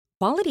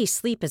Quality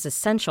sleep is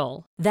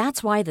essential.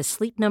 That's why the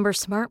Sleep Number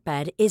Smart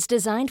Bed is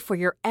designed for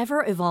your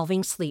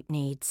ever-evolving sleep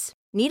needs.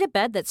 Need a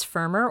bed that's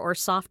firmer or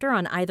softer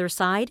on either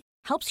side?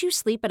 Helps you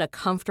sleep at a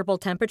comfortable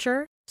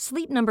temperature?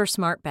 Sleep Number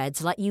Smart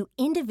Beds let you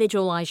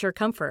individualize your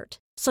comfort,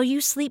 so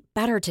you sleep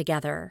better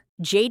together.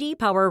 J.D.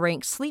 Power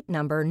ranks Sleep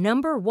Number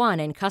number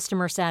 1 in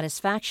customer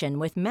satisfaction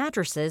with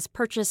mattresses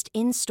purchased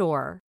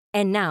in-store.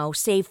 And now,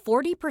 save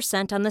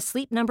 40% on the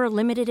Sleep Number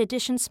Limited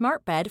Edition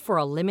Smart Bed for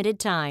a limited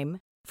time.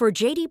 For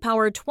J.D.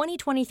 Power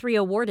 2023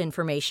 award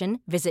information,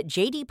 visit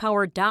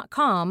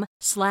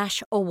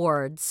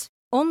jdpower.com/awards.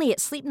 Only at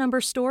Sleep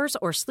Number stores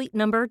or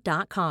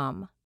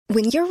sleepnumber.com.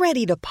 When you're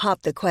ready to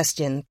pop the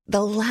question,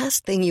 the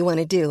last thing you want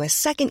to do is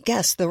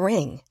second-guess the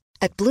ring.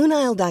 At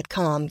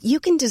BlueNile.com, you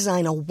can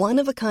design a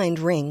one-of-a-kind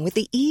ring with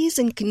the ease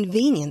and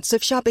convenience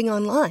of shopping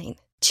online.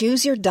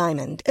 Choose your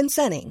diamond and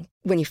setting.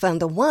 When you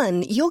find the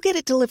one, you'll get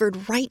it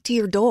delivered right to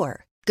your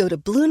door. Go to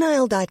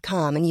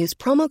BlueNile.com and use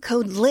promo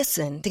code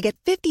LISTEN to get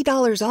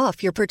 $50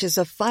 off your purchase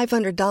of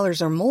 $500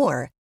 or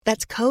more.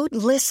 That's code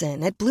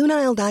LISTEN at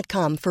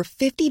BlueNile.com for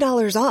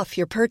 $50 off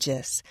your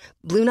purchase.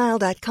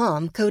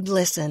 BlueNile.com, code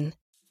LISTEN.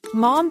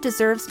 Mom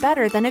deserves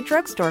better than a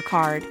drugstore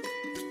card.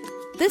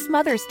 This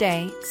Mother's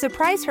Day,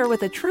 surprise her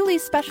with a truly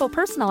special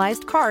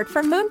personalized card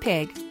from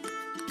Moonpig.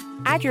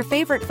 Add your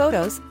favorite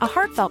photos, a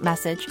heartfelt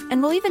message,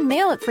 and we'll even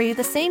mail it for you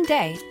the same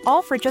day,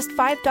 all for just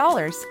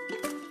 $5.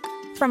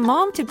 From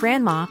mom to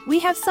grandma, we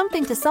have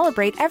something to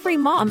celebrate every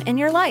mom in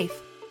your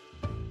life.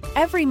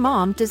 Every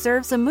mom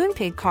deserves a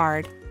Moonpig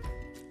card.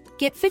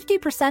 Get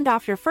 50%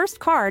 off your first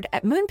card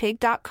at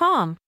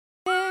Moonpig.com.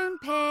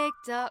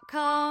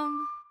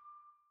 Moonpig.com.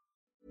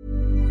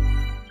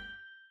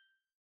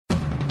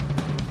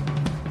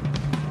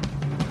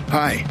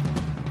 Hi,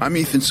 I'm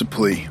Ethan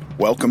Suplee.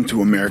 Welcome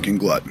to American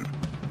Glutton.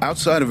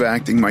 Outside of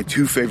acting, my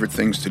two favorite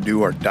things to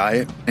do are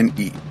diet and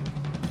eat.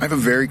 I have a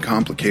very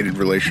complicated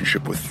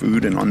relationship with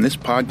food, and on this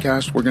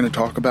podcast, we're going to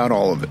talk about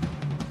all of it.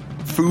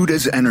 Food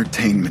as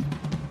entertainment,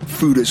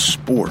 food as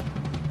sport,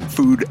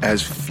 food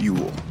as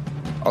fuel.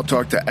 I'll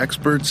talk to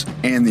experts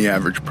and the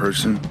average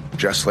person,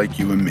 just like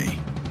you and me.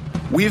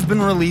 We have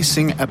been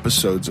releasing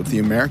episodes of the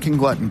American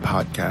Glutton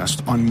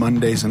podcast on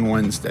Mondays and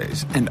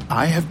Wednesdays, and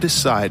I have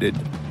decided,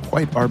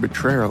 quite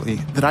arbitrarily,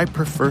 that I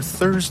prefer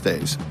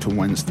Thursdays to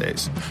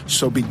Wednesdays.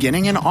 So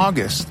beginning in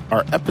August,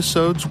 our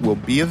episodes will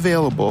be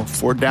available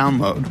for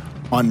download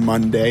on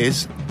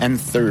Mondays and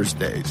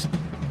Thursdays.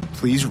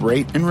 Please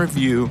rate and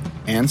review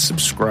and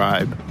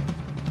subscribe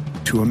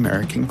to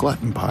American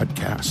Glutton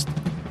Podcast.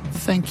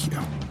 Thank you.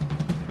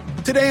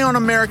 Today on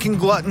American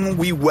Glutton,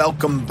 we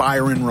welcome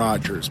Byron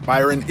Rogers.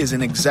 Byron is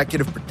an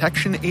executive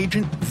protection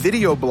agent,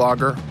 video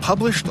blogger,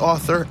 published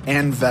author,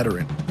 and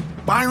veteran.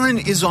 Byron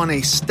is on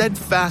a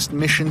steadfast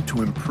mission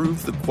to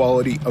improve the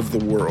quality of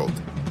the world.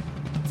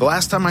 The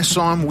last time I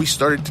saw him, we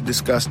started to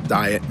discuss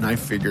diet, and I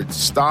figured,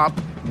 stop.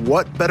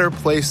 What better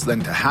place than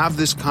to have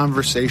this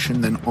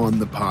conversation than on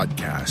the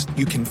podcast?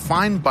 You can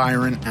find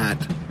Byron at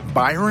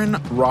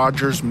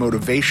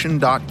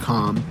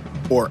ByronRogersMotivation.com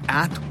or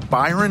at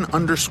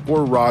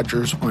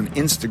Byron_Rogers on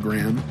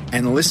Instagram,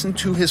 and listen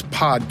to his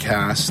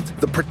podcast,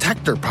 The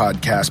Protector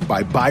Podcast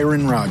by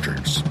Byron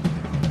Rogers.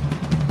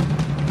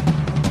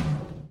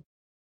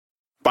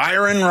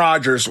 Byron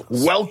Rogers,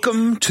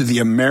 welcome to the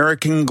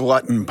American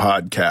Glutton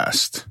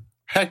Podcast.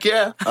 Heck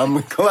yeah.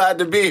 I'm glad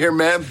to be here,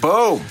 man.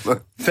 Boom.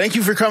 Thank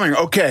you for coming.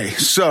 Okay,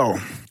 so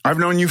I've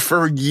known you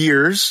for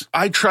years.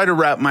 I try to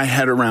wrap my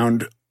head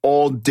around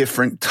all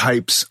different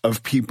types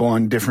of people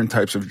on different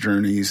types of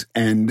journeys.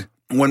 And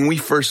when we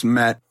first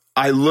met,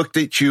 I looked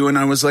at you and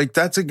I was like,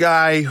 that's a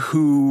guy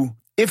who,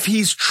 if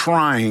he's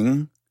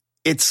trying,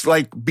 it's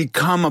like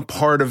become a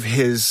part of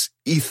his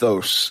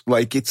ethos.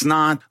 Like, it's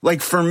not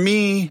like, for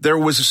me, there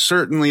was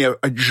certainly a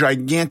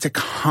gigantic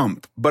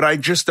hump, but I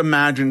just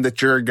imagined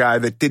that you're a guy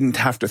that didn't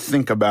have to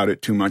think about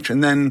it too much.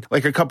 And then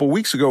like a couple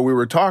weeks ago, we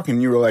were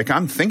talking, you were like,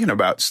 I'm thinking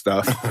about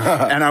stuff.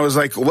 And I was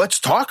like, let's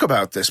talk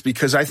about this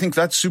because I think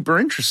that's super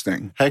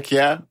interesting. Heck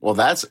yeah. Well,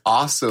 that's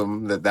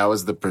awesome that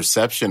was the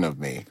perception of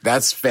me.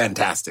 That's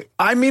fantastic.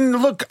 I mean,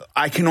 look,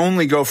 I can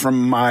only go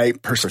from my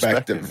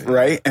perspective,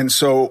 right? Yeah. And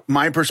so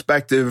my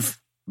perspective,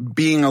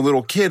 being a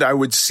little kid, I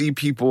would see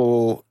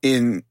people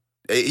in,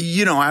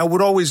 I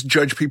would always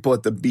judge people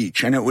at the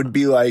beach, and it would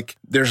be like,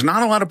 there's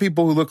not a lot of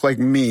people who look like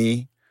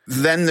me.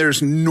 Then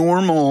there's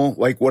normal,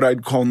 like what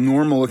I'd call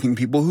normal looking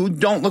people who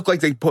don't look like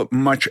they put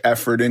much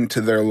effort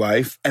into their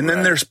life. And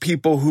then there's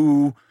people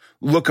who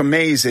look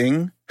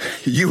amazing.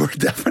 You were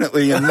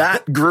definitely in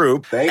that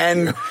group.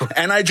 Thank you.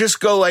 And I just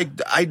go like,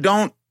 I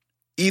don't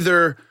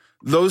either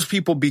those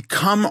people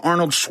become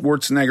Arnold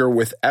Schwarzenegger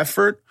with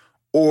effort,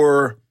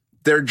 or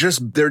they're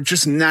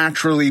just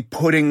naturally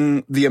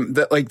putting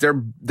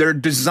they're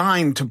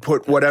designed to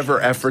put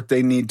whatever effort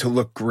they need to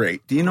look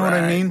great. Do you know what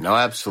I mean? No,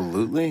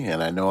 absolutely.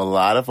 And I know a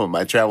lot of them.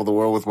 I travel the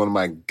world with one of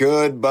my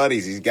good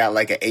buddies. He's got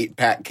like an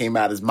 8-pack, came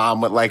out his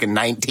mom with like a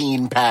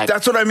 19-pack.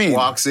 That's what I mean.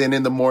 Walks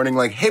in the morning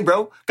like, hey,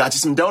 bro, got you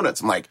some donuts.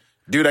 I'm like,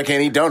 dude, I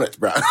can't eat donuts,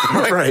 bro.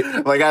 Right.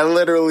 Like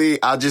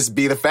I'll just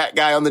be the fat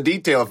guy on the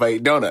detail if I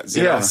eat donuts,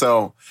 you know?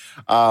 So,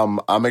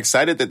 I'm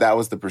excited that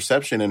was the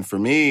perception. And for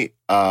me,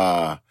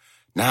 I've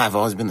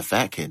always been the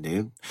fat kid,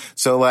 dude.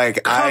 So like,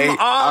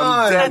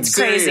 I'm dead That's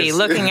serious. crazy.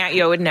 Looking at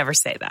you, I would never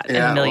say that in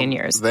a million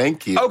years.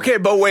 Thank you. Okay,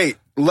 but wait.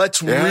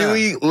 Let's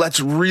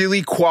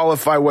really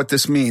qualify what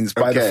this means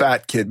by the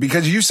fat kid.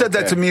 Because you said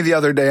that to me the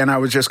other day, and I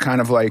was just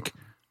kind of like,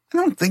 I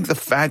don't think the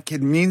fat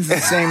kid means the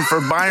same for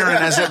Byron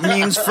as it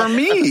means for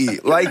me.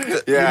 Like,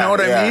 you know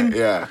what I mean?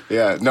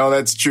 Yeah. No,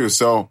 that's true.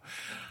 So,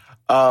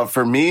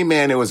 for me,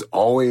 man, it was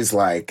always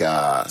like,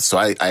 so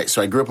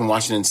I grew up in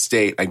Washington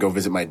State. I go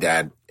visit my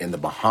dad in the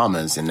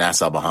Bahamas, in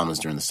Nassau, Bahamas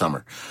during the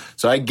summer.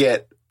 So I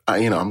get,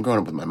 I'm growing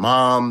up with my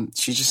mom.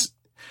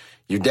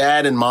 Your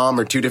dad and mom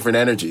are two different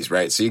energies,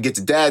 right? So you get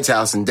to dad's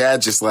house and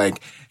dad's just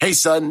like, hey,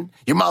 son,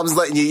 your mom's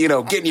letting you,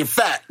 getting you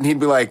fat. And he'd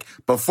be like,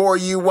 before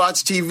you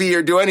watch TV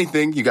or do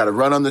anything, you got to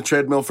run on the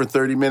treadmill for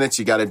 30 minutes.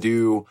 You got to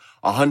do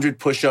 100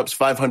 push-ups,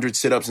 500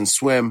 sit-ups, and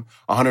swim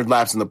 100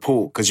 laps in the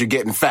pool because you're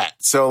getting fat.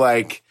 So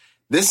like,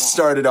 this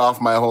started off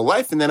my whole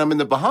life. And then I'm in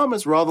the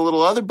Bahamas where all the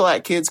little other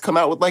black kids come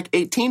out with like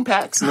 18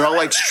 packs and they're all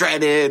like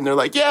shredded and they're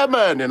like, yeah,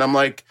 man. And I'm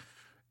like,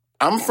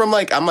 I'm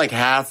like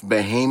half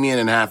Bahamian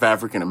and half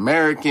African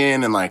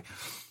American, and like,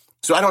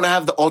 so I don't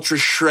have the ultra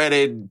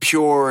shredded,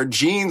 pure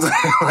genes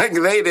like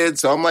they did.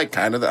 So I'm like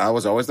I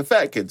was always the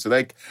fat kid. So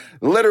like,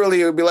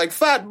 literally, it would be like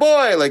fat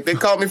boy. Like they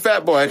called me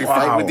fat boy. I had to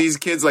fight with these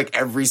kids like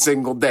every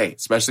single day,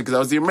 especially because I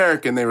was the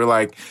American. They were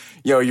like,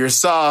 yo, you're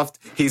soft.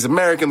 He's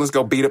American. Let's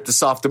go beat up the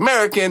soft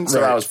American.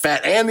 So I was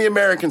fat and the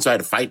American. So I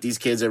had to fight these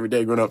kids every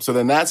day growing up. So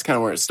then that's kind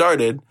of where it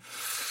started.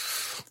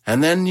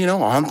 And then,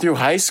 on through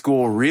high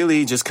school,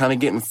 really just kind of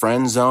getting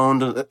friend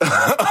zoned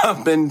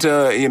up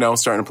into,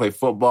 starting to play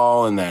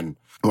football. And then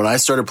when I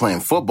started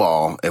playing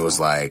football, it was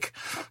like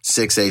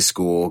 6A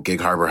school,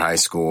 Gig Harbor High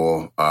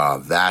School.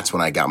 That's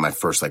when I got my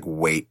first like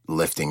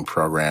weightlifting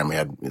program. We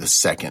had the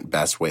second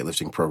best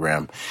weightlifting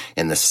program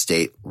in the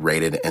state,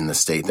 rated in the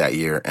state that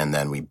year. And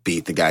then we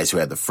beat the guys who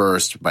had the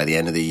first by the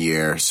end of the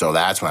year. So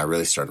that's when I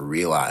really started to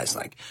realize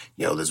like,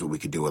 this is what we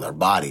could do with our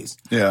bodies.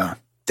 Yeah.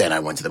 Then I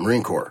went to the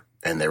Marine Corps.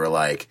 And they were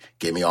like,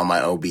 give me all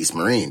my obese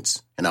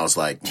Marines. And I was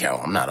like,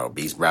 I'm not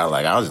obese, bro.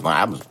 Like, I was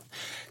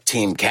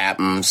team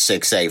captain,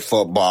 6A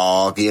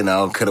football,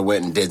 could have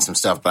went and did some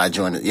stuff, but I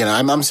joined it.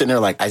 I'm sitting there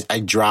like,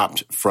 I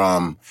dropped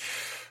from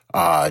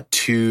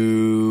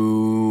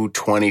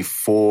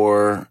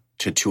 224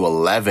 to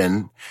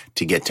 211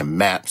 to get to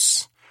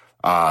MEPS.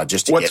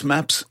 What's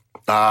MEPS?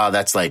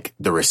 That's like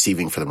the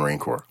receiving for the Marine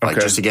Corps. Like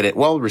just to get it,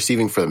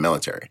 receiving for the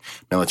military.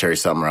 Military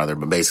something or other,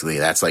 but basically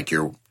that's like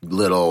your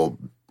little...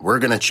 We're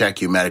going to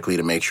check you medically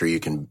to make sure you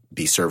can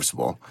be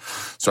serviceable.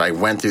 So I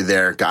went through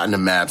there, got into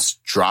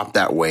MEPS, dropped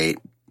that weight,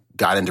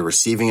 got into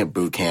receiving at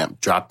boot camp,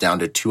 dropped down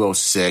to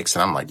 206.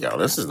 And I'm like,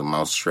 this is the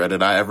most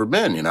shredded I ever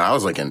been. I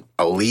was like in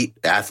elite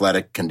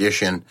athletic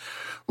condition.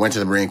 Went to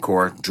the Marine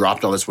Corps,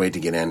 dropped all this weight to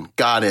get in,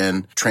 got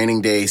in.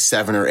 Training day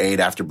 7 or 8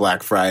 after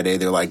Black Friday.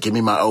 They're like, give me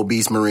my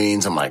obese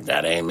Marines. I'm like,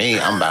 that ain't me.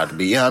 I'm about to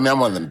be, I'm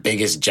one of the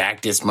biggest,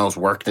 jackedest, most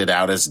worked it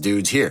outest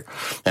dudes here.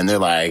 And they're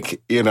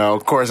like,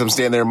 of course I'm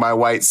standing there in my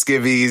white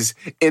skivvies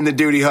in the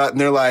duty hut. And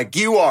they're like,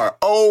 you are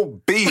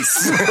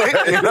obese.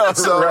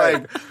 So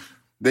like,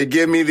 they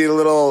give me the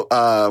little,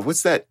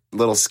 what's that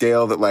little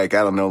scale that like,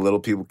 I don't know, little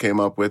people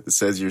came up with that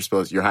says your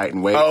height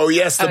and weight? Oh,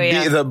 yes,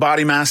 the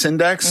body mass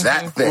index?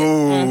 That thing.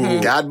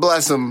 Mm-hmm. God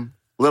bless them.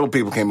 Little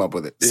people came up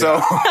with it.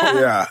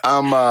 Yeah.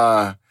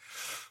 So,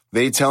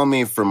 they tell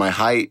me for my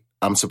height,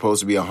 I'm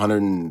supposed to be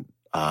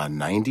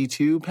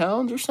 192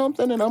 pounds or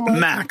something. And I'm like,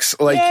 max.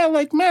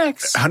 Like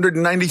max.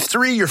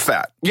 193, you're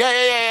fat.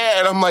 Yeah.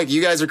 And I'm like,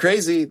 you guys are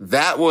crazy.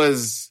 That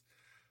was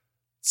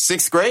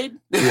 6th grade,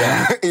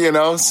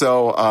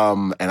 so,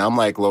 and I'm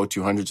like low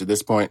 200s at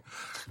this point,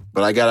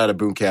 but I got out of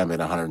boot camp at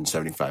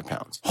 175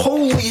 pounds.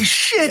 Holy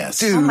shit,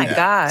 dude. Oh my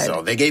God.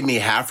 So they gave me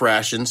half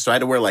rations. So I had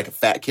to wear like a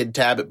fat kid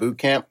tab at boot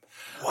camp,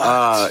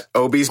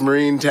 obese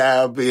Marine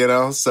tab,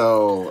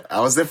 so I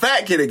was the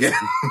fat kid again.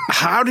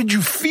 How did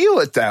you feel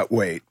at that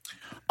weight?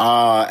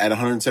 At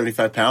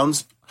 175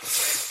 pounds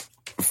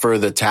for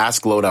the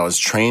task load I was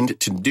trained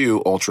to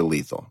do ultra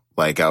lethal.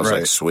 Like, I was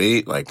like,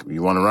 sweet, like,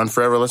 you want to run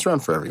forever? Let's run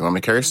forever. You want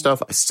me to carry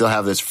stuff? I still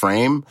have this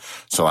frame,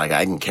 so, like,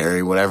 I can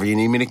carry whatever you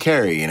need me to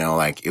carry,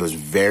 like, it was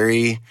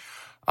very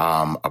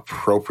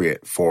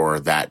appropriate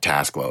for that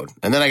task load.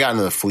 And then I got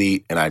into the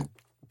fleet, and I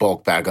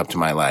bulked back up to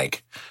my,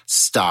 like,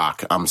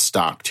 stock. I'm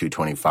stock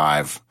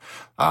 225,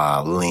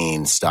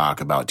 lean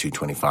stock about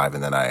 225,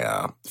 and then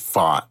I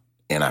fought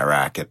in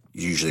Iraq at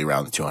usually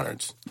around the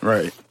 200s.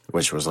 Right.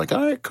 Which was like,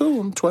 all right, cool,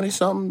 I'm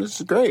 20-something, this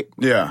is great.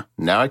 Yeah.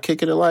 Now I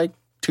kick it at, like,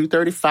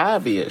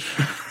 235-ish.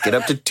 Get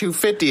up to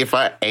 250 if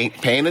I ain't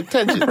paying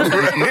attention.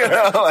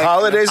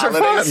 Holidays are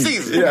fun.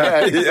 Season.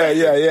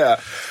 Yeah.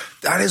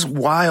 That is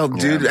wild,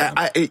 dude.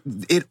 Yeah,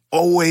 it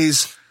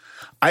always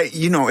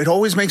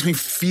makes me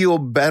feel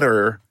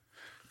better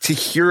to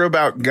hear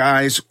about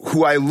guys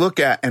who I look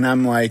at and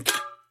I'm like,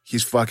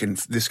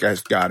 this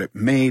guy's got it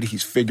made.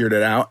 He's figured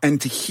it out. And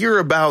to hear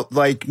about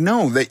like,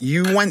 no, that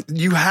you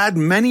had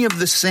many of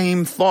the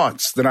same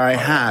thoughts that I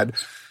had.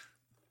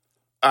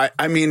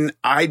 I mean,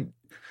 I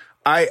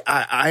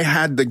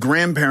had the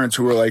grandparents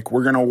who were like,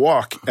 we're going to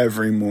walk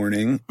every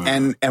morning.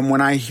 And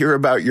when I hear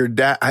about your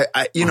dad,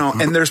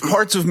 and there's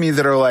parts of me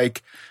that are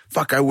like,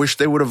 fuck, I wish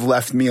they would have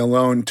left me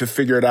alone to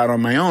figure it out on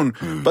my own.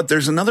 But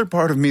there's another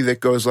part of me that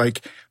goes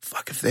like,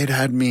 fuck, if they'd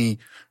had me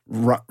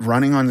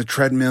running on the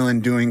treadmill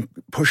and doing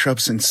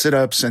push-ups and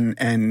sit-ups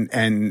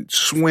and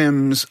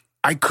swims,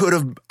 I could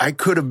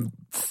have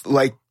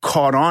like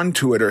caught on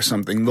to it or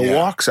something. The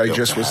walks, I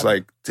just was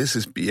like, this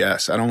is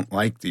BS. I don't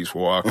like these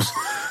walks.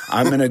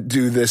 I'm going to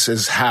do this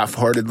as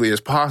half-heartedly as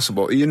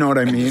possible. You know what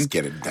I mean? Just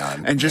get it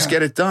done. And just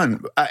get it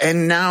done.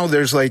 And now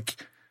there's like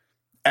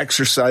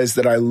exercise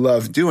that I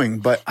love doing,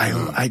 but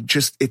I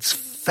just, it's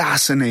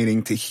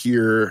fascinating to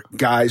hear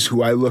guys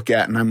who I look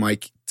at and I'm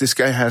like, this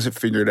guy has it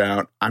figured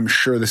out. I'm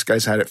sure this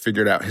guy's had it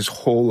figured out his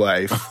whole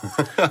life.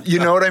 You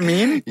know what I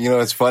mean? You know,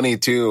 it's funny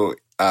too,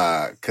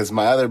 because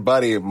my other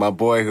buddy, my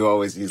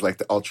boy he's like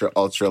the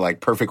ultra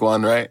like perfect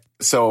one, right?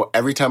 So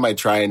every time I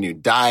try a new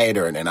diet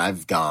and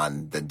I've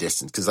gone the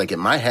distance, because like in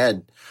my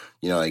head,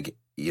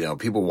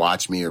 people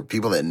watch me or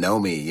people that know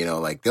me,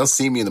 like they'll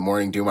see me in the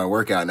morning do my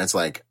workout and it's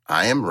like,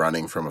 I am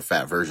running from a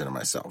fat version of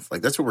myself.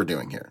 Like that's what we're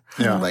doing here.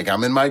 Yeah. Like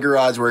I'm in my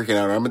garage working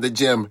out, or I'm at the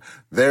gym.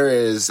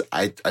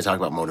 I talk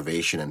about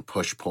motivation and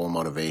push-pull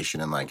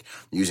motivation and like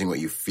using what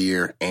you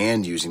fear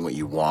and using what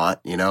you want,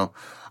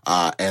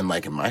 and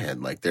like in my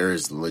head, like there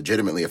is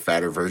legitimately a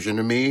fatter version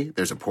of me.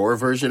 There's a poorer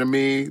version of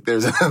me.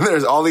 There's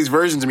all these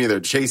versions of me that are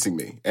chasing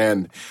me.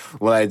 And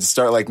when I'd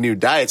start like new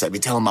diets, I'd be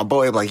telling my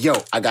boy, like, yo,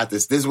 I got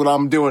this. This is what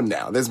I'm doing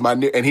now. This is my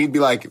new, and he'd be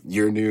like,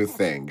 your new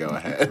thing. Go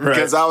ahead.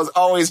 Because I was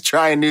always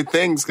trying new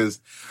things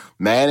because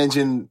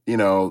managing,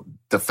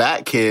 the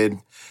fat kid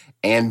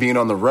and being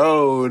on the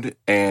road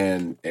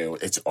and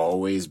it's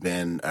always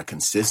been a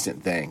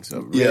consistent thing.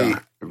 So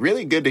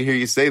really good to hear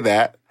you say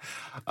that.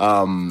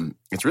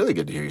 It's really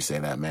good to hear you say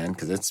that, man,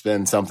 because it's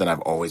been something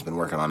I've always been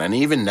working on. And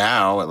even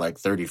now at like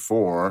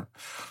 34,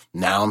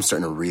 now I'm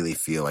starting to really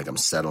feel like I'm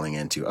settling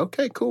into,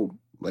 okay, cool.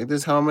 Like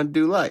this is how I'm going to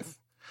do life,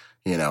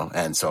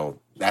 and so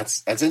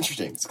that's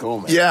interesting. It's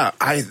cool, man. Yeah.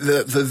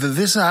 The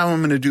this is how I'm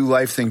going to do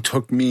life thing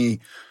took me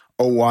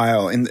a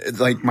while. And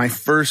like my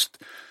first,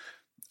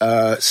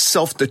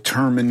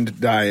 self-determined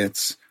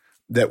diets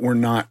that were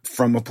not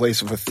from a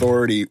place of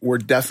authority were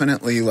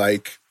definitely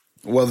like,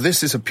 well,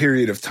 this is a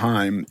period of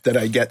time that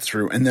I get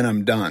through and then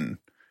I'm done.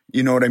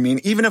 You know what I mean?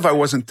 Even if I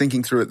wasn't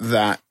thinking through it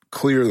that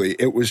clearly,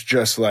 it was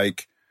just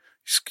like,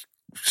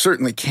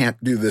 certainly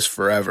can't do this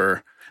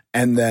forever.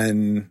 And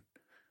then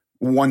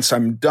once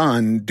I'm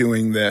done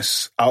doing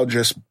this, I'll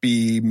just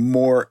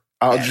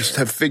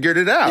have figured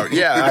it out.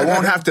 Yeah. I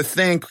won't have to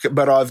think,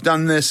 but I've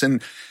done this.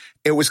 And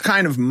it was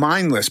kind of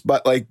mindless,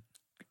 but like,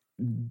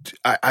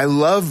 I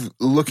love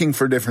looking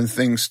for different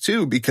things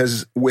too,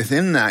 because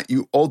within that,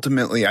 you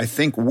ultimately, I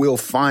think, will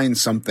find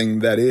something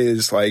that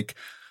is like,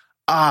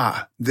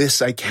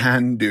 this I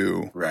can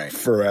do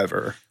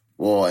forever.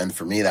 Well, and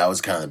for me, that was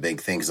kind of the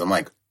big thing because I'm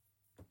like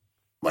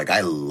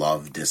I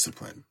love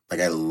discipline. Like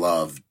I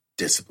love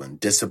discipline.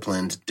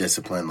 Discipline.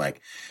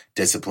 Like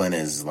discipline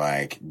is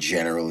like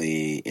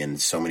generally in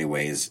so many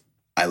ways,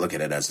 I look at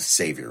it as a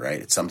savior,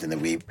 right? It's something that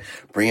we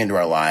bring into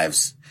our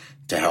lives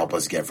to help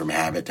us get from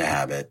habit to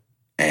habit.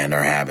 And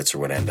our habits are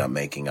what end up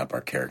making up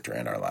our character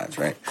and our lives,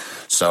 right?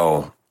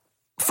 So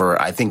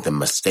I think the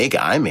mistake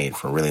I made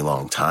for a really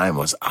long time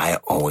was I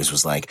always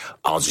was like,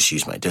 I'll just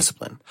use my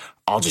discipline.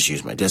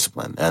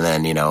 And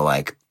then,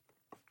 like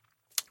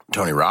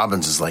Tony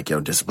Robbins is like,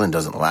 discipline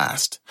doesn't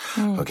last.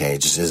 Okay,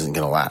 it just isn't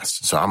going to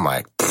last. So I'm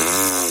like,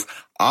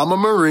 I'm a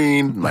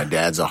Marine. My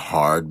dad's a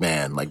hard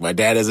man. Like my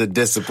dad is a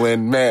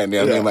disciplined man. You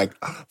know what I mean? Like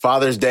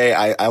Father's Day,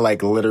 I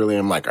like literally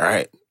am like, all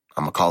right,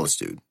 I'm going to call this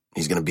dude.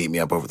 He's going to beat me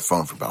up over the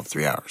phone for about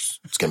 3 hours.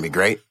 It's going to be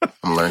great. I'm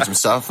going to learn some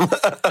stuff.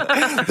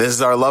 This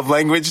is our love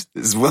language.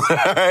 This is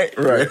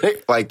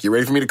right. Like, you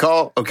ready for me to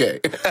call?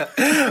 Okay.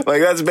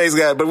 Like, that's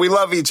basically it. But we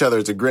love each other.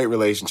 It's a great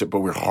relationship,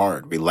 but we're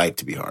hard. We like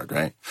to be hard,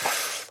 right?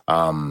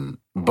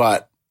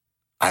 But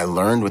I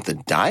learned with the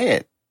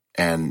diet,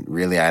 and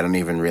really,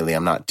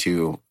 I'm not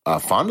too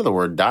fond of the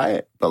word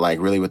diet, but like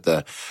really with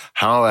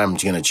how I'm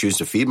going to choose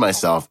to feed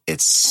myself,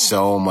 it's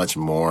so much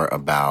more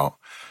about,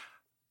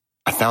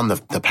 I found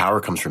the power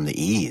comes from the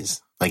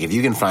ease. Like if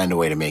you can find a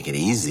way to make it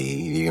easy,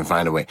 you can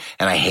find a way.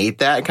 And I hate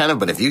that kind of,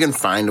 but if you can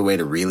find a way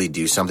to really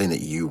do something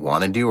that you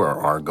want to do or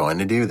are going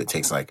to do that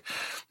takes like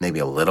maybe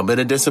a little bit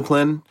of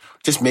discipline,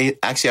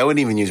 actually, I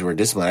wouldn't even use the word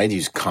discipline. I'd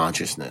use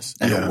consciousness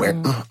and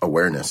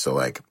awareness. So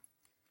like,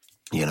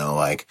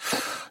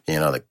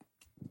 the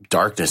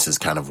darkness is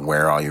kind of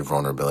where all your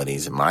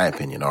vulnerabilities, in my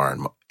opinion, are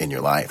in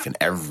your life in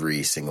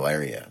every single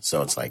area.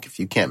 So it's like, if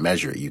you can't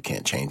measure it, you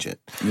can't change it.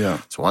 Yeah.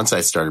 So once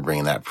I started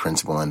bringing that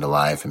principle into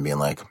life and being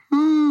like,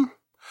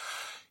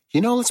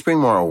 let's bring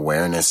more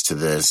awareness to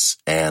this,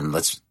 and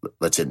let's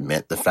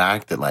admit the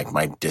fact that like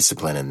my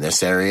discipline in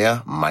this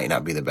area might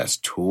not be the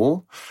best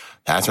tool.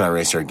 That's when I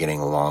really started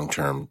getting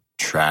long-term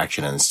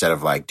traction. And instead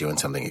of like doing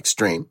something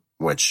extreme,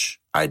 which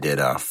I did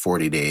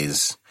 40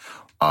 days,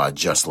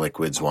 just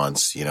liquids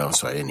once,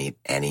 so I didn't eat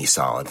any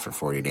solid for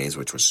 40 days,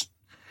 which was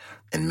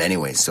in many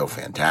ways so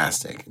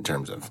fantastic in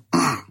terms of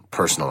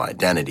personal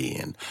identity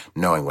and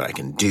knowing what I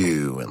can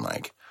do and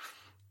like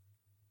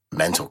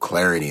mental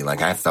clarity.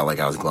 Like I felt like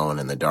I was glowing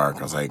in the dark.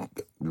 I was like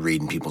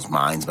reading people's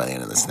minds by the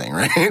end of this thing,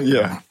 right?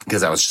 Yeah.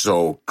 Because I was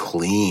so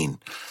clean.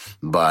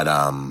 But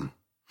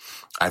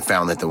I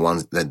found that the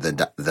ones that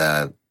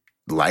the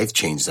life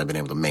changes I've been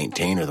able to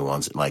maintain are the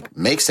ones that like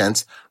make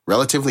sense,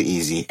 relatively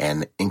easy,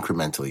 and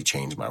incrementally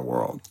change my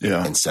world.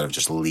 Yeah. Instead of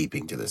just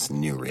leaping to this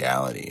new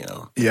reality,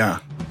 Yeah.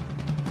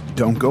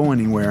 Don't go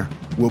anywhere.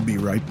 We'll be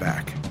right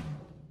back.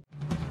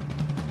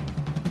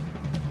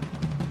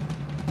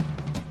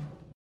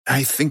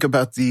 I think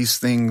about these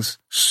things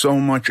so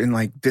much in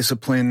like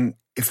discipline.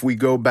 If we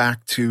go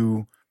back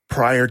to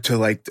prior to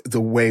like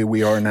the way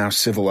we are now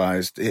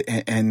civilized,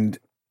 and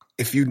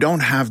if you don't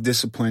have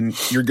discipline,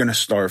 you're going to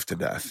starve to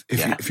death.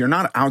 If you're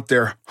not out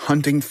there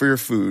hunting for your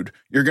food,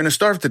 you're going to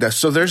starve to death.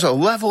 So there's a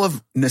level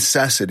of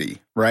necessity,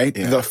 right?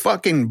 Yeah. The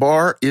fucking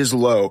bar is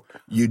low.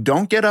 You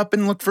don't get up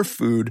and look for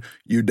food,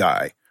 you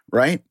die,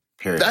 right?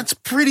 Period. That's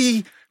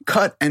pretty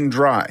cut and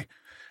dry.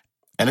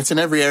 And it's in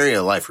every area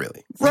of life,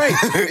 really. Right.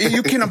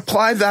 You can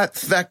apply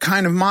that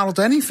kind of model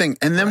to anything.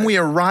 And then we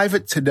arrive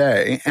at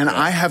today, and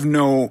I have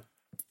no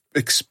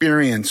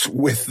experience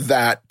with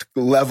that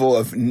level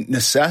of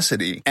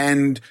necessity.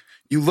 And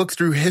you look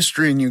through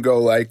history and you go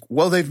like,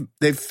 well,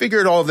 they've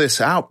figured all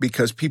this out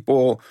because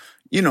people,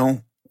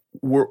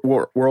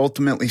 were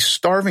ultimately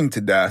starving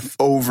to death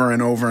over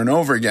and over and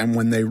over again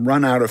when they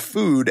run out of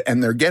food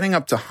and they're getting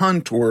up to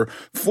hunt or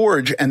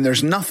forage and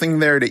there's nothing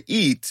there to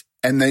eat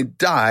and they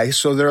die.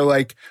 So they're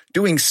like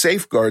doing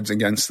safeguards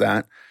against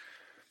that.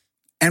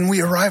 And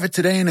we arrive at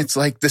today and it's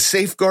like the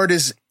safeguard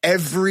is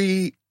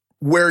everywhere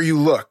you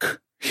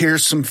look.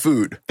 Here's some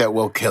food. That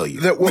will kill you.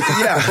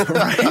 Yeah,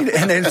 right?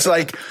 And it's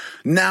like,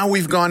 now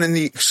we've gone in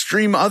the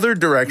extreme other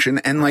direction,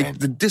 and like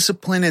the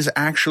discipline is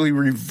actually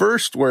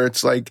reversed where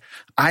it's like,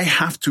 I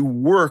have to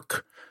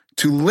work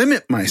to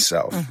limit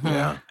myself. Mm-hmm.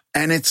 Yeah.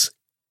 And it's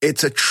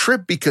a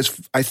trip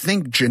because I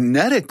think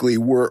genetically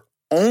we're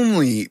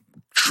only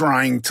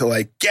trying to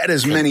like get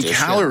as many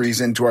calories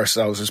into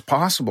ourselves as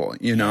possible,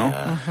 Yeah.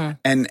 Mm-hmm.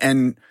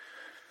 And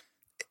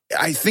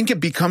I think it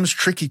becomes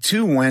tricky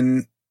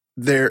too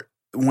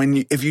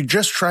if you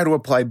just try to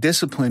apply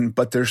discipline,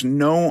 but there's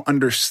no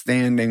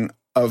understanding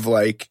of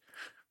like,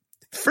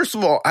 first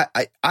of all,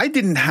 I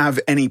didn't have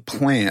any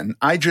plan.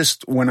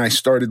 When I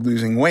started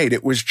losing weight,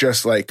 it was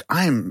just like,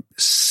 I'm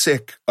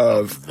sick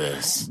of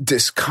this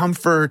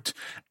discomfort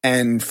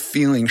and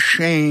feeling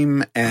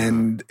shame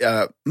and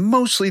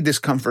mostly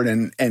discomfort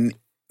and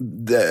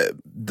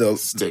the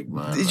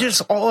stigma,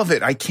 just all of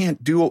it. I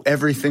can't do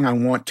everything I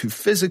want to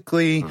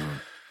physically.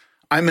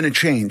 I'm going to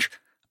change.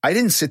 I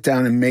didn't sit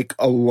down and make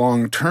a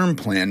long-term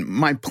plan.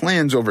 My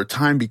plans over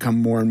time become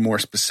more and more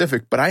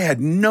specific, but I had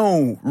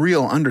no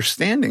real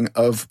understanding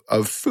of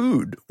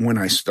food when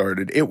I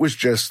started. It was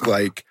just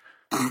like,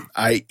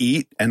 I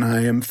eat and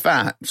I am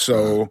fat,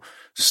 so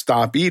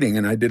stop eating.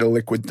 And I did a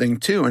liquid thing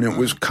too. And it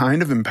was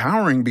kind of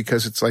empowering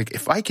because it's like,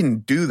 if I can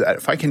do that,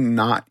 if I can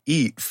not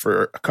eat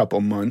for a couple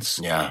months,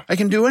 I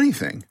can do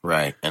anything.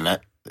 Right. And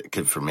that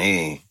could, for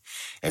me,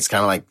 it's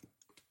kind of like,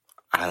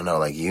 I don't know,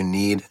 like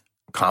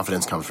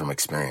confidence comes from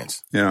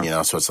experience.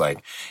 Yeah. So it's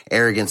like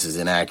arrogance is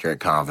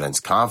inaccurate confidence.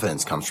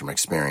 Confidence comes from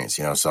experience,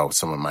 so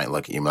someone might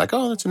look at you and be like,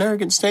 oh, that's an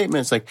arrogant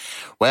statement. It's like,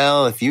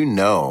 well, if you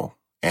know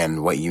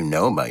and what you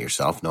know about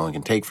yourself, no one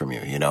can take from you,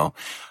 and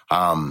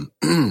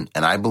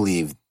I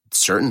believe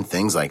certain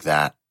things like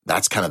that,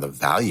 that's kind of the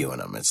value in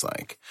them. It's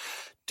like,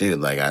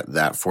 dude, like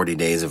that 40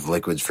 days of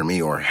liquids for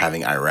me, or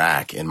having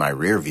Iraq in my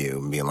rear view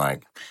and being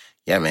like,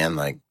 yeah, man,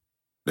 like,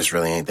 this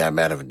really ain't that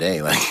bad of a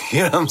day. Like,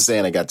 you know what I'm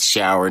saying? I got to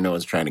shower. No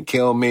one's trying to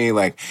kill me.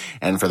 Like,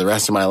 and for the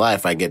rest of my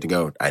life, I get to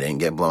go, I didn't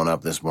get blown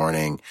up this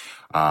morning.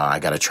 I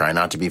got to try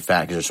not to be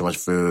fat because there's so much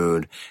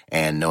food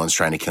and no one's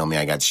trying to kill me.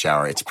 I got to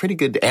shower. It's pretty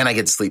good. And I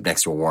get to sleep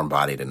next to a warm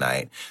body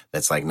tonight.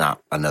 That's like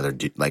not another,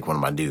 like one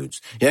of my dudes.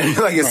 Yeah.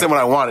 Like it's someone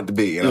I want it to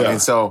be, what I mean?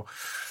 So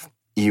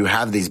you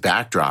have these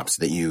backdrops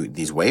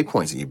these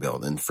waypoints that you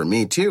build. And for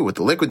me too, with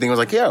the liquid thing, I was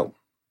like, yo,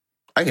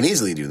 I can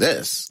easily do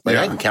this. Like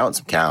I can count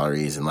some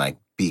calories and like,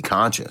 be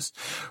conscious,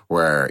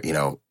 where,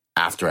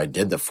 after I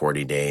did the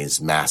 40 days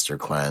master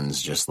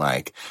cleanse, just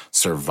like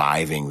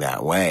surviving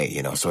that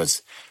way, so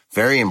it's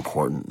very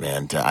important,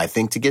 man, I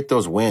think to get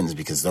those wins,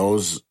 because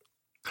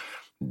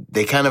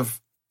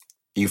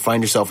you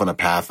find yourself on a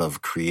path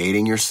of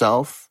creating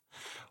yourself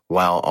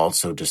while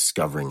also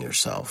discovering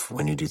yourself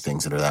when you do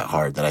things that are that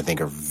hard, that I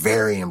think are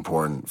very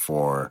important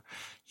for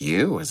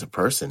you as a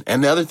person.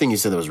 And the other thing you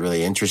said that was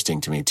really interesting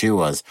to me too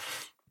was,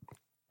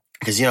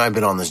 Because, you know, I've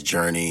been on this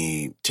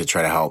journey to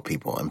try to help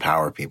people,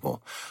 empower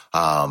people,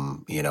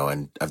 you know,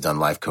 and I've done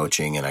life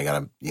coaching and I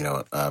got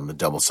a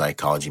double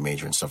psychology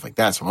major and stuff like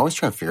that. So I'm always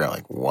trying to figure out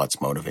like what's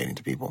motivating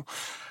to people.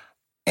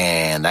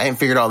 And I haven't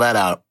figured all that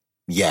out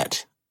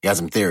yet. Got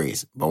some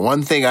theories. But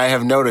one thing I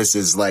have noticed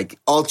is like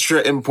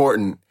ultra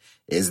important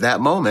is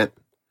that moment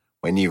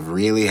when you've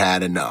really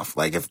had enough.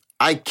 Like if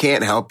I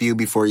can't help you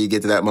before you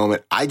get to that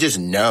moment, I just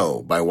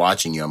know by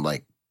watching you, I'm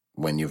like,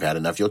 when you've had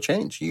enough, you'll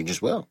change. You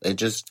just will. It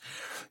just,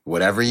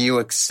 whatever you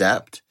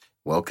accept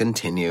will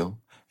continue.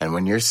 And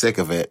when you're sick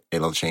of it,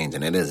 it'll change.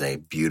 And it is a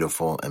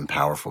beautiful and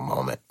powerful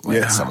moment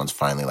when someone's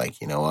finally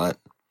like, you know what?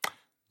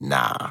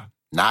 Nah,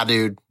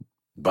 dude,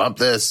 bump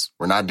this.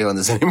 We're not doing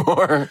this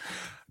anymore.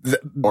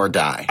 Or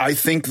die. I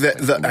think that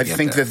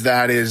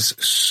that is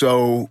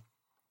so,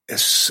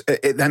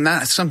 and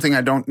that's something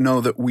I don't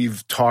know that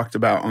we've talked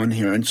about on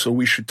here. And so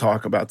we should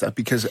talk about that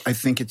because I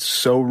think it's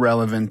so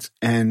relevant.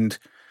 And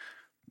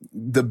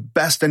the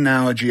best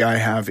analogy I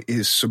have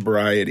is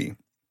sobriety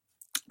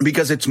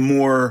because it's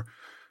more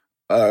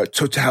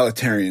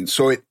totalitarian.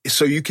 So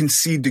you can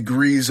see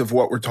degrees of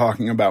what we're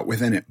talking about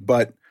within it.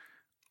 But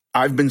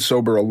I've been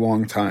sober a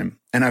long time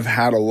and I've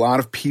had a lot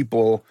of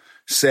people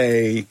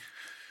say,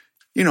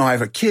 you know, I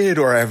have a kid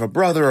or I have a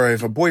brother or I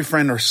have a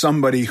boyfriend or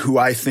somebody who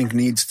I think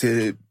needs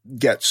to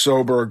get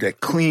sober or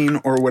get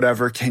clean or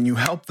whatever. Can you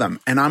help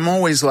them? And I'm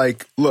always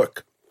like,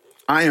 look,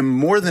 I am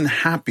more than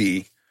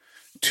happy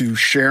to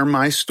share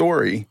my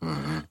story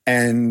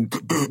and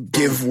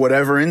give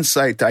whatever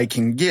insight I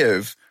can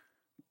give.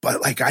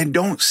 But like, I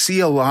don't see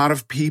a lot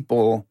of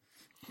people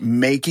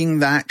making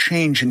that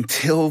change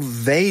until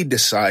they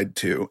decide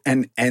to.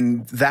 And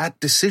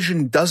that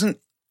decision doesn't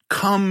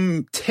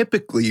come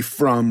typically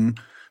from,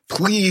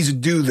 please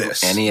do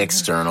this. Any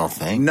external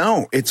thing?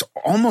 No, it's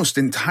almost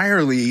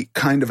entirely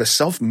kind of a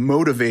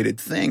self-motivated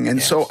thing.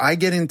 And so I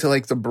get into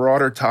like the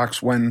broader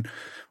talks when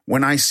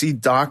I see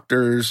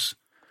doctors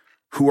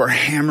who are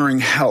hammering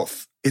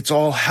health. It's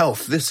all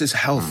health. This is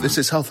health. This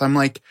is health. I'm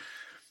like,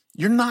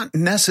 you're not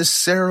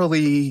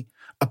necessarily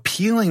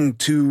appealing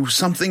to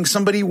something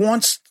somebody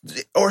wants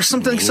or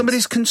something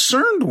somebody's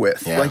concerned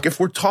with. Yeah. Like if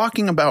we're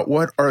talking about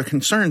what are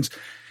concerns,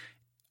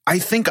 I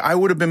think I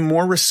would have been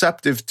more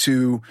receptive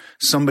to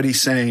somebody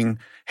saying,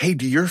 hey,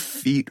 do your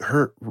feet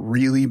hurt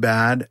really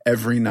bad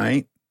every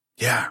night?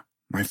 Yeah,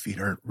 my feet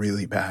hurt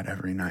really bad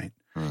every night.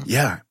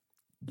 Yeah,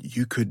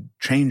 you could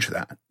change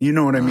that. You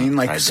know what I mean?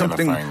 Like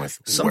something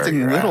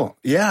little.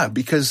 Yeah,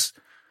 because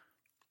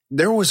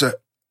there was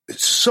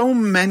so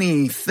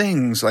many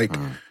things like,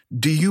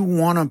 do you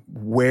want to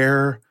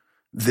wear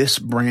this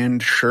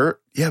brand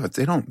shirt? Yeah, but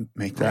they don't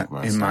make that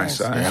in my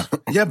size.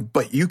 Yeah,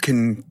 but you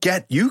can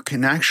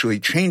actually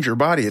change your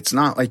body. It's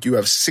not like you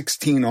have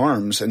 16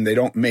 arms and they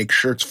don't make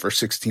shirts for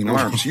 16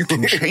 arms. You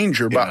can change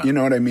your body. You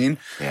know what I mean?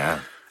 Yeah.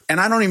 And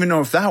I don't even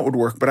know if that would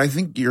work, but I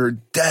think you're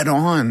dead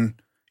on.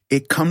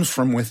 It comes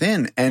from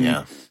within.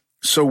 And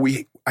so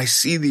I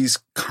see these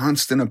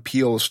constant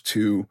appeals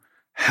to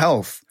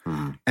health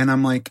and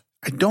I'm like,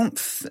 I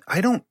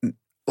don't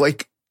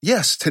like,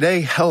 yes,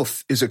 today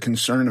health is a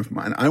concern of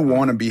mine. I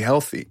want to be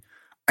healthy.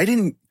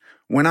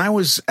 When I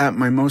was at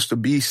my most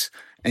obese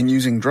and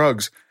using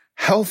drugs,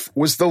 health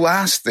was the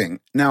last thing.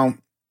 Now,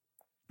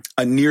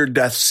 a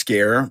near-death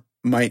scare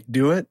might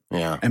do it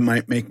and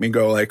might make me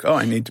go like, oh,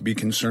 I need to be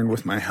concerned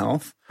with my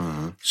health.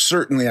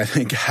 Certainly, I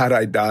think had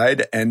I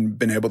died and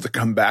been able to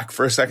come back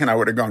for a second, I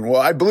would have gone,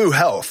 well, I blew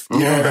health. You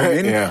know what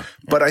I mean?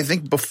 But I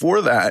think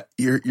before that,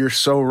 you're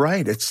so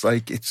right. It's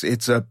like it's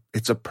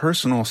a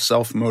personal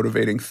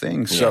self-motivating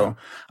thing. So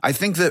I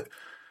think that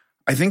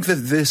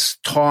this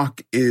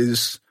talk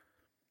is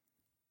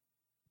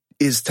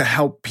to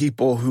help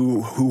people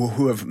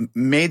who have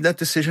made that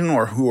decision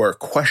or who are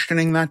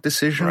questioning that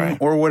decision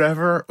or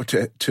whatever,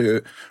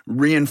 to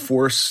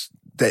reinforce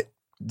that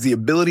the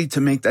ability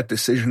to make that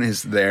decision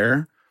is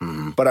there.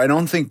 But I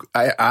don't think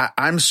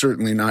I'm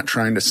certainly not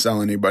trying to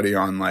sell anybody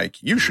on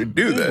like, you should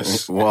do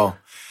this. Well,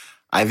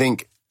 I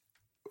think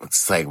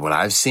it's like what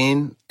I've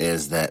seen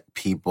is that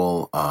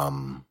people,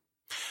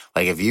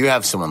 like if you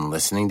have someone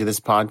listening to this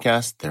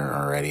podcast, they're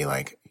already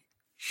like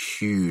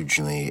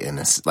hugely in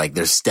this, like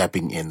they're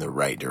stepping in the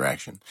right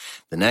direction.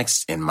 The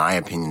next, in my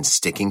opinion,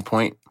 sticking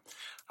point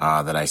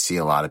that I see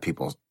a lot of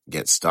people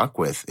get stuck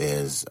with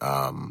is,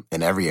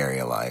 in every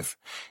area of life,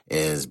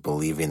 is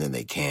believing that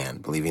they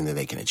can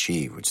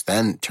achieve, which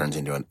then turns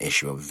into an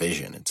issue of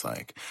vision. It's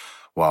like,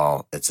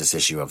 well, it's this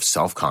issue of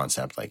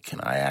self-concept. Like,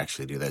 can I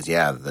actually do this?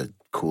 Yeah, the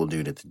cool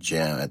dude at the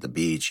gym, at the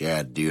beach.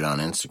 Yeah, dude on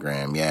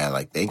Instagram. Yeah,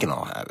 like they can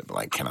all have it, but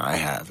like, can I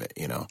have it?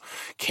 You know,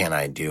 can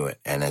I do it?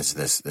 And it's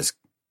this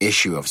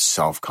issue of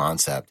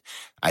self-concept,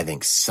 I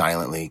think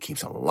silently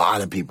keeps a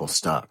lot of people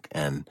stuck.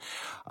 And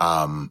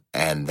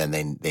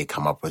then they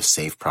come up with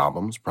safe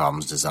problems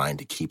designed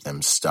to keep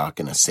them stuck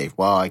in a safe,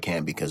 well, I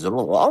can't because,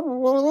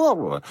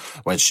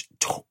 which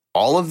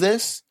all of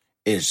this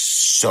is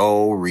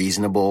so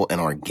reasonable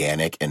and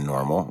organic and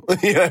normal.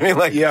 You know what I mean?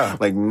 Like,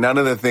 like none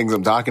of the things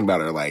I'm talking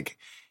about are like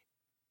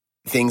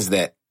things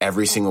that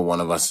every single one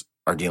of us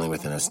are dealing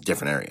with in a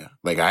different area.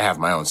 Like I have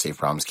my own safe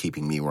problems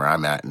keeping me where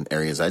I'm at in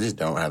areas I just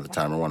don't have the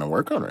time or want to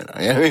work on right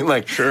now. You know what I mean?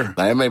 Like, sure,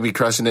 I may be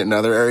crushing it in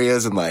other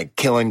areas and like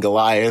killing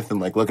Goliath and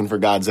like looking for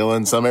Godzilla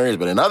in some areas,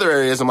 but in other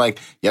areas I'm like,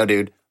 yo,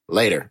 dude,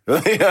 later. You know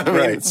what I mean?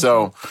 Right.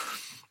 So,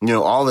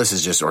 all this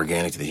is just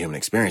organic to the human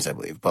experience, I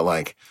believe. But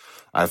like,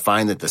 I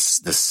find that the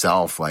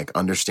self, like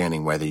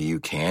understanding whether you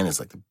can is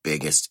like the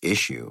biggest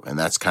issue. And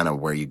that's kind of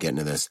where you get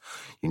into this.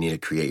 You need to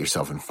create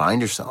yourself and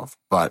find yourself.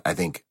 But I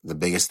think the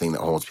biggest thing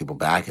that holds people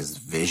back is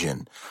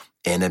vision,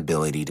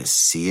 inability to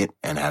see it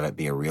and have it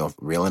be a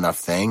real enough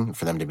thing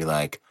for them to be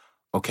like,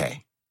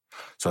 okay.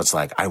 So it's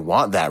like, I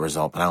want that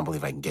result, but I don't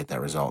believe I can get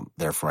that result.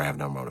 Therefore, I have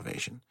no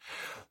motivation.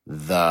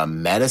 The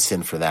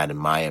medicine for that, in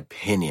my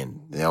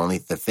opinion,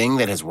 the thing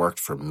that has worked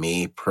for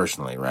me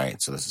personally,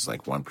 right? So this is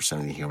like 1%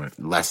 of the human,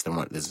 less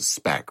than this is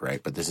spec,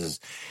 right? But this is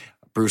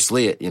Bruce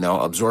Lee,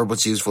 absorb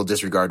what's useful,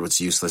 disregard what's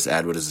useless,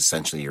 add what is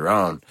essentially your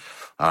own.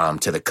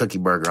 To the cookie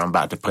burger I'm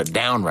about to put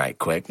down right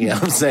quick, you know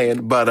what I'm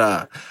saying?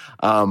 But,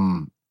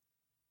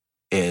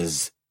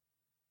 is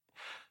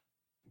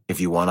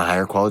if you want a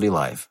higher quality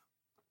life,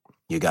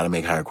 you got to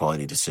make higher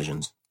quality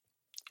decisions.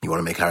 You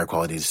want to make higher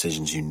quality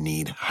decisions, you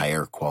need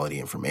higher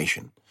quality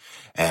information.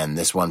 And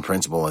this one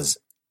principle has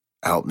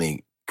helped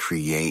me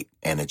create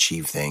and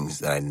achieve things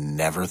that I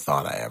never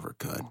thought I ever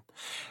could.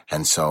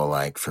 And so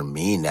like for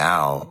me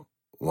now,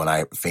 when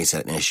I face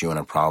an issue and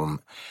a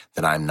problem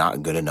that I'm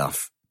not good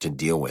enough to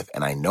deal with,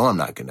 and I know I'm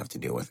not good enough to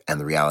deal with, and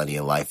the reality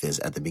of life is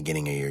at the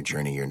beginning of your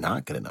journey, you're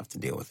not good enough to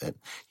deal with it.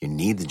 You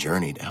need the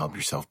journey to help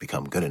yourself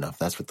become good enough.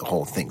 That's what the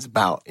whole thing's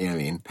about, you know what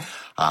I mean?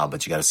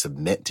 But you got to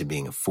submit to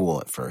being a fool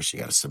at first. You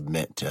got to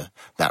submit to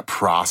that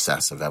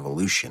process of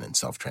evolution and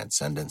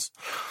self-transcendence.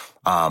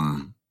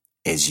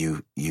 Is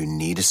you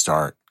need to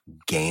start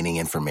gaining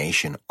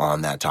information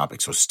on that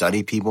topic. So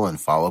study people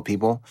and follow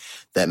people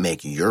that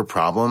make your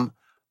problem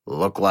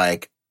look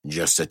like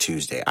just a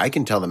Tuesday. I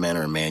can tell the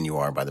manner of man you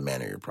are by the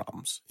manner of your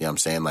problems. You know what I'm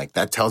saying? Like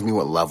that tells me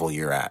what level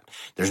you're at.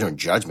 There's no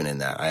judgment in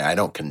that. I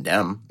don't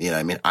condemn. You know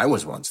what I mean? I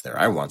was once there.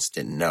 I once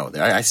didn't know.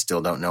 I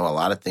still don't know a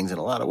lot of things in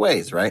a lot of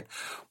ways, right?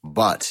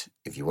 But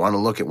if you want to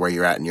look at where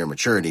you're at in your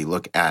maturity,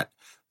 look at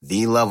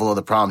the level of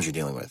the problems you're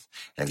dealing with.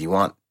 And if you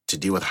want to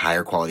deal with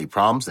higher quality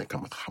problems that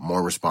come with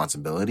more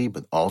responsibility,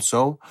 but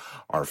also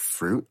are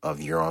fruit of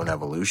your own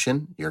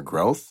evolution, your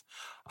growth,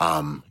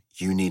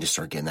 you need to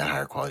start getting that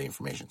higher quality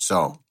information.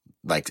 So,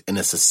 like in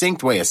a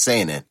succinct way of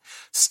saying it,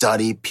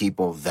 study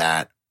people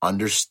that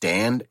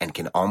understand and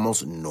can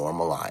almost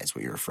normalize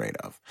what you're afraid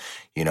of.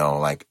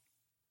 Like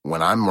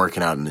when I'm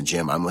working out in the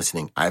gym, I'm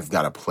listening. I've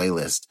got a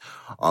playlist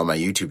on my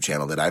YouTube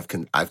channel that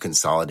I've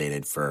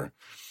consolidated for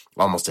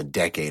almost a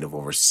decade of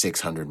over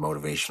 600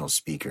 motivational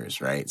speakers,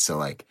 right? So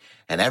like,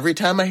 and every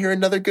time I hear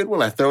another good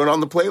one, I throw it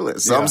on the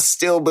playlist. So I'm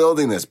still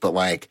building this, but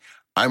like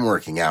I'm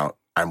working out.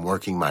 I'm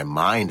working my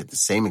mind at the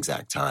same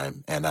exact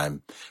time, and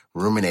I'm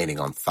ruminating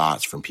on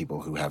thoughts from people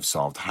who have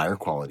solved higher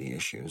quality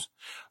issues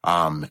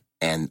and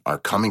are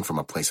coming from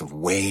a place of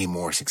way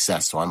more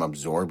success. So I'm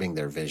absorbing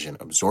their vision,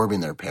 absorbing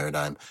their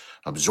paradigm,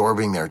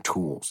 absorbing their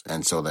tools.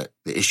 And so that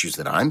the issues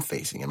that I'm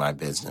facing in my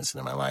business and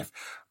in my life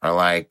are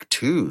like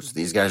 2s.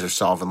 These guys are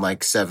solving like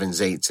 7s,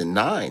 8s, and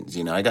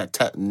 9s. I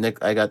got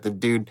Nick. I got the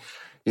dude,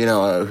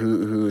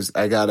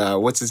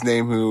 what's his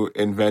name, who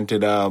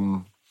invented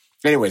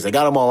anyways, I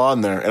got them all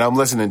on there, and I'm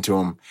listening to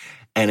them,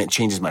 and it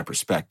changes my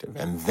perspective.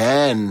 And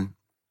then,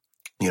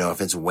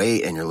 if it's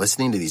weight and you're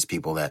listening to these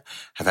people that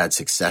have had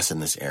success in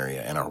this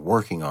area and are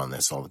working on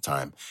this all the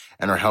time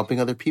and are helping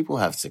other people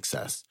have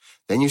success,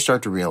 then you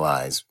start to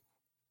realize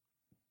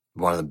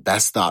one of the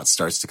best thoughts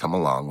starts to come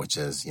along, which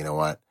is, you know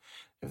what?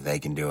 If they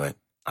can do it,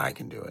 I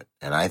can do it.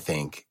 And I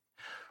think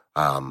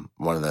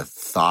one of the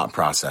thought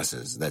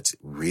processes that's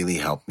really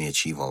helped me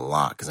achieve a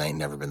lot, because I ain't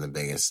never been the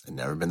biggest, I've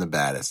never been the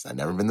baddest, I've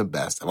never been the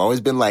best. I've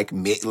always been like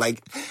me,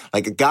 like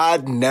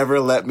God never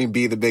let me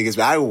be the biggest.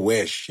 I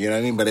wish, you know what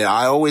I mean? But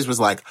I always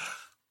was like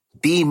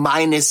B-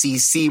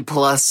 C+,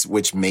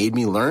 which made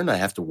me learn I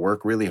have to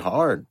work really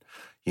hard,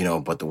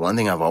 But the one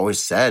thing I've always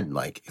said,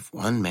 like, if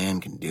one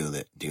man can do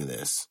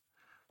this,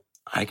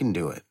 I can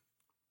do it.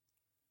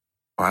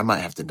 Or I might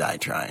have to die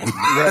trying,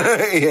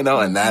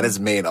 and that has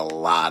made a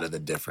lot of the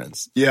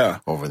difference. Yeah,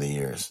 over the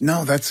years.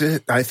 No, that's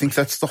it. I think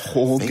that's the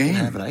whole game. Can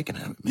have it, I can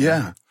have it. Man.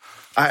 Yeah,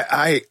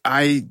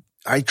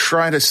 I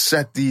try to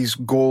set these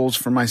goals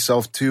for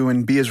myself too,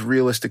 and be as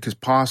realistic as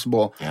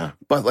possible. Yeah,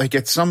 but like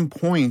at some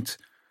point,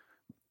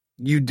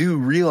 you do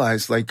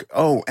realize, like,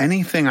 oh,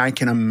 anything I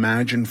can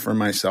imagine for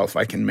myself,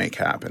 I can make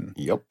happen.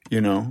 Yep.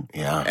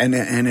 Yeah, and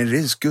it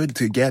is good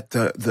to get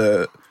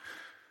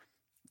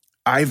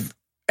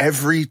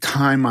Every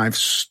time I've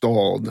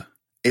stalled,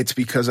 it's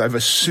because I've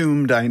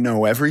assumed I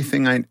know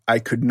everything I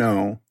could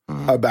know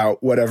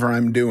about whatever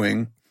I'm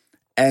doing,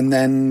 and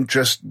then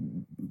just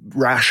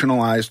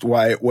rationalized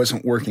why it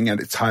wasn't working at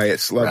its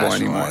highest level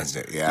anymore.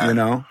 It, yeah.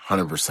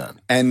 100%.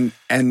 And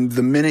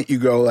the minute you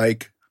go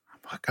like,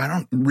 fuck, I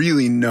don't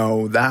really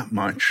know that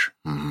much.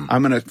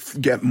 I'm going to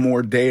get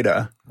more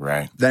data.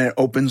 Right. Then it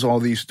opens all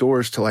these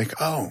doors to like,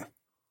 oh,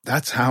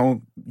 that's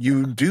how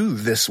you do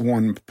this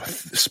one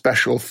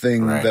special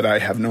thing that I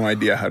have no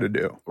idea how to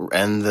do.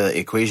 And the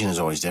equation is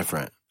always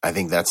different. I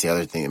think that's the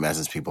other thing that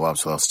messes people up.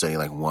 So they'll study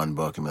like one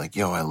book and be like,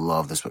 yo, I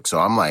love this book. So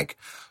I'm like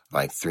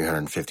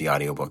 350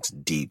 audiobooks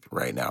deep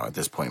right now at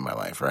this point in my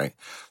life, right?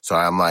 So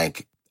I'm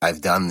like, I've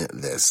done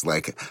this.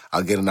 Like,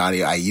 I'll get an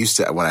audio. I used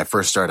to, when I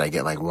first started, I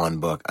get like one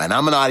book. And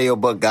I'm an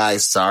audiobook guy.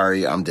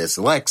 Sorry, I'm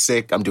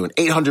dyslexic. I'm doing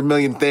 800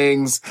 million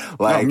things.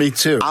 Like, me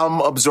too. I'm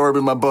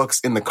absorbing my books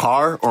in the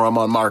car or I'm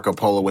on Marco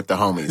Polo with the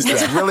homies.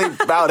 That's really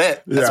about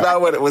it. That's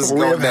about what it was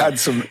going We've had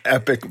some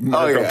epic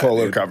Marco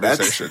Polo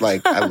conversations. That's,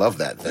 like, I love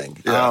that thing.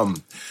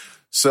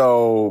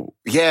 So,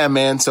 yeah,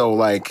 man. So,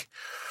 like,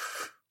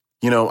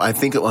 you know, I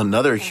think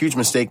another huge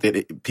mistake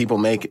that people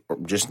make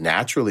just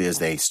naturally is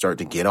they start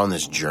to get on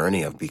this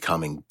journey of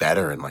becoming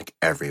better in like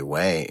every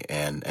way.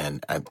 And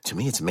to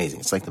me, it's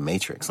amazing. It's like the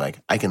Matrix. Like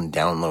I can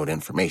download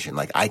information.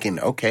 Like I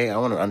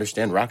want to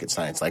understand rocket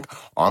science. Like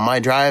on my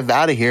drive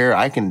out of here,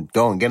 I can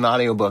go and get an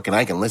audiobook and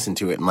I can listen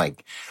to it and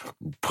like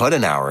put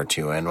an hour or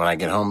two in. When I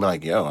get home, be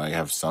like, yo, I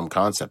have some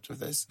concept of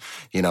this.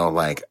 You know,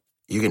 like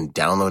you can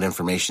download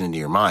information into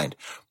your mind.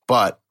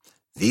 But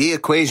the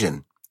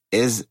equation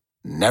is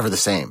never the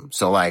same.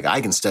 So like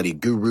I can study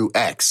Guru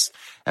X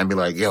and be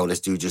like, yo, this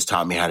dude just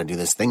taught me how to do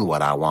this thing,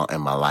 what I want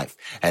in my life.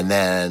 And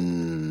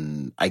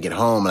then I get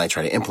home and I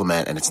try to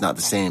implement and it's not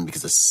the same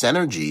because the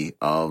synergy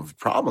of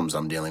problems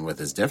I'm dealing with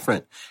is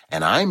different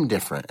and I'm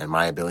different and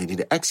my ability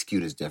to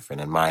execute is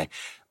different and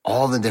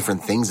all the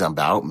different things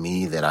about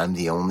me that I'm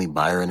the only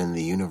Byron in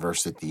the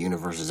universe that the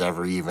universe has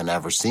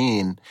ever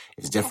seen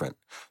is different.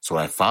 So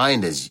what I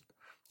find is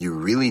you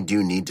really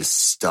do need to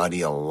study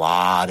a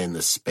lot in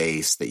the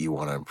space that you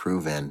want to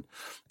improve in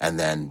and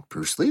then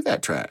Bruce Lee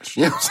that trash.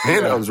 You know what I'm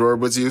saying? Yeah. Absorb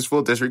what's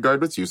useful,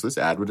 disregard what's useless,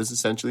 add what is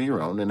essentially your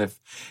own.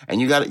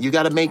 And you got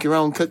to make your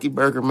own cookie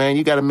burger, man.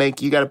 You got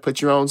to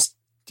put your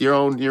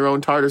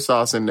own tartar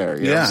sauce in there.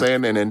 You know what I'm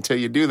saying? And until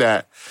you do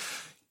that,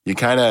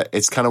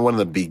 it's kind of one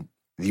of the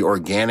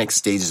organic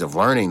stages of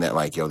learning that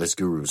like, yo, this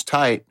guru's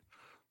tight,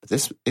 but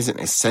this isn't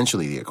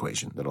essentially the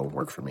equation that'll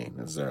work for me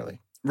necessarily.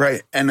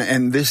 Right.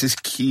 And this is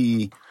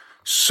key,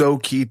 so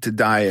key to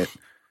diet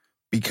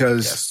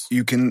because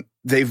you can,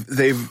 they've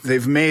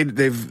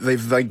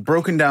like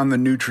broken down the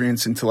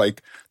nutrients into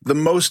like the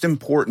most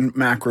important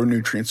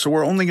macronutrients. So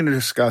we're only going to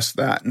discuss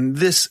that. And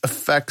this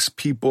affects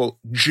people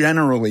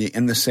generally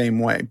in the same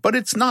way, but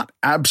it's not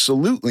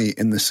absolutely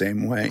in the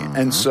same way. Mm-hmm.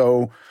 And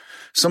so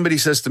somebody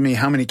says to me,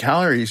 how many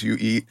calories you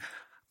eat?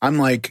 I'm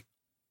like,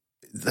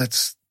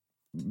 that's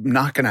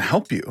not going to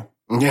help you.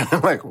 Yeah,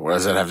 like, what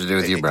does that have to do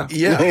with you, bro?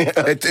 Yeah,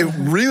 it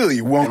really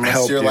won't Unless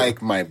help you're you.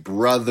 like my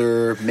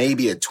brother,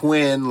 maybe a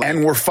twin. Like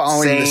and we're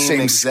following the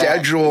same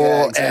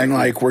schedule, and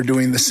like we're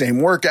doing the same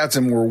workouts,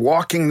 and we're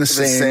walking the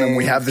same and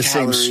we have the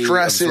same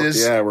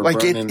stresses. Like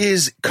burning. It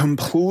is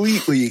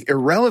completely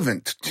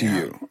irrelevant to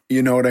you.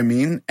 You know what I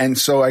mean? And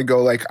so I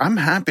go like, I'm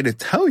happy to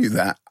tell you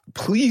that.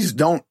 Please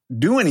don't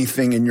do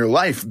anything in your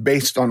life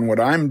based on what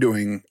I'm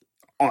doing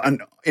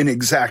in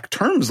exact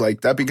terms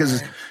like that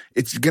because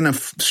it's going to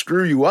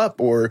screw you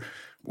up or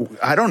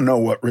I don't know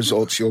what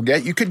results you'll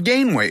get. You could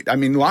gain weight. I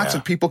mean, lots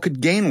of people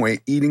could gain weight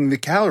eating the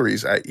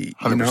calories I eat,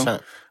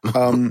 100%. You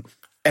know?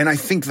 And I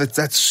think that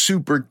that's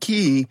super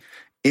key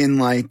in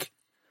like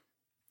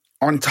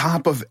on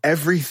top of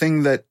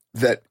everything that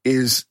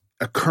is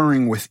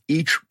occurring with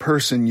each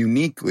person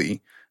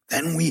uniquely,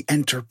 then we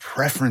enter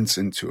preference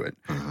into it.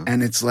 Mm-hmm.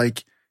 And it's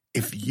like,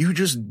 if you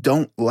just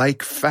don't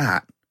like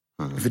fat,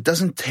 if it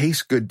doesn't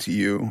taste good to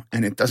you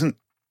and it doesn't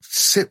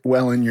sit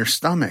well in your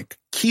stomach,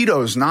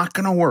 keto is not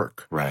going to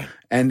work. Right.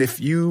 And if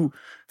you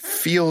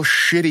feel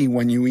shitty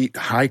when you eat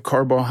high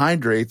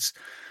carbohydrates,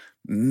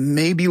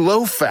 maybe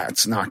low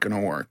fat's not going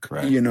to work,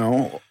 you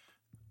know?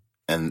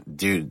 And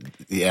dude,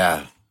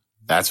 yeah,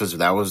 that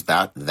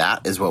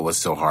is what was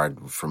so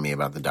hard for me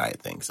about the diet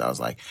thing. So I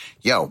was like,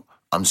 yo,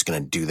 I'm just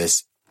going to do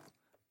this.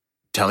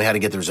 Tell me how to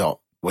get the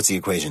result. What's the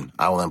equation?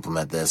 I will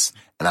implement this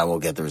and I will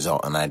get the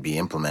result. And I'd be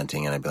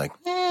implementing and I'd be like,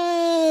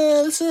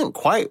 this isn't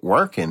quite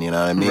working. You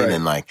know what I mean? Right.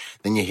 And like,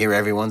 then you hear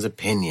everyone's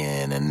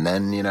opinion and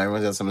then, you know,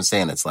 everyone else is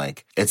saying it's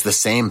like, it's the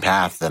same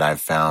path that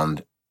I've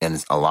found in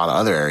a lot of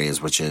other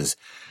areas, which is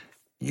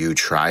you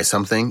try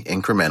something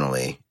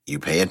incrementally, you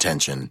pay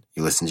attention,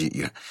 you listen to,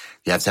 you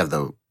have to have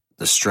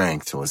the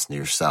strength to listen to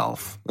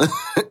yourself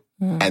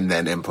and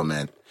then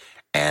implement.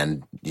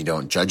 And you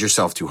don't judge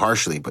yourself too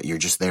harshly, but you're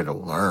just there to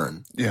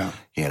learn. Yeah.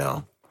 You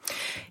know?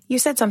 You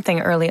said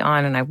something early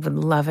on, and I would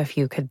love if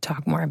you could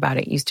talk more about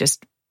it. You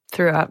just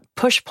threw out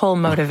push-pull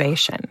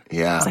motivation.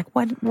 Yeah. I was like,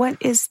 what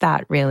is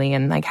that really?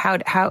 And like,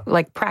 how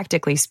like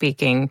practically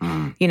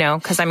speaking, you know,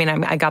 because I mean,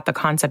 I got the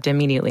concept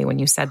immediately when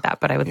you said that,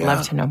 but I would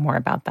love to know more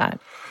about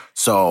that.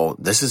 So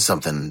this is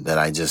something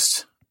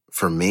that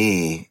for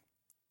me,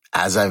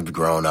 as I've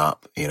grown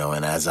up, you know,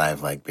 and as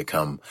I've like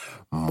become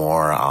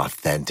more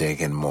authentic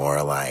and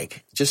more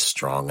like just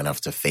strong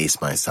enough to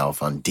face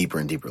myself on deeper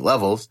and deeper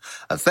levels,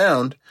 I've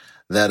found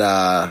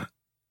that,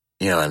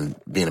 you know, and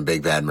being a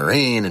big bad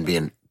Marine and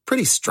being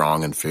pretty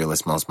strong and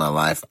fearless most of my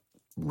life,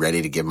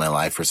 ready to give my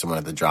life for someone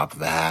at the drop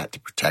of a hat to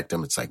protect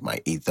them. It's like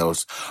my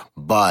ethos.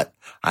 But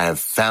I have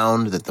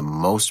found that the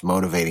most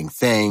motivating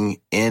thing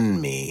in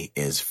me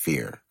is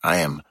fear. I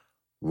am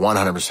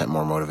 100%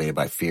 more motivated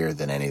by fear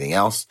than anything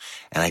else.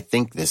 And I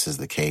think this is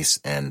the case.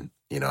 And,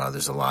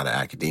 there's a lot of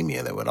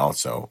academia that would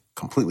also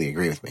completely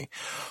agree with me.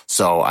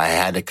 So I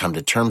had to come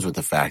to terms with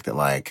the fact that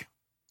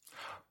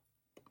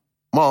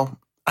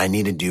I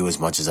need to do as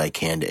much as I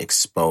can to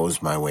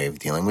expose my way of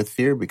dealing with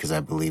fear because I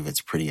believe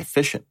it's pretty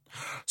efficient.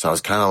 So I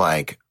was kind of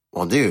like,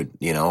 well, dude,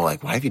 why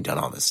have you done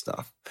all this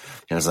stuff?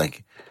 And I was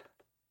like,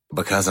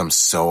 because I'm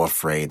so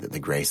afraid that the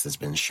grace that's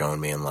been shown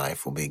me in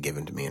life will be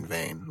given to me in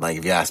vain. Like,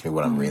 if you ask me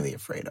what I'm really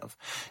afraid of,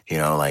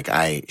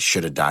 I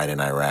should have died in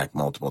Iraq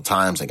multiple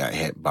times. I got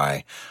hit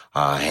by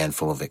a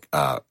handful of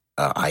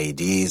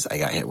IEDs. I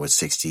got hit with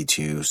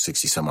 60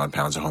 some odd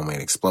pounds of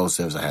homemade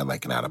explosives. I had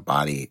like an out of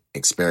body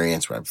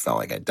experience where I felt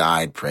like I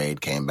died,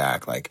 prayed, came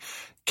back,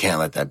 can't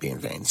let that be in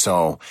vain.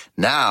 So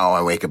now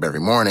I wake up every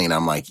morning and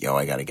I'm like,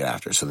 I got to get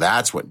after it. So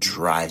that's what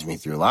drives me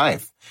through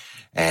life.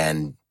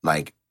 And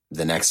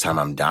the next time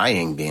I'm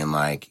dying, being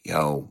like,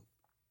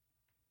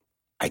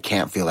 I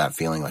can't feel that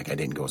feeling like I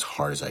didn't go as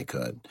hard as I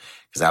could,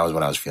 because that was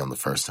what I was feeling the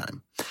first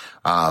time.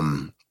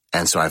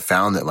 And so I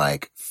found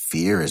that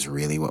fear is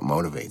really what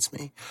motivates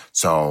me.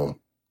 So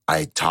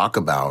I talk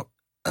about,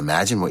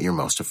 imagine what you're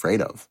most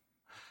afraid of.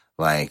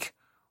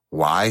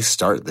 Why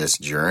start this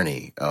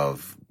journey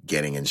of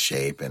getting in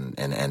shape and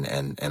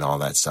all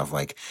that stuff?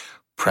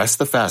 Press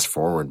the fast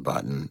forward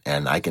button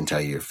and I can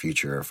tell you your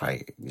future. If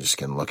I just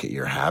can look at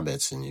your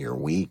habits and your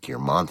week, your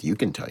month, you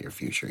can tell your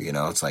future.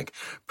 It's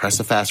press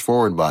the fast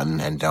forward button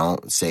and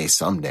don't say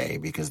someday,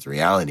 because the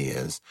reality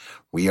is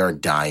we are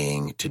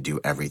dying to do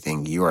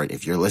everything.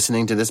 If you're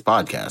listening to this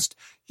podcast,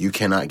 you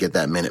cannot get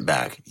that minute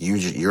back.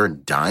 You're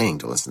dying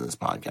to listen to this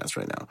podcast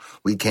right now.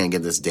 We can't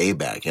get this day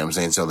back. You know what I'm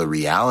saying? So the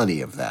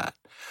reality of that,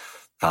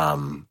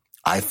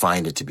 I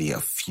find it to be a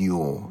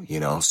fuel,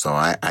 so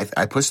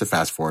I push the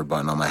fast forward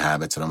button on my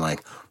habits and I'm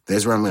like, this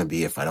is where I'm going to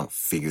be if I don't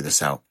figure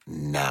this out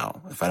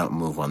now, if I don't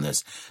move on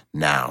this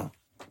now.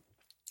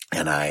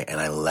 And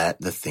I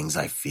let the things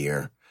I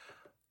fear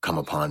come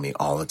upon me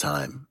all the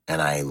time.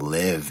 And I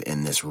live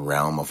in this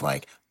realm of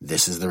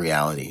this is the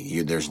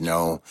reality. There's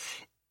no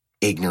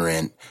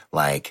ignorant,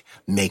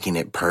 making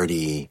it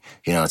pretty,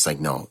 it's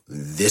no,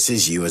 this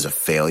is you as a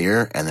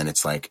failure. And then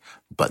it's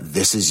but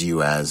this is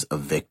you as a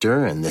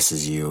victor. And this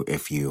is you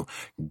if you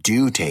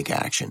do take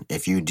action.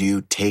 If you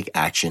do take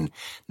action,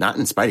 not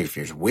in spite of your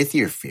fears, with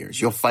your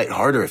fears, you'll fight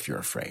harder if you're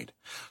afraid.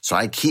 So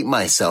I keep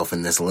myself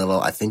in this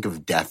I think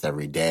of death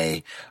every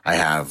day. I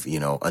have,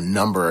 a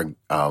number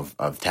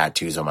of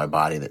tattoos on my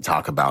body that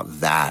talk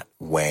about that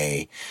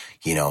way,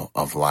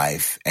 of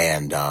life.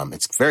 And,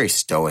 it's very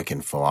stoic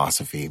in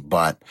philosophy,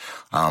 but,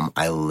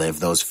 I live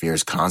those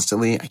fears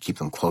constantly. I keep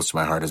them close to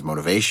my heart as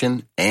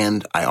motivation.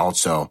 And I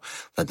also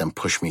let them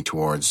push me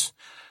towards,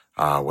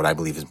 what I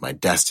believe is my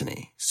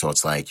destiny. So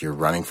it's you're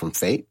running from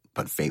fate,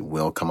 but fate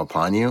will come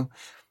upon you.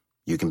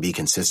 You can be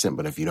consistent,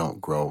 but if you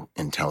don't grow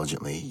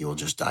intelligently, you'll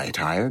just die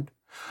tired.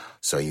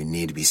 So you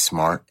need to be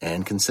smart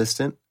and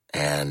consistent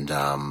and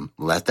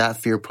let that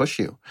fear push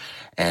you.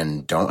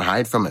 And don't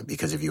hide from it,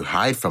 because if you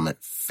hide from it,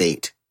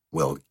 fate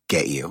will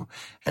get you.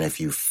 And if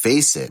you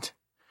face it,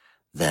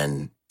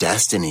 then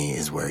destiny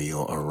is where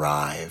you'll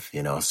arrive,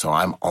 So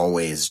I'm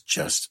always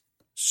just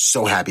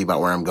so happy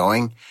about where I'm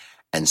going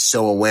and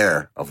so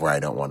aware of where I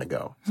don't want to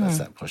go. So that's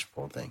that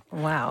push-pull thing.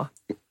 Wow.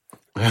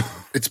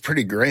 It's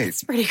pretty great.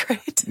 It's pretty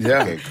great.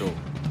 Yeah. Okay, cool.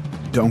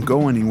 Don't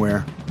go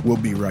anywhere. We'll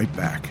be right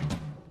back.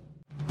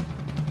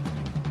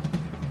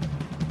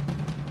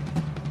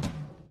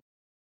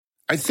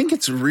 I think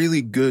it's a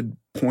really good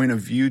point of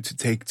view to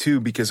take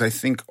too, because I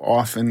think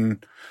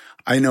often,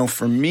 I know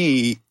for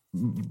me,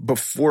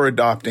 before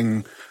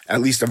adopting at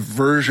least a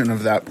version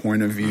of that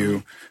point of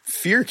view,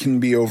 fear can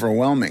be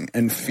overwhelming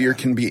and fear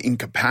can be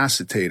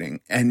incapacitating.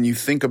 And you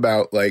think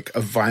about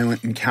a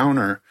violent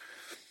encounter,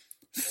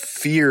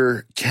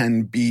 fear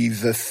can be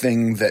the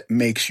thing that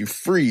makes you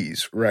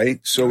freeze, right?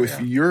 So if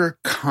you're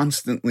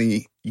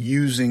constantly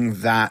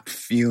using that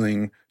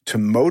feeling to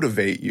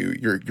motivate you,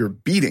 you're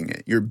beating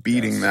it. You're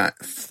beating that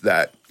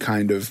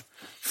kind of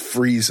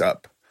freeze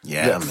up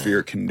that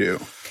fear can do.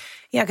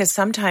 Yeah, because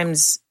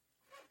sometimes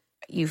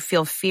you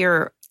feel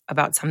fear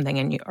about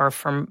something or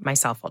for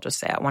myself, I'll just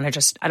say, I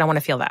don't want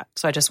to feel that.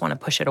 So I just want to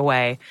push it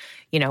away.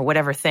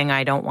 Whatever thing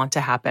I don't want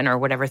to happen or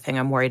whatever thing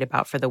I'm worried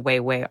about for the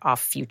way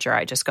off future,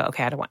 I just go,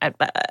 okay, I don't want,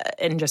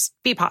 and just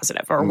be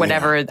positive or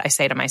whatever I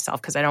say to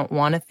myself, because I don't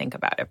want to think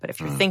about it. But if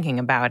you're thinking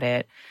about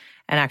it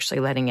and actually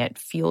letting it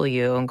fuel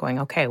you and going,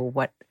 okay,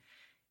 well,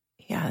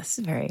 this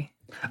is very.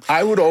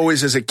 I would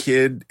always, as a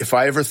kid, if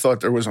I ever thought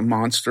there was a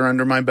monster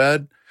under my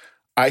bed,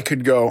 I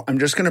could go, I'm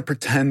just going to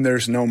pretend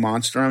there's no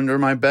monster under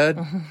my bed.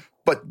 Mm-hmm.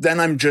 But then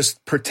I'm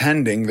just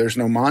pretending there's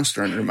no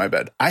monster under my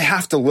bed. I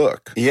have to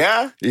look.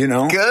 Yeah?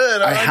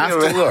 Good. I have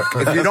to look.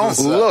 If you don't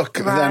look,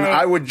 then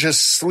I would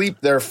just sleep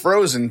there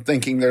frozen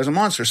thinking there's a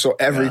monster. So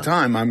every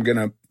time I'm going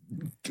to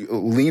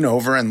lean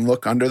over and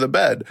look under the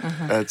bed.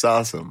 That's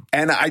awesome.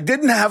 And I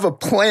didn't have a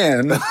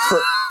plan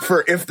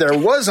for if there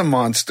was a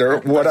monster,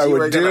 what I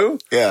would do.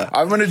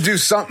 I'm going to do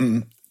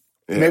something.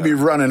 Maybe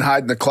run and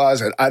hide in the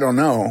closet. I don't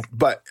know.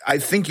 But I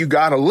think you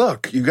got to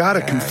look. You got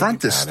to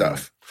confront this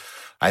stuff.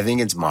 I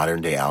think it's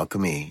modern day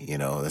alchemy. You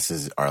know, this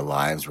is our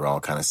lives. We're all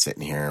kind of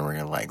sitting here and we're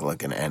going to like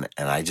look and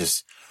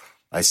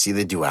I see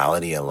the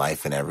duality of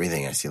life and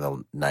everything. I see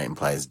the night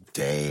implies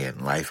day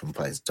and life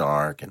implies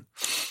dark and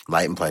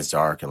light implies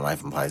dark and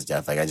life implies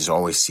death. Like I just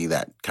always see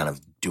that kind of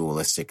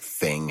dualistic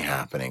thing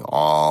happening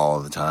all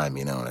the time,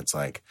 you know, and it's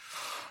like,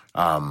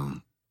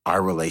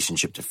 our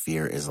relationship to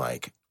fear is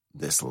like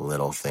this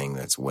little thing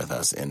that's with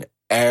us in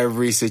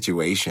every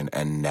situation.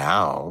 And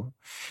now,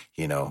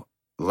 you know,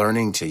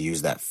 learning to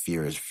use that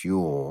fear as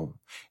fuel,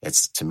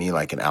 it's to me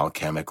like an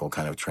alchemical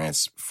kind of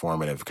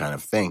transformative kind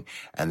of thing.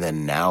 And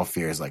then now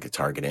fear is like a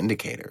target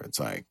indicator. It's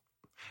like,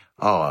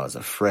 oh, I was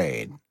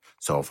afraid.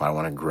 So if I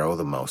want to grow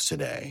the most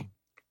today,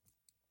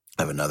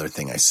 I have another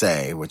thing I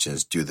say, which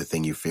is do the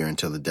thing you fear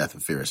until the death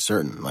of fear is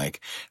certain. Like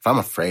if I'm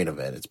afraid of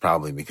it, it's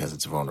probably because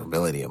it's a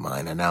vulnerability of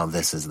mine. And now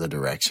this is the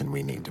direction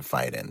we need to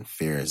fight in.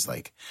 Fear is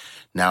like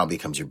now it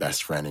becomes your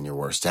best friend and your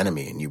worst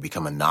enemy, and you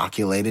become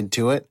inoculated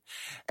to it.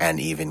 And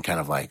even kind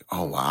of like,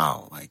 oh,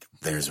 wow, like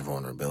there's a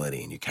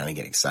vulnerability, and you kind of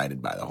get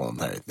excited by the whole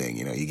entire thing.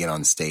 You know, you get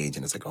on stage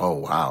and it's like, oh,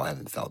 wow, I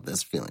haven't felt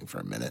this feeling for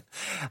a minute.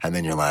 And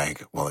then you're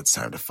like, well, it's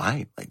time to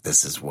fight. Like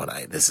this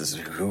is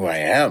who I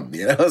am,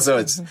 you know? So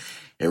it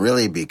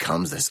really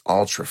becomes this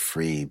ultra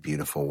free,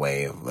 beautiful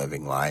way of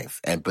living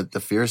life. But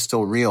the fear is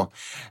still real.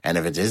 And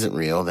if it isn't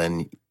real,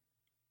 then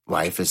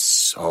life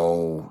is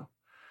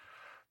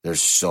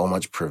there's so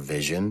much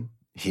provision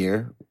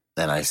here.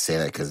 And I say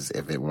that because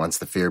once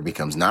the fear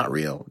becomes not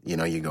real, you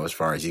know, you go as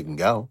far as you can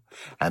go.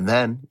 And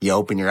then you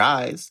open your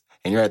eyes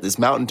and you're at this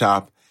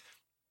mountaintop.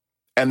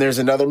 And there's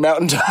another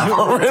mountaintop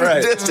over in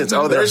the distance.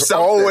 Oh, there's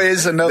something.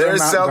 Always another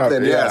mountaintop.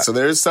 Something, yeah. So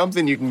there's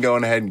something you can go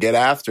ahead and get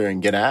after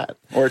and get at.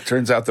 Or it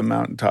turns out the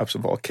mountaintop's a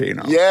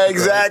volcano. Yeah,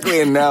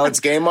 exactly. And now it's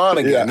game on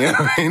again. You know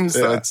what I mean?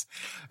 So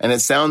and it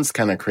sounds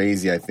kind of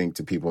crazy, I think,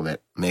 to people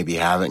that maybe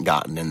haven't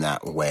gotten in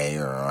that way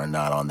or are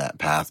not on that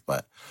path.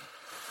 But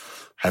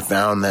I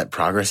found that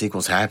progress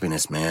equals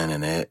happiness, man.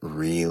 And it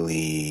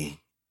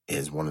really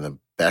is one of the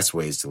best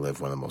ways to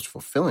live one of the most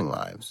fulfilling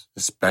lives,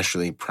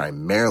 especially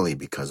primarily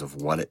because of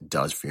what it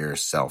does for your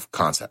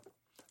self-concept.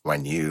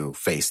 When you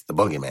face the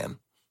boogeyman,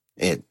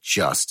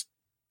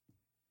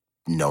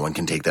 no one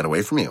can take that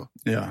away from you.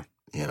 Yeah.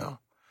 You know,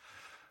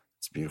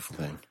 it's a beautiful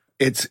thing.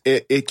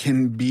 It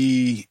can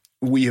be,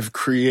 we have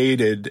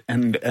created,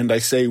 and I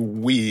say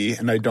we,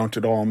 and I don't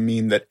at all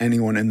mean that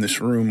anyone in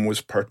this room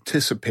was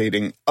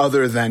participating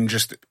other than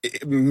just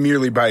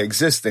merely by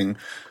existing,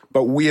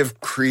 but we have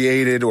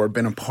created or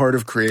been a part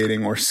of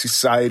creating, or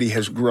society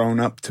has grown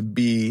up to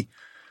be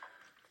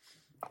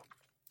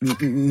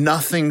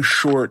nothing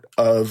short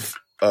of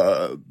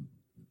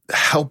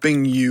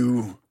helping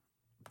you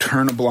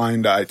turn a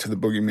blind eye to the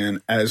boogeyman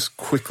as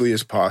quickly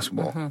as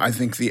possible. I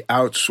think the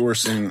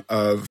outsourcing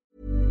of...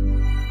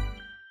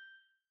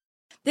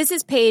 This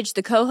is Paige,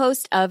 the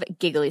co-host of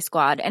Giggly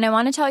Squad, and I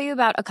want to tell you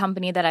about a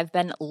company that I've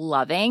been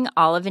loving,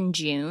 Olive &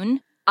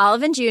 June.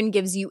 Olive & June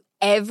gives you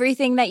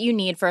everything that you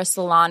need for a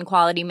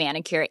salon-quality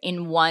manicure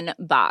in one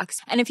box.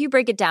 And if you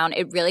break it down,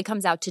 it really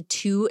comes out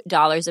to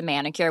 $2 a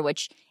manicure,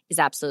 which is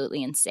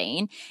absolutely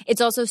insane.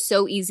 It's also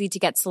so easy to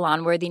get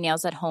salon-worthy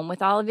nails at home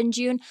with Olive &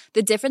 June.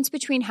 The difference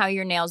between how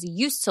your nails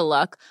used to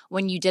look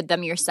when you did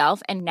them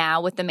yourself and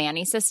now with the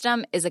Mani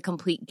system is a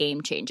complete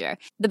game changer.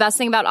 The best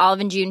thing about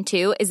Olive & June,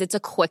 too, is it's a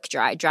quick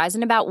dry. Dries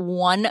in about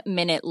 1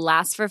 minute,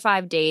 lasts for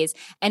 5 days,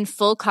 and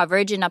full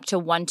coverage in up to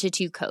 1 to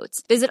 2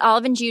 coats. Visit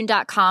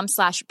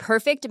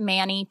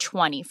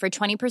oliveandjune.com/perfectmani20 for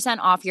 20%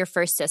 off your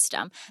first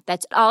system.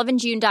 That's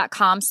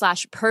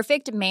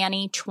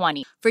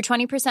oliveandjune.com/perfectmani20 for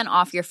 20%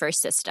 off your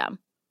first system.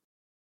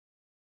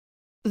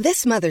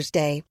 This Mother's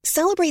Day,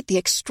 celebrate the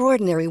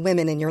extraordinary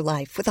women in your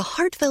life with a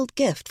heartfelt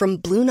gift from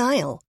Blue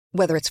Nile.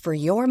 Whether it's for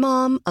your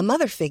mom, a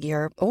mother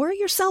figure, or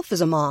yourself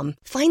as a mom,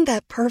 find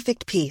that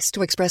perfect piece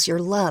to express your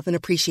love and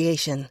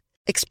appreciation.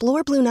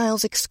 Explore Blue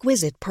Nile's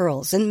exquisite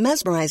pearls and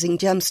mesmerizing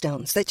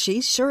gemstones that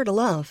she's sure to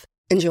love.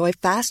 Enjoy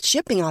fast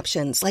shipping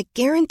options like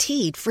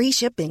guaranteed free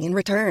shipping and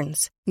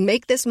returns.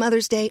 Make this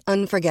Mother's Day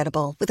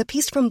unforgettable with a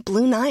piece from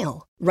Blue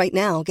Nile. Right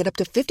now, get up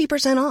to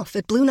 50% off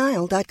at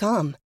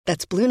BlueNile.com.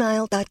 That's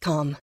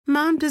BlueNile.com.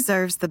 Mom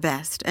deserves the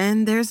best,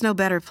 and there's no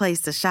better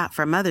place to shop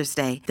for Mother's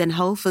Day than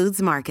Whole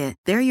Foods Market.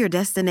 They're your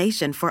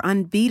destination for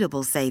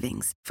unbeatable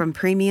savings, from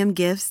premium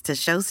gifts to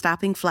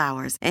show-stopping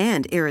flowers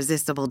and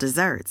irresistible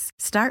desserts.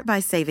 Start by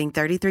saving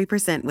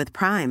 33% with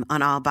Prime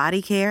on all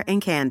body care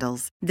and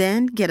candles.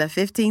 Then get a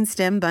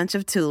 15-stem bunch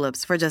of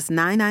tulips for just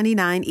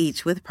 $9.99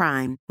 each with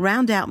Prime.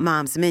 Round out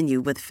Mom's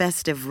menu with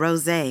festive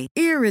rosé,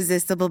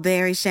 irresistible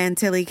berry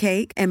chantilly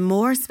cake, and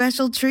more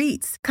special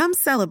treats. Come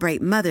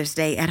celebrate Mother's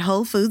Day at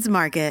Whole Foods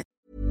Market.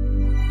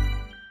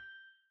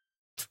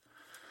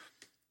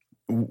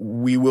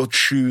 we will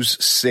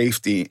choose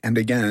safety. And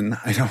again,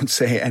 I don't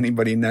say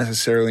anybody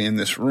necessarily in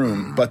this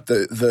room, but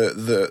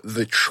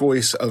the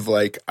choice of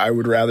like, I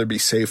would rather be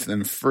safe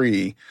than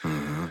free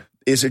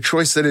is a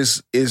choice that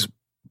is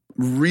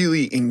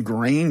really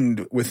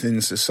ingrained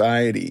within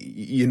society,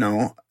 you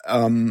know,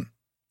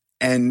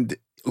 and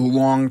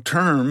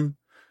long-term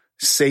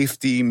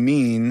safety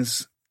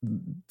means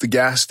the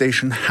gas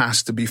station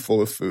has to be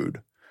full of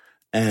food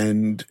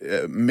and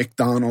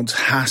McDonald's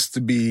has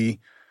to be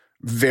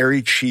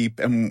very cheap,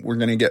 and we're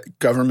going to get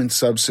government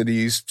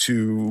subsidies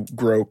to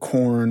grow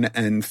corn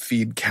and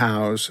feed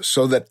cows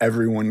so that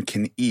everyone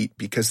can eat,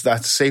 because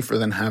that's safer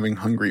than having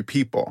hungry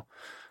people.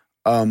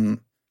 The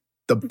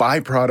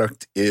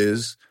byproduct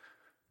is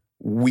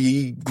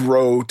we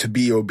grow to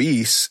be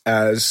obese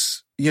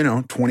as, you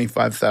know,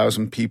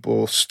 25,000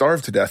 people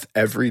starve to death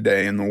every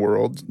day in the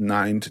world,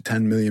 9 to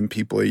 10 million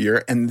people a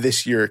year. And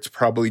this year it's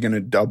probably going to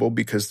double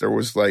because there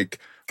was like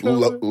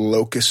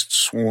locust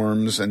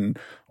swarms and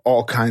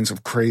all kinds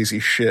of crazy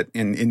shit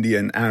in India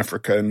and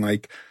Africa. And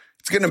like,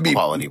 it's going to be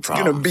quality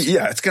problems.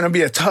 It's going to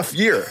be a tough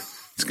year.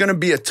 It's going to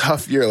be a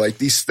tough year. Like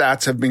these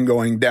stats have been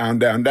going down,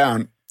 down,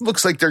 down.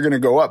 Looks like they're going to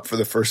go up for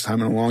the first time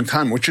in a long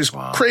time, which is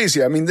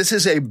crazy. I mean, this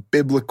is a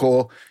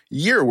biblical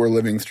year we're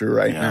living through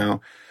right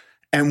now.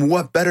 And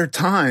what better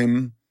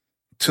time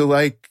to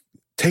like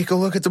take a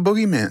look at the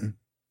boogeyman?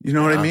 You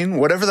know what I mean?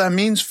 Whatever that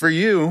means for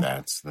you.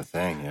 That's the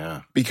thing,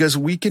 yeah. Because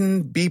we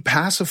can be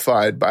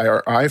pacified by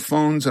our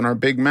iPhones and our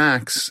Big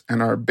Macs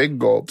and our Big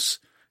Gulps.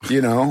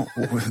 You know,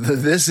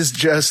 this is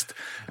just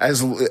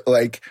as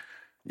like,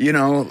 you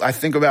know, I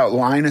think about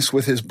Linus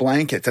with his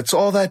blanket. That's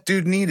all that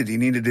dude needed. He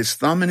needed his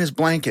thumb in his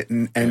blanket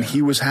and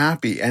he was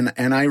happy. And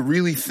I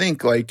really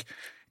think like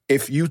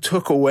if you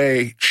took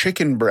away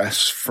chicken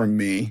breasts from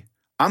me,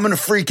 I'm going to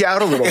freak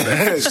out a little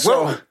bit.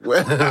 So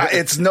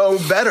it's no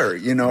better.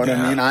 You know what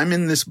I mean? I'm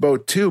in this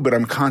boat too, but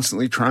I'm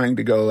constantly trying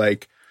to go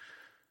like,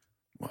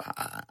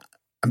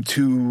 I'm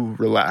too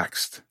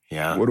relaxed.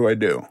 Yeah. What do I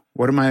do?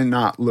 What am I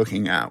not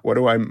looking at? What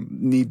do I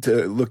need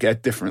to look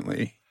at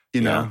differently?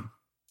 You know?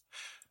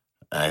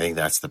 I think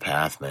that's the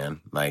path, man.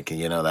 Like,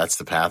 you know, that's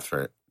the path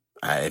for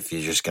if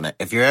you're just going to,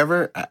 if you're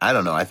ever, I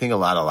don't know. I think a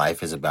lot of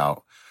life is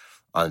about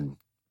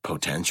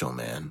potential,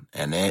 man.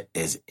 And it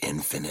is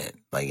infinite.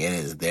 Like it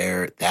is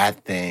there.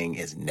 That thing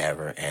is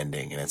never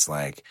ending. And it's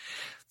like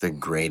the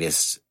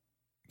greatest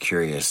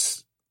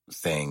curious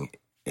thing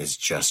is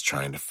just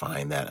trying to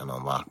find that and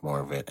unlock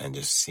more of it and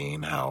just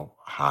seeing how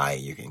high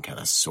you can kind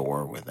of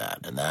soar with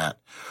that. And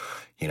that,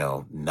 you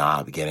know,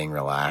 not getting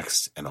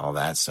relaxed and all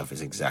that stuff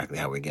is exactly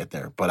how we get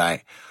there.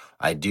 But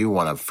I do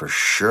want to for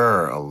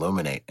sure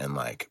illuminate and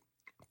like,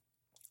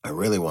 I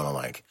really want to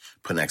like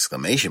put an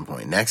exclamation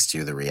point next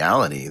to the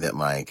reality that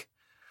like,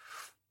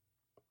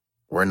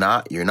 you're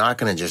not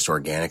going to just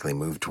organically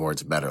move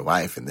towards a better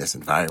life in this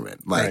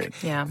environment. Like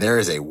there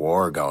is a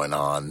war going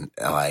on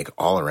like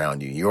all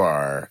around you. You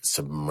are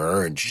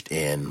submerged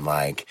in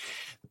like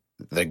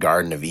the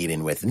Garden of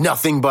Eden with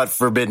nothing but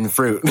forbidden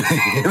fruit.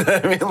 You know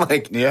what I mean?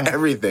 Like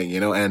everything, you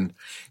know, and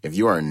if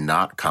you are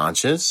not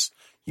conscious,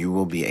 you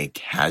will be a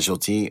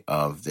casualty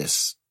of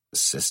this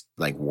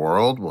like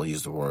world. We'll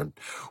use the word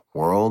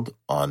world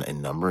on a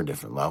number of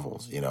different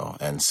levels, you know?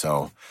 And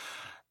so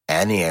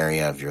any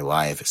area of your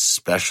life,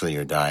 especially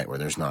your diet, where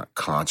there's not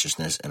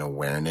consciousness and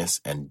awareness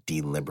and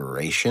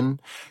deliberation,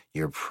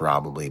 you're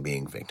probably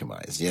being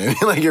victimized. You know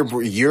what I mean?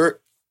 Like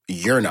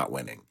you're not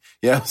winning.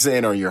 You know what I'm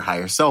saying? Or your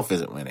higher self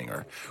isn't winning,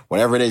 or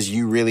whatever it is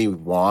you really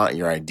want,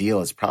 your ideal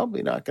is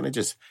probably not going to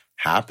just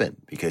happen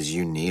because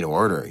you need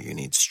order, you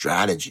need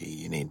strategy,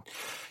 you need,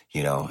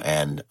 you know,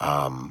 and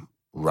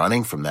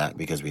running from that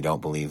because we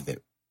don't believe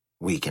that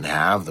we can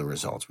have the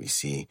results we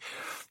see,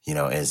 you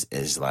know,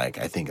 is like,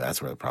 I think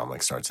that's where the problem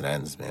like starts and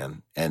ends,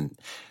 man. And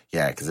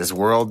yeah, because this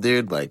world,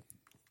 dude, like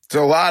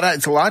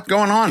it's a lot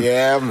going on.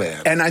 Yeah,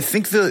 man. And I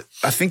think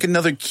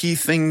another key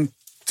thing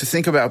to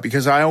think about,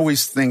 because I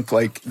always think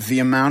like the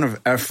amount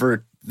of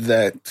effort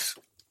that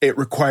it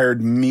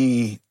required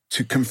me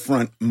to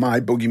confront my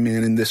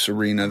boogeyman in this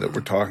arena that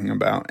we're talking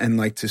about and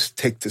like to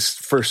take this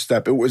first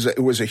step, it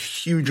was a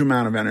huge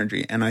amount of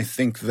energy. And I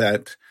think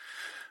that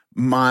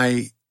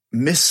my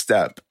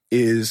misstep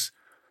is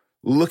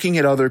looking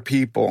at other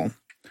people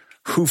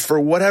who, for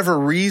whatever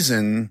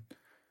reason,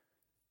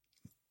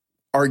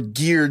 are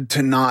geared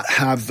to not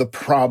have the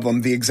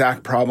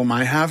exact problem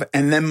I have.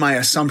 And then my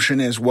assumption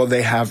is, well,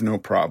 they have no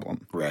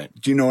problem. Right.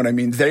 Do you know what I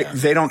mean?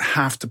 They don't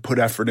have to put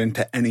effort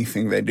into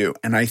anything they do.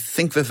 And I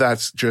think that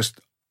that's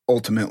just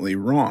ultimately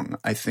wrong.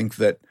 I think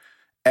that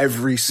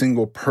every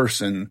single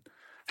person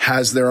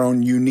has their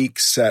own unique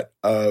set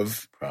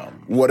of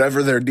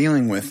whatever they're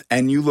dealing with.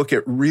 And you look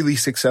at really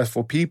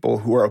successful people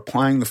who are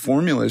applying the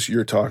formulas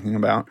you're talking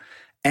about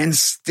and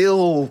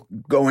still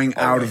going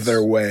out of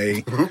their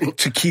way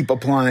to keep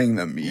applying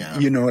them. Yeah.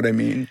 You know what I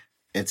mean?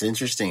 It's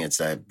interesting. It's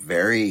a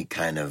very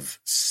kind of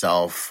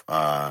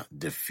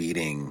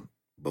self-defeating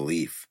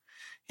belief.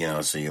 You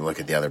know, so you look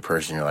at the other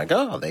person, you're like,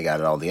 oh, they got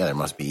it all together. It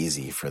must be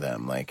easy for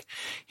them. Like,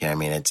 yeah, I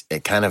mean,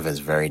 it kind of is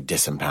very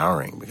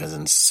disempowering because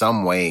in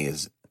some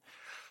ways,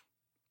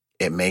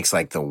 it makes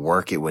like the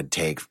work it would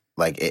take,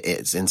 like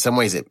it's in some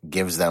ways it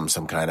gives them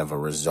some kind of a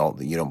result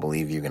that you don't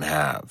believe you can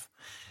have.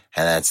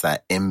 And that's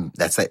that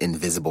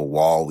invisible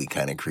wall we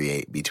kind of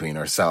create between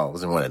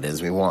ourselves and what it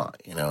is we want,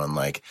 you know, and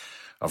like,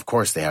 of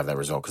course they have that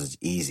result because it's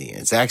easy.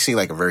 It's actually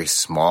like a very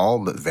small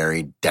but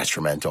very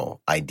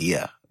detrimental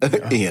idea,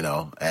 you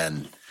know,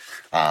 and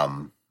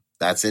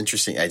that's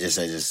interesting. I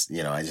just,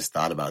 you know, I just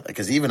thought about that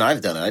because even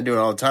I've done it. I do it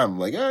all the time. I'm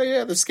like, oh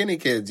yeah, the skinny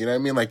kids. You know what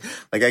I mean? Like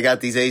I got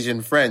these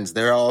Asian friends.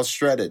 They're all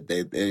shredded.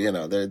 They you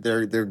know,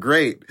 they're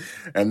great.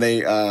 And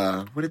they,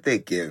 what did they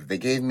give? They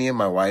gave me and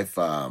my wife,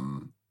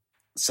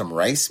 some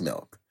rice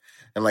milk.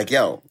 I'm like,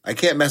 yo, I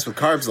can't mess with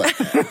carbs like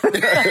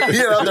that.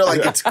 You know, they're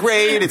like, it's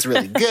great. It's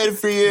really good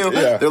for you.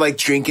 Yeah. They're like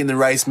drinking the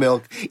rice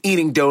milk,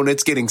 eating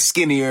donuts, getting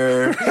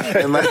skinnier.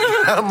 And like,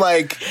 I'm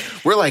like,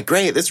 we're like,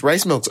 great. This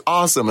rice milk's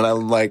awesome. And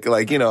I'm like,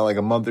 you know, like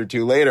a month or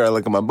two later, I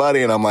look at my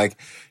buddy and I'm like,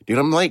 dude,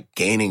 I'm like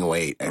gaining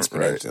weight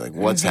exponentially. Like,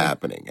 what's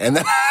happening? And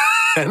then,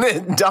 and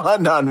it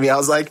dawned on me. I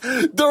was like,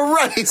 the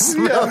rice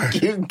milk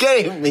you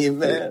gave me,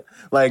 man.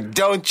 Like,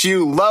 don't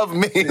you love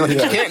me? Like, you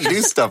can't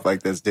do stuff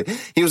like this, dude.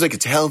 He was like,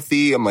 it's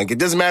healthy. I'm like, it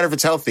doesn't matter if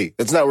it's healthy.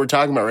 That's not what we're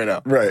talking about right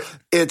now. Right.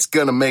 It's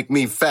going to make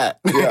me fat.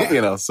 Yeah.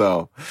 You know,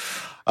 so,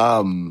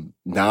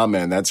 nah,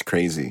 man, that's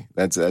crazy.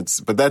 But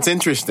that's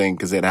interesting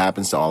because it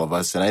happens to all of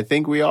us. And I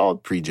think we all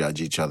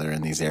prejudge each other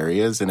in these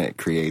areas and it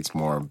creates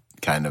more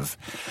kind of,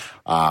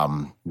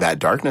 that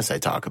darkness I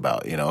talk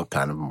about, you know,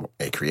 kind of,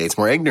 it creates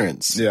more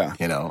ignorance. Yeah.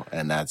 You know,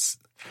 and that's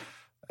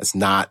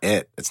not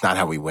it. It's not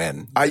how we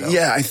win.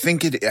 I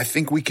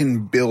think we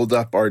can build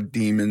up our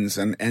demons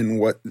and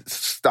what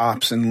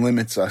stops and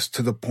limits us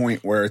to the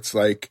point where it's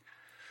like,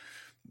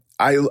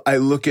 I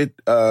look at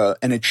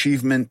an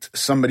achievement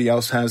somebody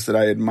else has that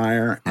I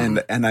admire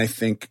and I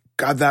think,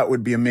 God, that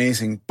would be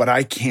amazing, but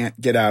I can't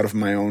get out of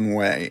my own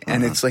way.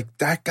 And it's like,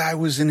 that guy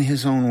was in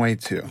his own way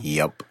too.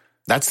 Yep.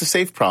 That's the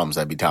safe problems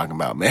I'd be talking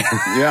about, man.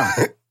 Yeah.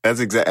 That's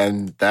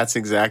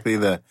exactly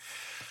the,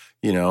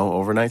 you know,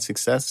 overnight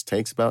success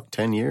takes about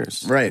 10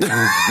 years. Right.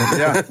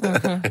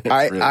 Yeah.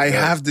 I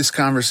have this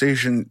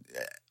conversation.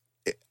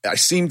 I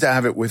seem to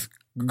have it with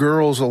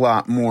girls a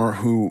lot more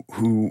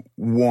who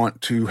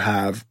want to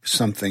have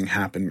something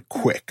happen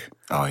quick.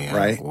 Oh yeah.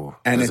 Right. Ooh,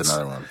 and it's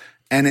another one.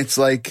 And it's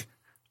like,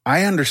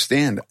 I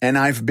understand and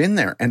I've been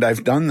there and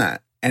I've done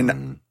that.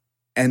 And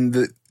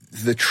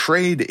the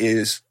trade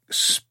is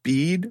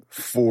speed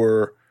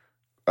for,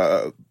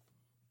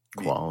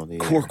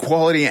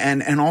 quality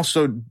and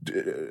also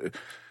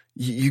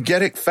you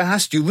get it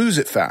fast, you lose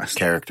it fast.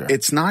 Character.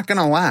 It's not going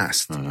to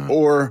last.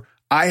 Or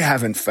I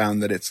haven't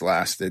found that it's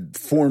lasted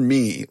for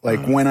me.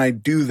 Like when I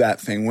do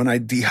that thing, when I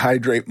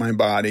dehydrate my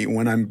body,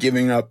 when I'm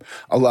giving up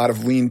a lot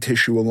of lean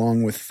tissue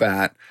along with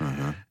fat,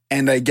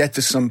 and I get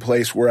to some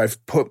place where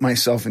I've put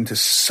myself into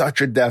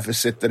such a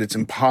deficit that it's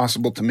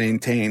impossible to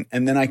maintain.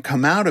 And then I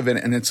come out of it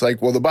and it's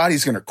like, well, the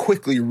body's going to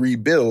quickly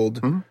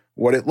rebuild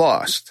what it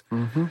lost.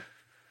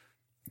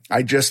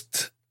 I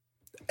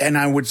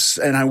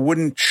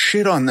wouldn't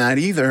shit on that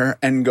either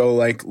and go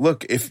like,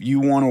 look, if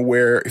you're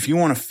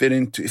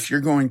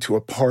going to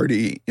a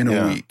party in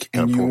a week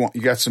and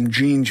you got some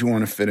jeans you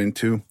want to fit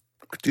into,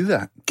 do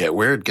that. Get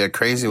weird, get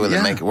crazy with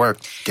it, make it work,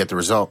 get the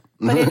result.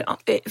 But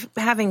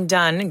having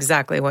done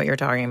exactly what you're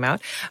talking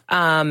about,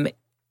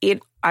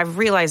 I've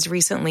realized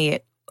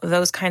recently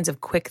those kinds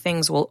of quick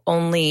things will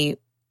only,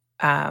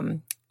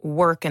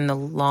 work in the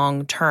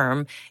long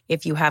term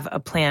if you have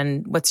a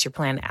plan. What's your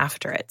plan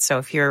after it? So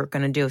if you're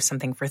going to do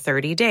something for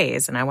 30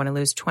 days and I want to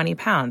lose 20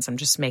 pounds, I'm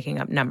just making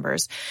up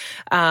numbers.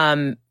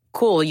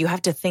 Cool. You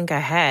have to think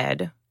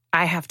ahead.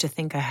 I have to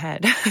think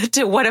ahead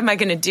to what am I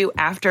going to do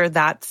after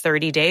that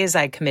 30 days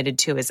I committed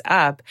to is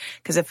up?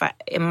 Because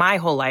in my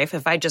whole life,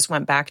 if I just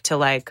went back to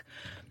like,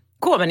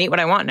 cool, I'm going to eat what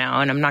I want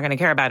now and I'm not going to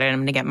care about it. I'm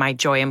going to get my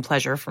joy and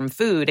pleasure from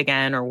food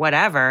again or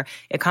whatever.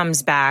 It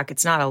comes back.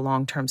 It's not a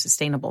long-term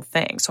sustainable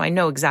thing. So I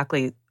know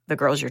exactly the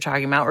girls you're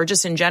talking about or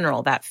just in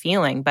general that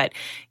feeling, but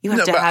you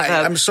have to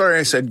have I'm sorry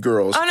I said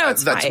girls. Oh, no,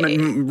 it's That's fine.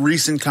 been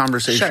recent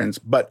conversations,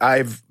 but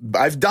I've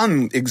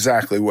done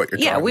exactly what you're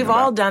talking about. Yeah, we've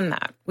all done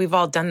that. We've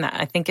all done that.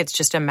 I think it's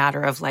just a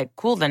matter of like,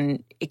 cool,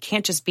 then it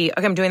can't just be,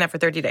 okay, I'm doing that for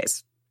 30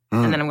 days.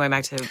 And then I'm going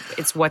back to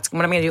what I'm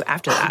going to do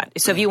after that.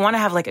 So if you want to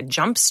have like a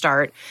jump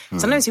start,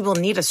 sometimes people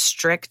need a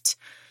strict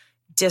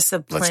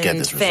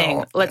disciplined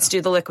thing. Let's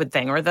do the liquid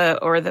thing or the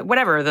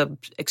whatever the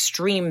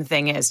extreme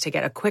thing is to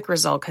get a quick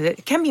result because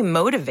it can be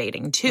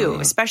motivating too,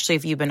 especially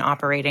if you've been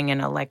operating in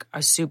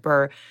a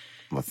super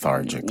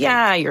lethargic.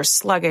 Yeah, you're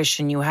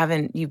sluggish and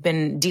you've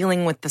been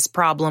dealing with this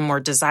problem or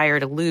desire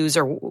to lose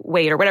or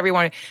weight or whatever you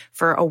want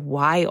for a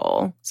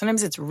while.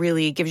 Sometimes it's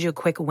really gives you a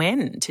quick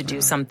win to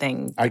do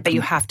something that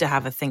you have to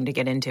have a thing to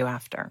get into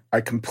after.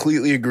 I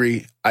completely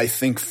agree. I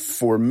think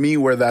for me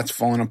where that's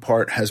fallen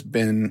apart has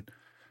been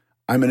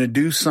I'm going to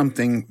do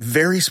something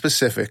very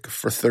specific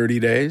for 30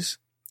 days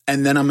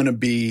and then I'm going to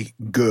be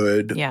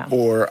good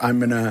or I'm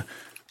going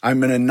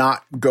to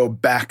not go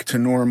back to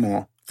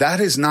normal. That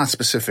is not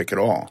specific at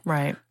all.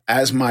 Right.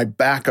 As my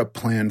backup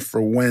plan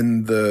for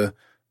when the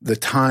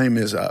time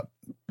is up.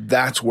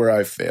 that's where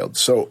I've failed.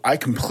 So I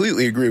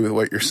completely agree with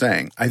what you're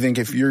saying. I think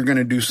if you're going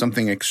to do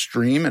something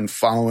extreme and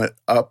follow it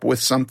up with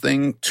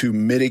something to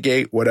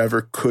mitigate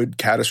whatever could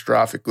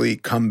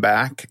catastrophically come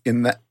back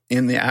in the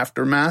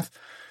aftermath,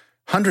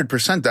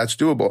 100% that's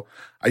doable.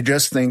 I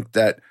just think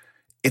that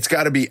it's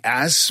got to be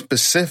as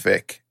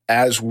specific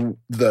as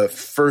the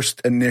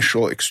first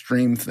initial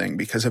extreme thing,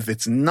 because if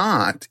it's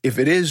not, if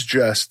it is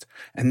just,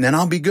 and then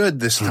I'll be good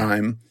this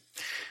time,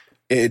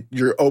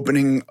 you're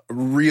opening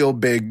real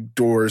big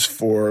doors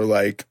for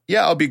like,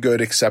 yeah, I'll be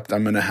good, except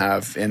I'm going to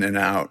have in and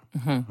out,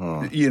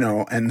 you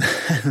know, and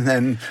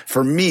then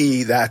for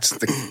me, that's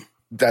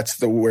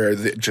the where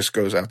it just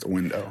goes out the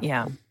window.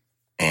 Yeah.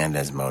 And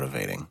as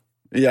motivating.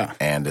 Yeah.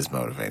 And as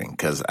motivating.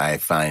 Because I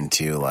find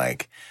too,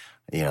 like,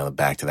 you know,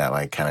 back to that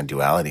like kind of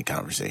duality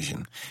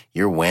conversation,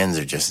 your wins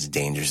are just as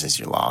dangerous as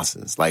your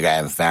losses. Like,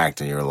 in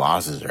fact, your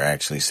losses are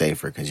actually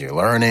safer because you're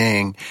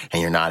learning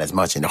and you're not as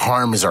much, and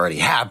harm has already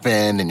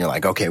happened and you're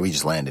like, okay, we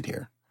just landed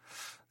here.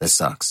 This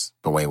sucks.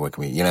 But wait, what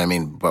can we, you know what I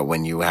mean? But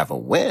when you have a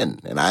win,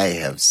 and I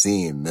have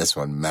seen this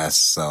one mess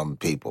some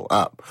people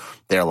up.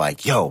 They're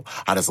like, yo,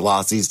 I just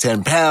lost these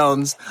 10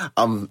 pounds.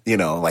 I'm, you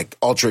know, like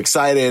ultra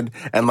excited.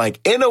 And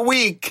like in a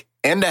week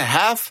and a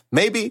half,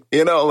 maybe,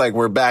 you know, like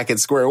we're back at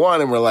square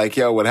one and we're like,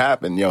 yo, what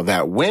happened? You know,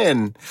 that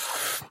win,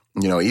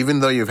 you know, even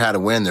though you've had a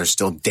win, there's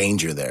still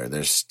danger there.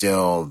 There's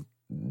still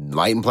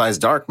light implies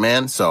dark,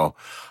 man. So,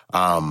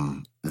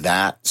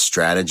 that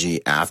strategy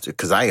after,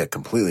 because I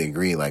completely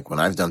agree. Like when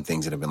I've done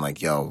things that have been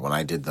like, yo, when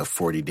I did the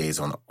 40 days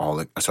on all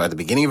the, so at the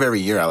beginning of every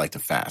year, I like to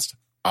fast.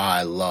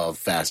 I love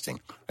fasting.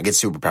 I get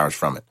superpowers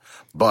from it.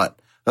 But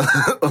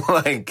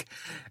like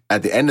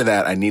at the end of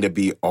that, I need to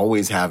be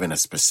always having a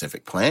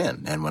specific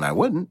plan. And when I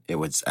wouldn't,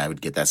 I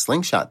would get that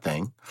slingshot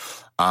thing.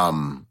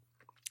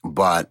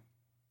 But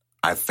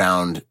I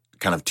found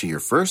kind of to your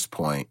first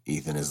point,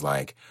 Ethan, is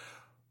like,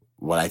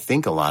 what I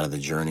think a lot of the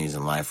journeys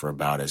in life are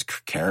about is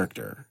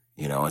character.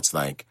 You know, it's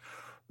like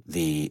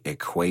the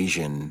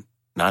equation,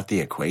 not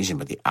the equation,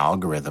 but the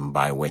algorithm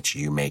by which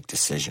you make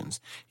decisions.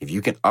 If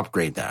you can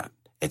upgrade that,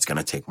 it's going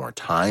to take more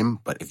time.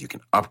 But if you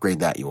can upgrade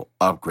that, you will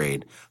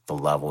upgrade the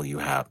level you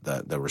have,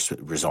 the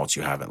results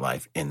you have in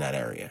life in that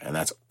area. And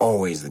that's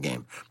always the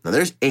game. Now,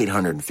 there's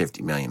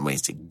 850 million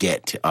ways to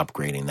get to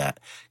upgrading that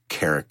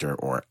character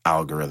or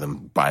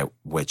algorithm by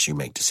which you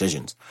make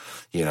decisions.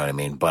 You know what I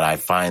mean? But I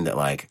find that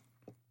like,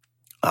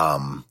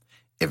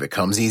 if it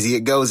comes easy,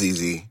 it goes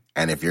easy.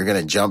 And if you're going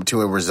to jump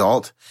to a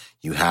result,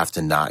 you have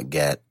to not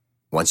get,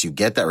 once you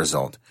get that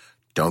result,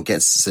 don't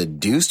get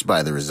seduced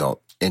by the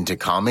result into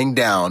calming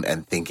down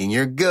and thinking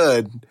you're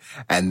good.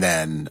 And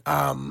then,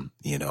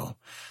 you know,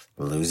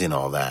 losing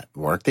all that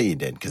work that you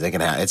did. Cause it's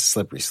a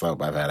slippery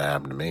slope. I've had it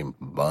happen to me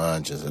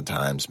bunches of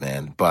times,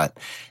 man. But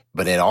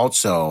it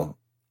also,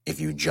 if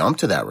you jump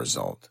to that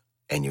result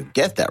and you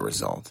get that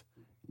result,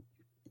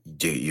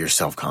 your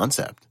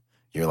self-concept.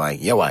 You're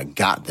like, yo, I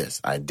got this.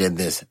 I did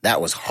this.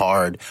 That was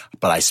hard,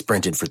 but I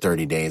sprinted for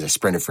 30 days. I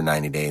sprinted for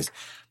 90 days.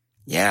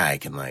 Yeah, I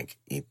can like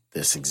eat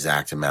this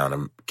exact amount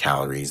of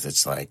calories.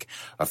 That's like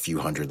a few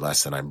hundred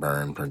less than I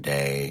burn per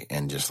day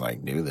and just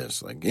like do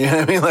this. Like, you know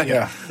what I mean? Like,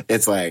 yeah.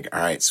 It's like,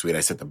 all right, sweet. I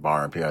set the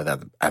bar up here. I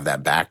have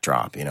that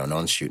backdrop. You know, no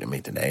one's shooting at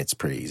me today. It's a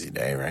pretty easy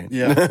day, right?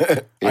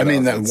 Yeah. I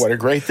mean, what a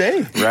great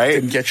day. Right?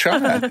 Didn't get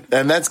shot at.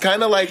 And that's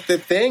kind of like the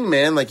thing,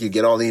 man. Like you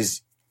get all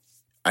these,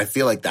 I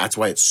feel like that's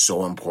why it's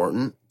so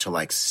important to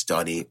like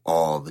study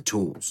all the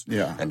tools.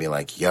 Yeah. And be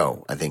like,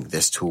 yo, I think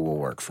this tool will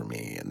work for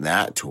me and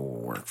that tool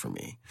will work for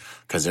me.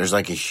 Cause there's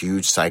like a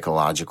huge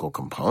psychological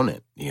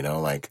component, you know,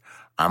 like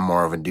I'm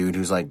more of a dude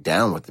who's like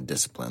down with the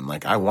discipline.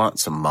 Like I want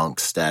some monk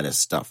status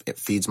stuff. It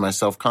feeds my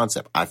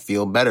self-concept. I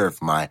feel better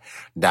if my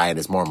diet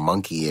is more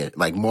monkey,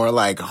 like more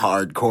like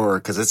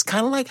hardcore. Cause it's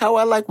kind of like how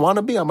I like want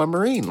to be. I'm a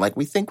Marine. Like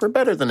we think we're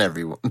better than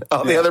everyone,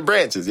 all the other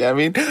branches. Yeah.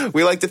 You know I mean,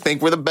 we like to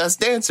think we're the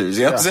best dancers.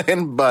 You know what I'm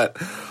saying? But,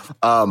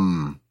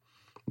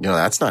 you know,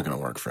 that's not going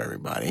to work for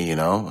everybody, you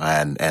know?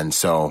 And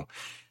so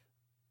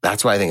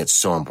that's why I think it's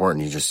so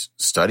important. You just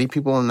study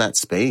people in that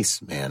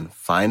space, man.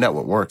 Find out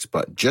what works,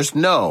 but just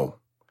know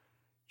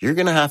you're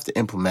going to have to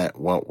implement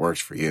what works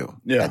for you.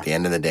 Yeah. At the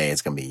end of the day,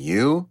 it's going to be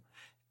you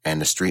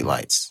and the street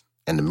lights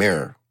and the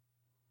mirror,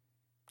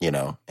 you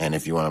know? And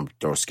if you want to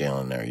throw scale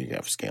in there, you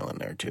have scale in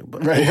there too.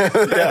 But right. Yeah.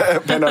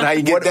 Depending on how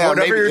you get down.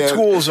 Whatever your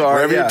tools are.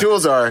 Whatever your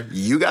tools are,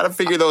 you got to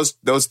figure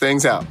those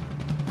things out.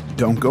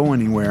 Don't go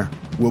anywhere.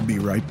 We'll be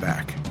right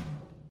back.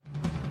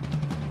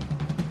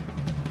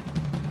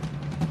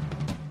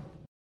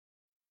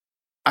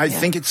 I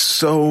think it's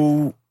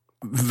so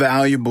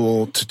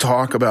valuable to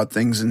talk about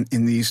things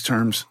in these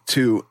terms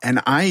too.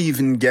 And I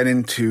even get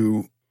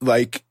into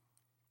like,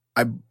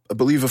 I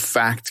believe a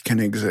fact can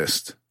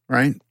exist,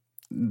 right?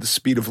 The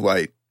speed of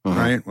light,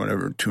 right?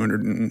 Whatever,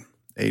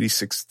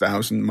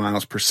 286,000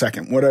 miles per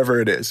second, whatever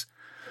it is.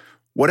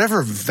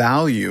 Whatever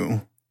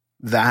value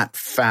that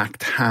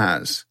fact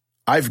has,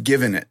 I've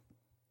given it.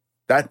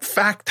 That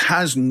fact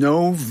has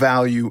no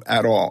value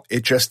at all.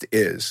 It just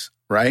is,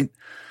 right?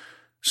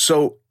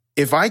 So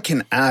if I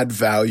can add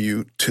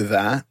value to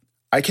that,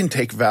 I can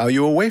take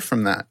value away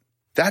from that.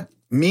 That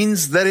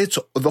means that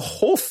the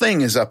whole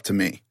thing is up to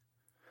me.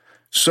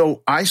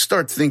 So I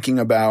start thinking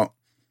about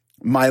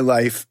my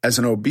life as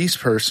an obese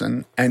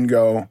person and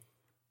go,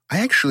 I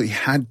actually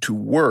had to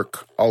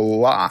work a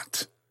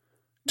lot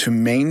to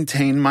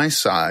maintain my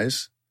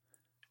size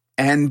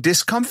and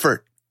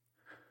discomfort.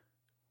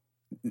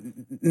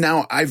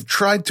 Now, I've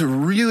tried to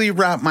really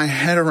wrap my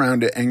head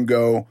around it and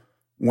go,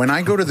 when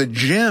I go to the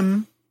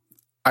gym,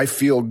 I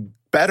feel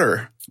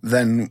better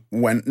than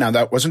when, now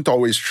that wasn't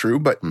always true,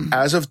 but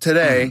as of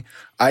today,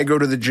 I go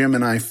to the gym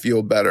and I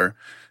feel better.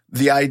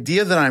 The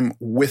idea that I'm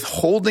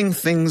withholding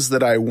things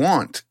that I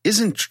want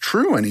isn't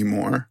true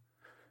anymore.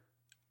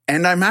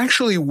 And I'm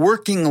actually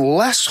working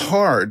less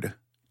hard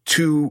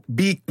to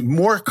be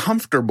more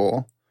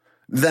comfortable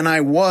than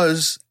I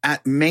was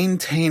at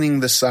maintaining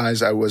the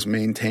size I was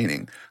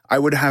maintaining. I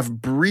would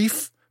have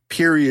brief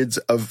periods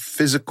of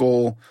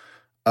physical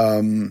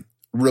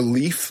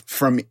relief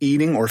from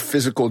eating, or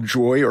physical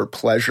joy or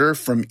pleasure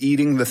from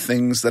eating the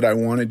things that I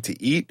wanted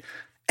to eat,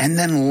 and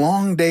then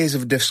long days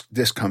of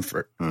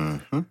discomfort.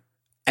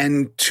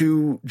 And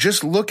to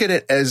just look at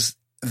it as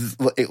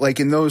like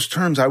in those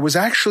terms, I was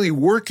actually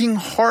working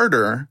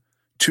harder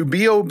to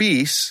be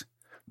obese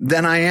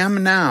than I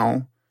am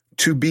now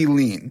to be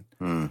lean.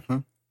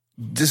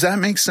 Does that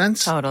make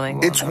sense? Totally.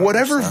 It's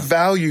whatever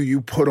value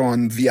you put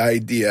on the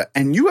idea,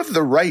 and you have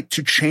the right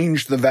to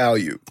change the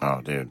value.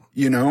 Oh, dude.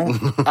 You know,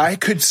 I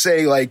could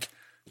say like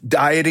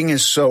dieting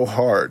is so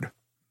hard,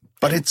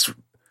 but it's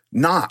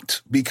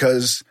not,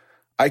 because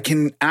I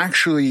can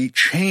actually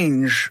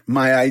change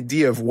my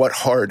idea of what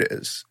hard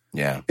is.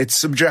 Yeah. It's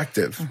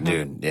subjective.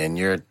 Dude, and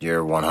you're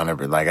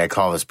 100%, like I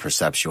call this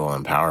perceptual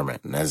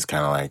empowerment. And that's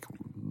kind of like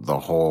the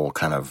whole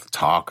kind of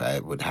talk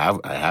I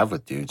have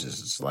with dudes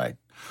is just like,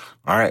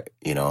 all right,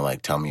 you know,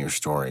 like tell me your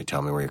story,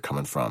 tell me where you're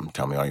coming from,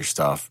 tell me all your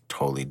stuff,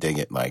 totally dig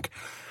it. Like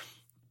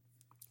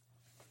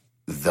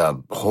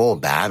the whole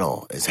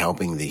battle is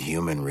helping the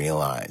human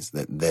realize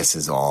that this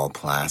is all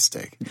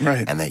plastic.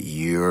 Right. And that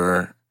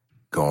you're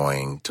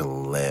going to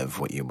live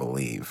what you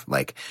believe.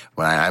 Like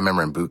when I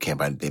remember in boot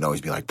camp, they'd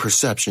always be like,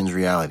 perception's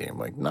reality. I'm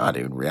like, nah,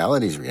 dude,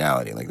 reality's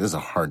reality. Like there's a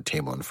hard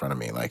table in front of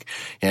me. Like,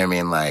 you know what I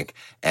mean? Like,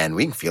 and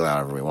we can feel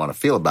however we want to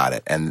feel about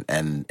it. And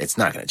it's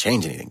not going to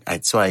change anything.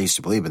 So I used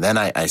to believe, but then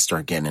I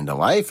started getting into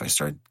life. I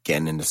started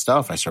getting into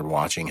stuff. I started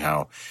watching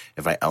how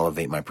if I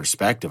elevate my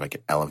perspective, I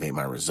could elevate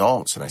my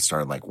results. And I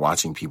started like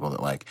watching people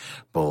that like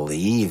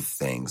believe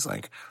things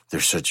like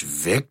they're such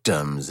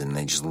victims and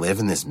they just live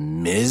in this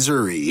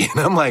misery. And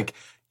I'm like,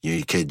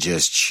 you could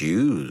just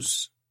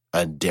choose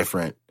a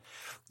different,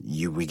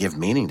 we give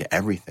meaning to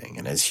everything.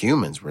 And as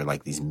humans, we're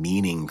like these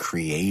meaning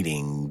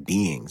creating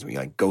beings. We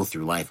like go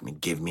through life and we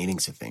give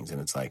meanings to things.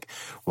 And it's like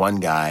one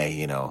guy,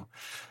 you know,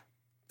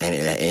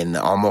 and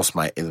almost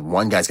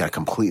one guy's got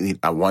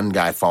one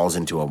guy falls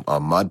into a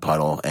mud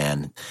puddle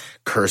and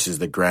curses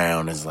the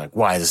ground and is like,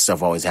 why is this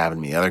stuff always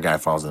happening to me? The other guy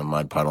falls in a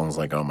mud puddle and is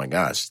like, oh my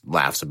gosh,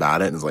 laughs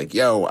about it and is like,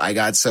 yo, I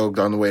got soaked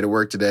on the way to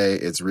work today.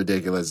 It's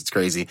ridiculous. It's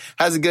crazy.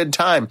 Has a good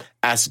time.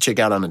 Asked the chick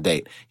out on a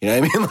date. You know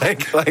what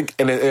I mean?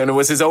 and it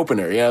was his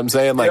opener. You know what I'm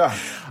saying? Like,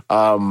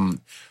 yeah.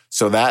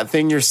 So that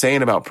thing you're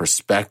saying about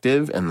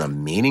perspective and the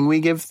meaning we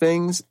give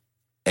things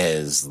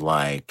is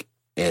like,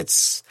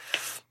 it's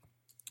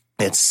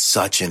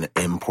such an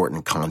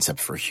important concept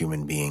for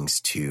human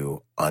beings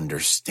to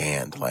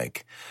understand,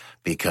 like,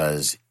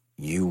 because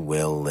you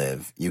will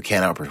live, you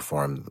can't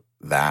outperform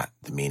the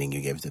meaning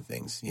you give to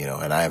things, you know.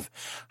 And I've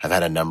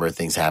had a number of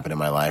things happen in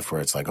my life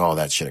where it's like, oh,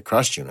 that should have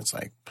crushed you. And it's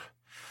like,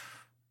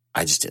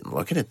 I just didn't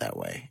look at it that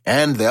way.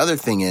 And the other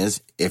thing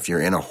is, if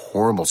you're in a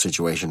horrible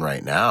situation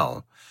right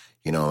now,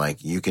 you know,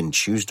 like you can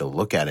choose to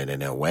look at it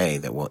in a way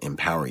that will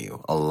empower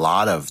you. A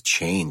lot of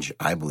change,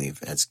 I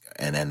believe,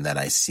 and that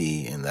I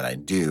see and that I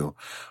do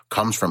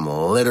comes from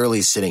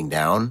literally sitting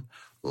down,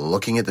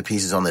 looking at the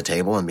pieces on the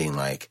table and being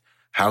like,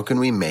 how can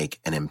we make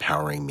an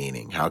empowering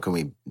meaning? How can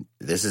we,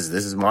 this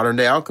is modern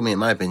day alchemy in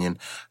my opinion.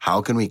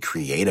 How can we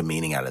create a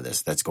meaning out of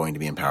this that's going to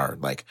be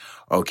empowered? Like,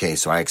 okay,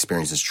 so I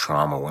experienced this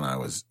trauma when I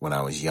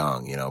was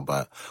young, you know,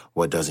 but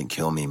what doesn't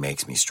kill me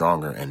makes me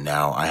stronger. And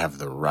now I have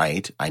the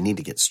right, I need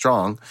to get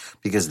strong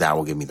because that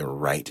will give me the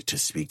right to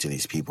speak to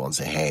these people and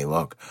say, hey,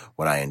 look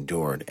what I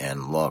endured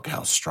and look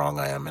how strong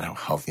I am and how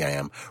healthy I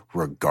am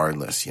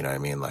regardless. You know what I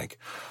mean? Like,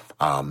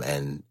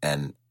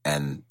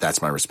 and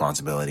that's my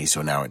responsibility.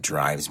 So now it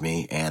drives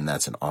me, and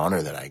that's an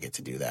honor that I get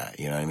to do that.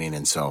 You know what I mean?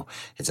 And so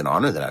it's an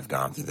honor that I've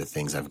gone through the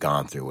things I've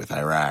gone through with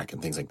Iraq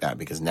and things like that,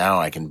 because now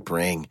I can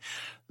bring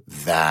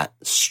that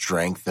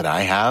strength that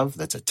I have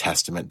that's a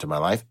testament to my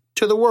life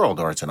to the world,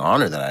 or it's an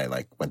honor that I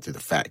like went through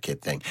the fat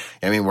kid thing.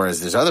 I mean,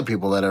 whereas there's other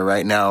people that are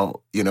right now,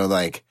 you know,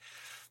 like,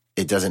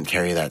 it doesn't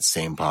carry that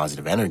same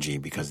positive energy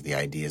because of the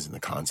ideas and the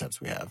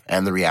concepts we have.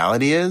 And the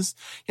reality is,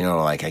 you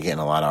know, like I get in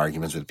a lot of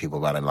arguments with people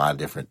about a lot of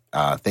different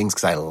things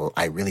because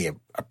I really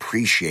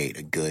appreciate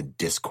a good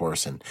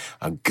discourse and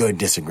a good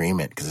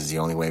disagreement because it's the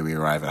only way we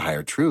arrive at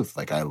higher truth.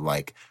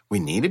 Like we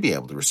need to be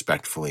able to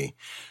respectfully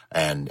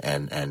and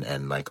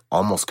like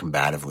almost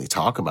combatively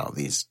talk about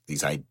these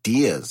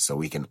ideas so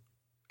we can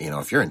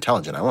if you're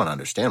intelligent, I want to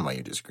understand why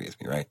you disagree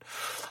with me, right?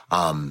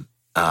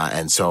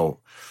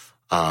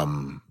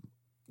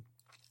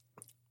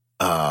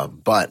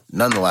 But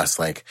nonetheless,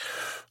 like,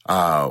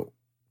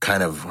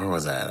 kind of, where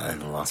was that? I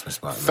lost my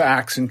spot.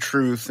 Facts and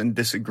truth and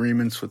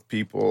disagreements with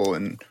people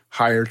and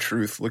higher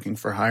truth, looking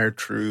for higher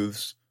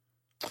truths.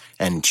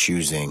 And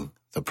choosing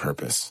the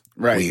purpose.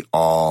 Right. We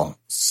all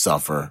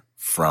suffer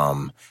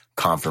from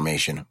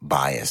confirmation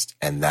bias,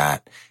 and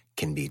that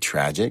can be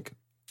tragic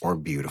or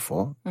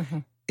beautiful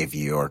if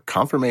your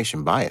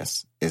confirmation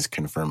bias is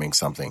confirming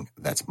something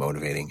that's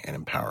motivating and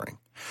empowering.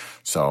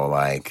 So,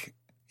 like,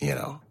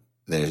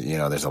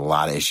 there's a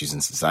lot of issues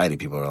in society.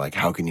 People are like,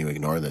 how can you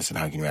ignore this and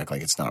how can you act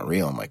like it's not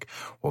real? I'm like,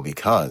 well,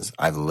 because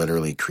I've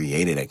literally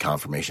created a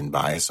confirmation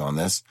bias on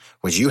this,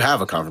 which you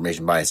have a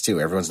confirmation bias too.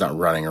 Everyone's not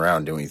running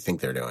around doing what you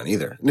think they're doing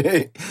either. You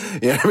know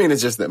what I mean?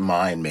 It's just that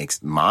mine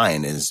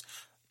is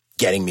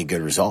getting me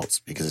good results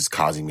because it's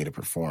causing me to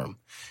perform.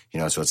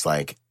 So it's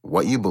like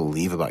what you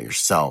believe about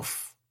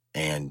yourself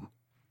and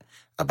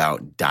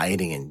about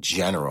dieting in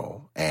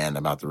general and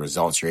about the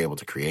results you're able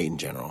to create in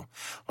general.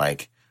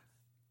 Like,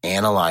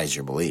 analyze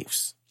your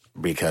beliefs,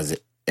 because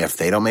if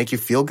they don't make you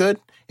feel good,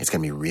 it's going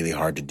to be really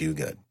hard to do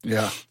good.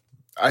 Yeah.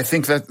 I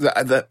think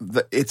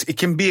that it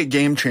can be a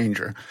game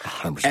changer.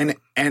 100%.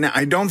 And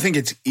I don't think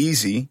it's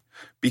easy,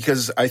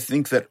 because I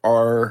think that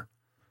our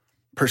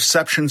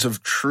perceptions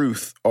of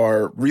truth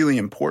are really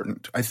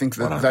important. I think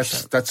that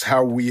that's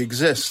how we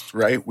exist,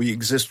 right? We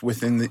exist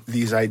within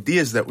these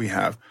ideas that we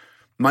have.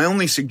 My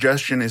only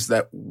suggestion is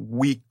that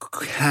we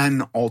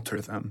can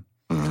alter them.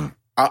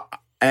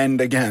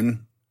 And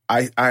again,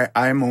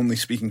 I'm only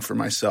speaking for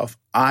myself.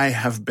 I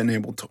have been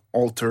able to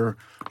alter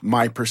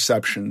my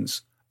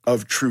perceptions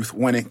of truth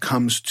when it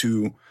comes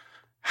to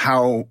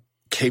how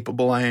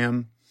capable I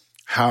am,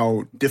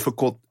 how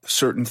difficult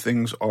certain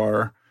things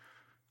are.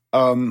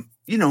 And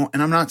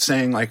I'm not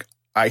saying like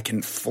I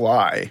can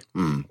fly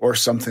or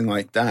something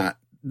like that.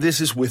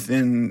 This is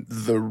within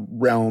the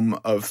realm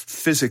of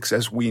physics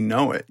as we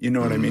know it. You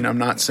know what I mean? I'm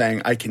not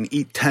saying I can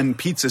eat 10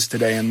 pizzas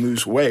today and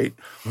lose weight,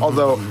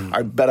 although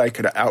I bet I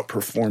could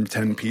outperform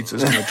 10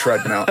 pizzas on a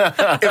treadmill.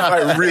 If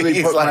I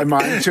really put my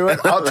mind to it,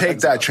 I'll take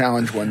that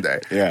challenge one day.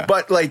 Yeah.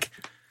 But like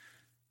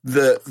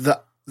the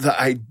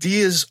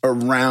ideas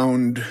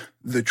around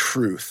the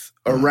truth,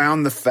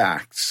 around the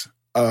facts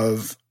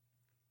of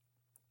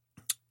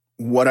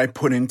what I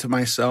put into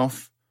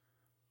myself,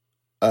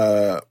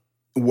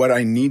 what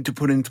I need to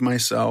put into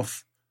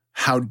myself,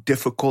 how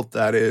difficult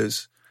that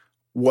is,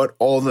 what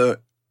all the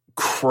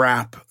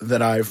crap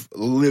that I've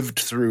lived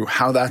through,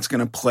 how that's going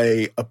to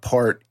play a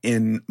part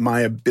in my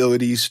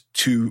abilities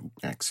to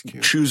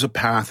choose a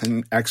path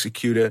and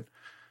execute it.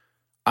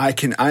 I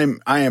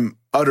am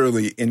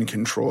utterly in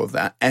control of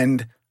that.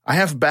 And I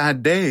have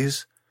bad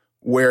days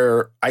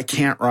where I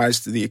can't rise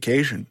to the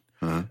occasion.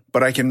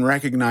 But I can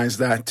recognize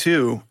that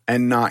too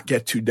and not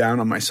get too down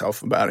on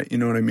myself about it. You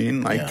know what I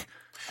mean? Like,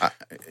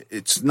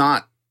 it's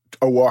not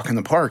a walk in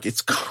the park.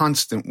 It's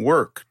constant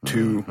work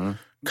to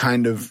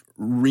kind of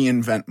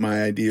reinvent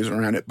my ideas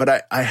around it.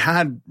 But I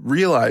had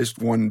realized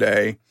one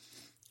day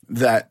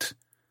that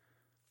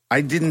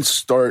I didn't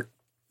start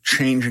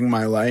changing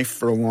my life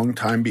for a long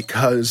time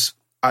because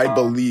I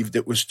believed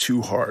it was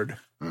too hard.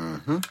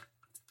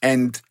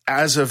 And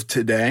as of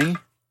today,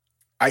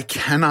 I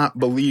cannot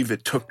believe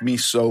it took me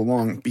so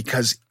long,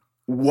 because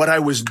what I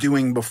was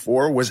doing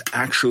before was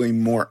actually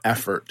more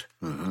effort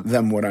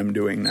than what I'm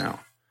doing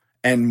now,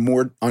 and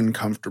more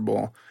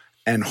uncomfortable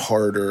and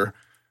harder.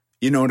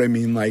 You know what I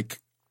mean? Like,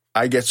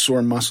 I get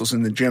sore muscles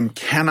in the gym,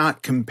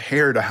 cannot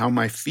compare to how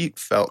my feet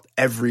felt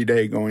every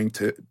day going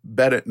to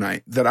bed at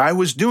night, that I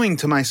was doing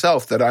to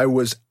myself, that I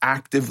was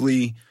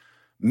actively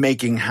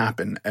making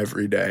happen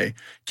every day.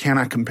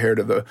 Cannot compare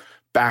to the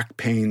back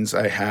pains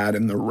I had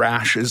and the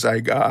rashes I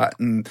got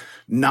and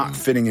not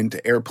fitting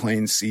into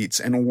airplane seats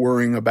and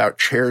worrying about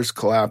chairs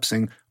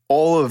collapsing.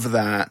 All of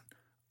that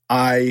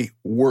I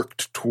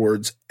worked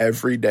towards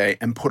every day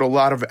and put a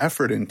lot of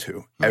effort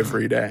into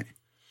every day.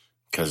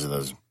 Because of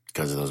those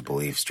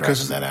beliefs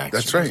driving that action.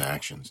 That's right. Those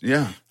actions.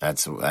 Yeah.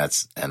 That's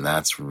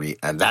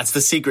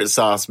the secret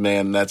sauce,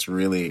 man. That's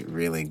really,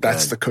 really good.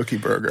 That's the cookie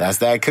burger. That's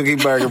that cookie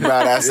burger, bro.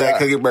 That's that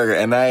cookie burger.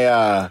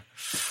 And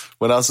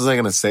what else was I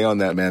going to say on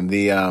that, man?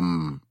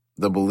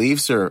 The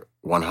beliefs are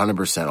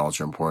 100%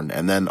 ultra important.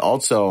 And then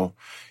also,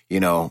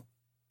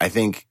 I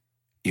think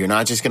you're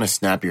not just going to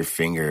snap your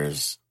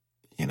fingers,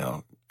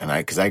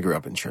 because I grew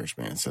up in church,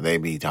 man. So they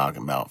be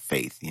talking about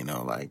faith,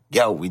 like,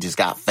 yo, we just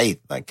got faith.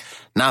 Like,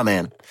 nah,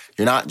 man,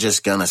 you're not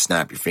just going to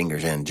snap your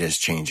fingers and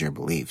just change your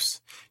beliefs.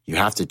 You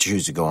have to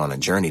choose to go on a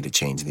journey to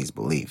change these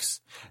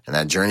beliefs. And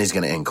that journey is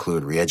going to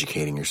include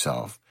re-educating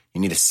yourself. You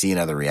need to see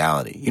another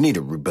reality. You need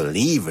to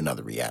believe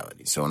another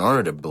reality. So in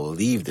order to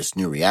believe this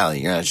new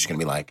reality, you're not just going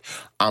to be like,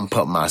 I'm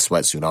putting my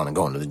sweatsuit on and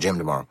going to the gym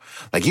tomorrow.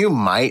 Like, you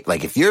might,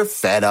 like, if you're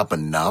fed up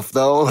enough,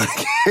 though,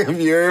 if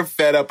you're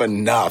fed up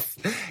enough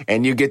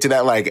and you get to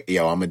that, like,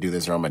 yo, I'm going to do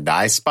this or I'm going to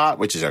die spot,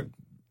 which is a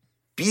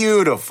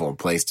beautiful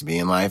place to be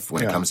in life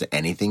when it comes to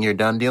anything you're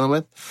done dealing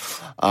with,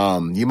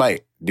 you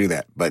might do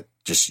that. But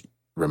just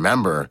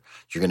remember,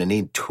 you're going to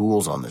need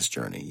tools on this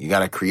journey. You got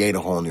to create a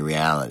whole new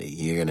reality.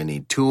 You're going to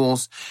need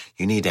tools.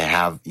 You need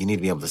to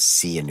be able to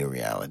see a new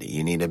reality.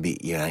 You need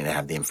to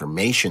have the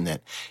information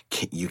that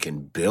you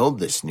can build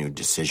this new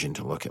decision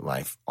to look at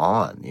life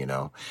on,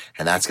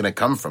 and that's going to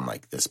come from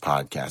like this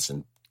podcast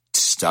and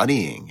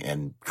studying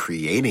and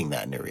creating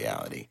that new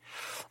reality.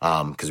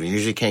 Because we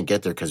usually can't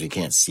get there because we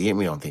can't see it. And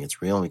we don't think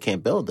it's real and we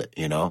can't build it,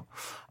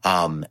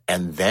 and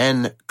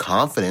then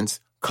confidence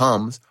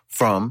comes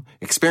from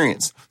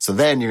experience. So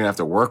then you're going to have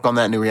to work on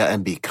that new reality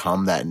and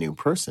become that new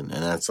person.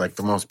 And that's like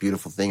the most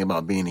beautiful thing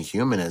about being a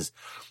human is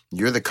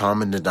you're the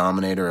common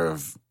denominator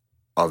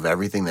of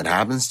everything that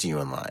happens to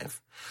you in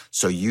life.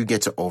 So you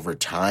get to, over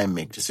time,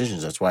 make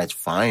decisions. That's why it's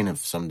fine if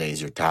some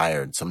days you're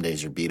tired, some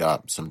days you're beat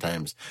up.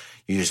 Sometimes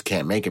you just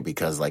can't make it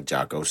because, like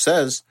Jocko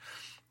says,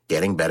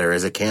 getting better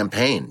is a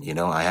campaign.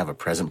 I have a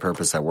present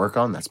purpose I work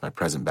on. That's my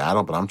present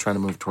battle, but I'm trying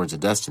to move towards a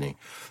destiny.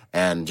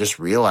 And just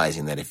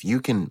realizing that if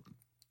you can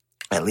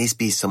at least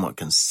be somewhat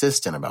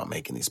consistent about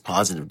making these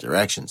positive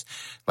directions,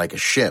 like a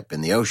ship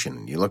in the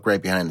ocean. You look right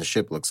behind the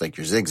ship, looks like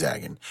you're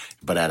zigzagging,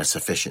 but at a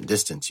sufficient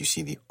distance, you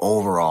see the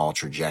overall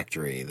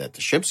trajectory that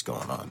the ship's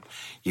going on.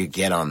 You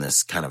get on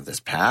this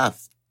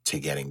path to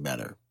getting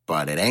better.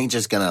 But it ain't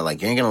just gonna,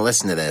 you ain't gonna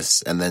listen to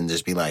this and then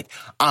just be like,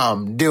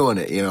 I'm doing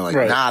it.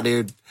 Right. Nah,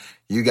 dude,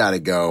 you gotta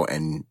go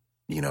and,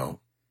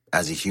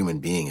 as a human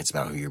being, it's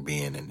about who you're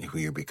being and who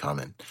you're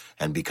becoming.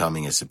 And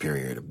becoming is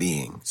superior to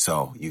being.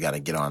 So you got to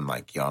get on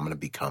I'm going to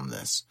become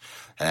this.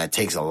 And it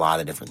takes a lot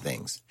of different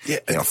things. Yeah.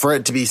 For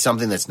it to be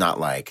something that's not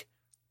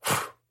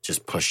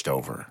just pushed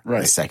over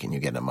the second you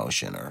get an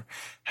emotion or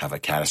have a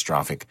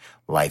catastrophic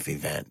life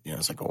event.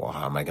 It's like, well,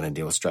 how am I going to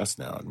deal with stress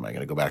now? Am I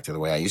going to go back to the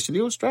way I used to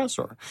deal with stress?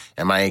 Or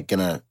am I going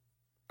to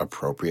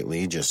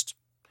appropriately just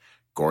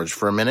gorge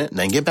for a minute and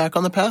then get back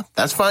on the path?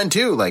 That's fine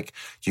too.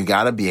 You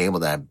got to be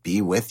able to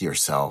be with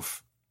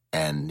yourself,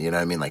 and you know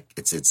what I mean.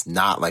 It's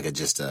not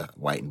just a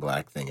white and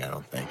black thing. I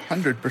don't think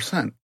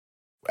 100%.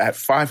 At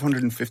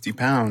 550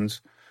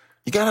 pounds,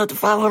 you got up to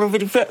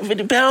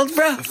 550 pounds,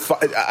 bro.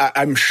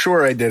 I'm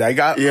sure I did. I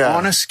got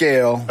on a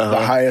scale.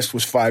 The highest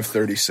was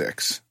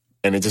 536.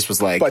 And it just was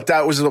but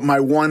that was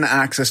my one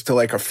access to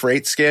a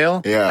freight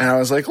scale. Yeah. And I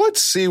was like,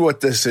 let's see what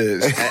this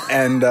is.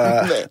 And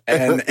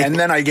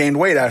then I gained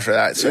weight after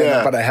that. So,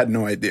 but I had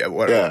no idea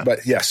what,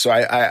 but yes. So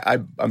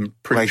I'm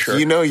pretty sure.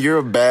 You're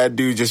a bad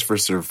dude just for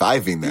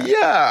surviving that.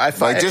 Yeah. I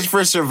thought just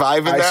for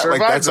surviving that.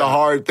 That's a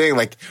hard thing.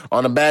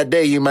 On a bad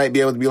day, you might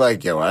be able to be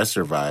like, yo, I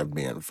survived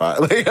being fine.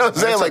 You know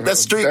what I'm saying? That's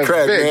street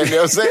cred, man. You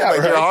know what I'm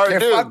saying? You're a hard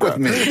dude. Fuck with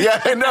me.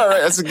 Yeah, I know,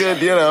 right? That's a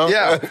good,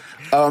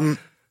 Yeah.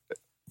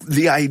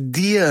 The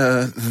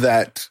idea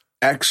that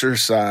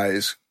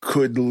exercise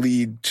could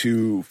lead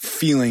to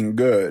feeling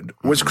good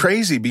was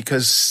crazy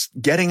because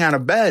getting out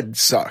of bed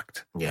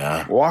sucked.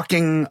 Yeah.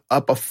 Walking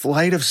up a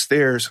flight of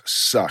stairs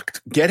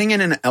sucked. Getting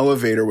in an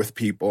elevator with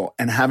people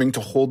and having to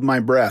hold my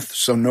breath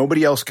so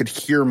nobody else could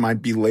hear my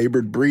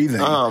belabored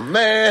breathing. Oh,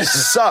 man.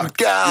 Sucked.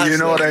 Gosh, you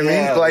know what I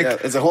mean?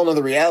 It's a whole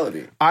other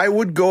reality. I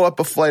would go up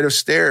a flight of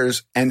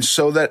stairs, and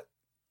so that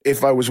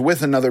if I was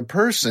with another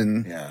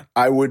person,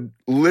 I would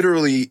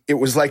literally, it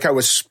was like I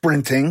was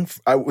sprinting.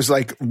 I was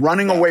like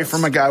running away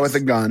from a guy with a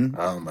gun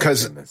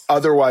because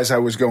otherwise I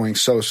was going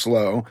so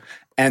slow.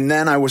 And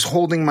then I was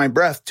holding my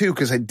breath too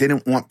because I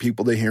didn't want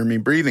people to hear me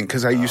breathing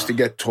because I used to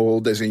get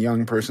told as a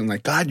young person,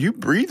 God, you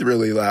breathe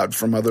really loud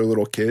from other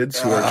little kids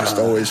who are just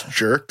always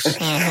jerks.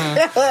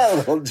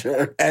 Little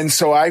jerk. And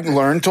so I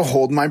learned to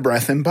hold my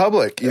breath in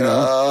public,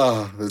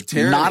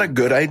 Not a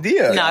good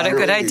idea. Not a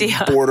good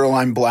idea.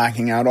 Borderline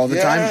blacking out all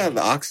the time. Yeah,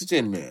 the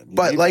oxygen, man.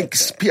 But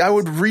I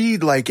would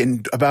read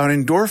about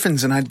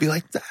endorphins and I'd be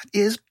like, that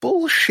is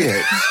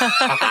bullshit.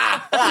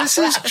 This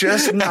is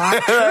just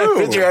not true.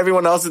 Picture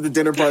everyone else at the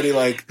dinner party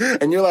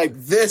and you're like,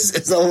 this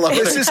is a lie.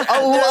 This is a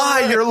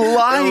lie. You're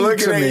lying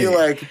to me.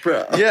 You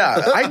bro.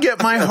 Yeah, I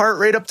get my heart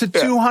rate up to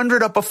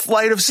 200 up a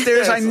flight of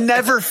stairs. I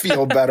never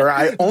feel better.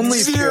 I only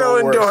zero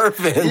feel worse.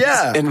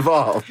 endorphins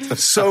involved.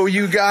 So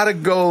you got to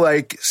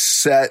go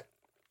set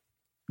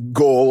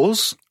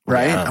goals,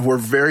 right? Yeah. We're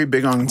very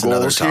big on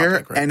goals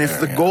here. Right and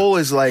if the goal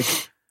is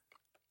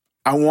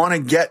I want to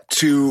get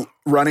to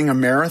running a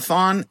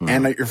marathon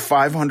and you're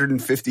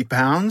 550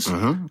 pounds,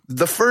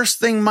 the first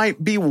thing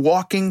might be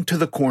walking to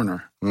the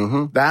corner.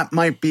 That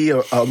might be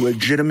a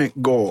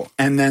legitimate goal.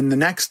 And then the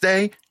next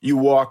day, you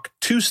walk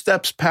 2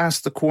 steps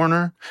past the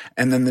corner,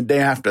 and then the day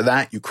after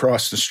that, you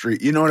cross the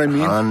street. You know what I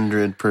mean?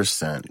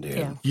 100%, dude.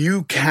 Yeah.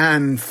 You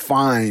can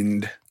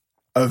find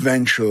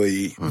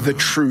eventually the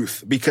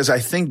truth, because I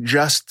think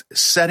just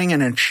setting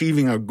and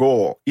achieving a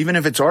goal, even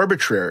if it's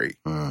arbitrary,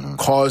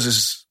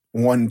 causes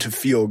one to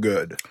feel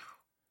good.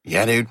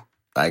 Yeah, dude.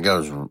 That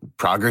goes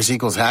progress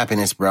equals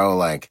happiness,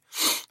 bro.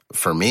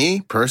 For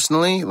me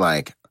personally,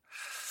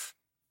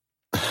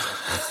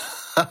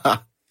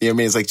 You know what I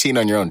mean? It's like cheating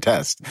on your own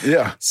test.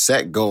 Yeah.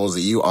 Set goals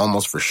that you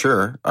almost for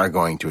sure are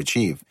going to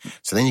achieve.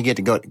 So then you get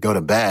to go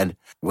to bed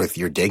with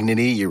your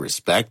dignity, your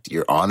respect,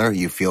 your honor.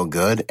 You feel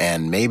good.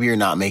 And maybe you're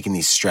not making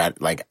these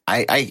like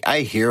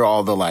I hear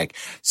all the like,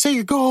 set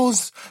your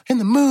goals in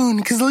the moon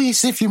because at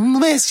least if you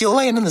miss, you'll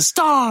land in the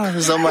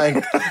stars. I'm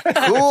like,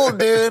 cool,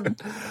 dude.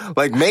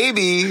 Like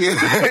maybe,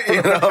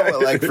 you know,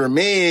 like for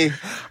me,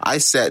 I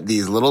set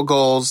these little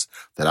goals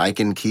that I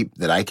can keep,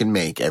 that I can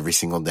make every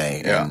single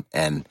day. Yeah.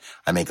 And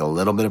I make a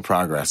little bit of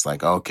progress.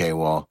 Like, okay,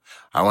 well,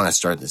 I want to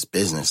start this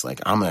business. Like,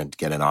 I'm going to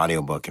get an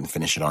audiobook and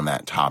finish it on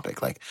that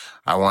topic. Like,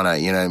 I want to,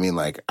 you know what I mean?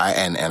 Like,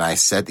 I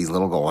set these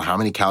little goals. How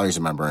many calories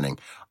am I burning?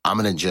 I'm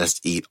going to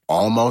just eat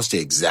almost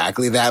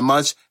exactly that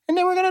much. And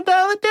then we're going to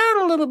dial it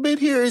down a little bit.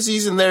 Here is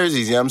easy and there is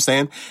easy. You know what I'm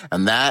saying?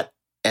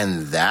 And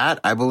that,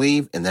 I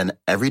believe, and then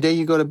every day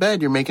you go to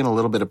bed, you're making a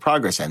little bit of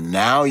progress. And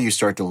now you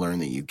start to learn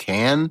that you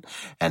can.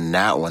 And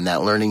now when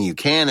that learning you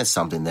can is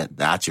something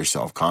that's your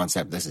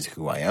self-concept. This is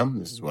who I am.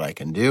 This is what I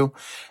can do.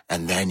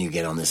 And then you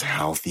get on this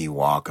healthy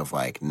walk of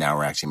like, now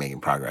we're actually making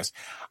progress.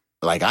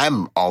 Like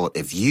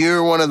if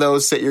you're one of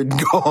those set your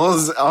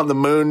goals on the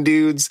moon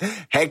dudes,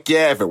 heck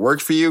yeah. If it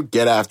worked for you,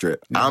 get after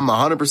it. Yeah. I'm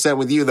 100%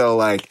 with you though.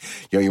 Like,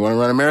 yo, you want to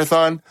run a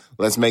marathon?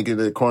 Let's make it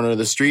to the corner of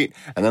the street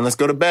and then let's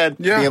go to bed.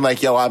 Yeah. Being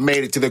like, yo, I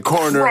made it to the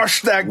corner.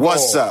 Crush that goal.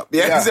 What's up?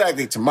 Yeah,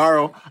 exactly.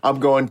 Tomorrow I'm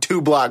going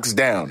 2 blocks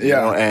down. You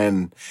know?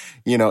 And,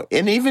 you know,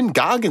 and even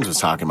Goggins was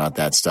talking about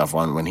that stuff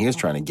when he was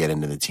trying to get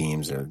into the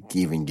teams or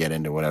even get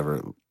into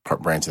whatever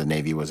branch of the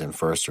Navy was in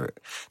first, or I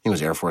think it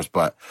was Air Force.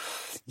 But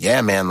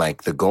yeah, man,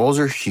 like the goals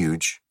are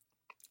huge.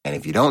 And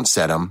if you don't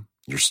set them,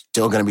 you're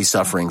still going to be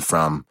suffering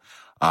from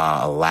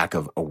a lack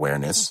of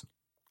awareness.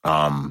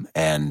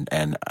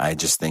 And I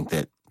just think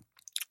that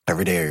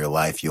every day of your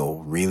life,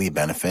 you'll really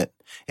benefit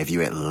if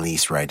you at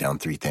least write down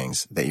 3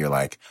 things that you're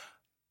like,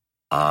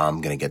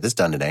 I'm going to get this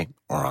done today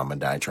or I'm going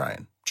to die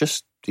trying.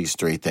 Just these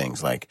 3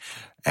 things. Like,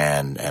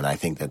 and I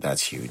think that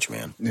that's huge,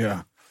 man.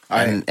 Yeah.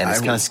 And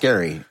it's kind of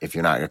scary if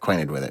you're not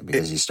acquainted with it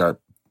because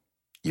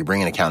you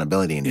bring an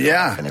accountability into your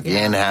life. And if you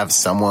didn't have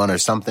someone or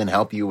something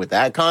help you with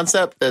that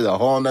concept, there's a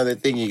whole nother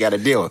thing you got to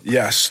deal with.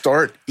 Yeah.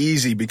 Start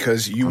easy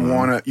because you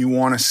want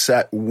to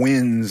set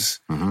wins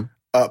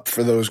up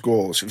for those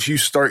goals. If you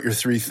start your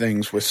 3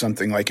 things with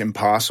something like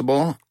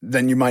impossible,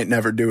 then you might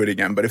never do it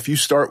again. But if you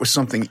start with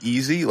something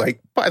easy, like,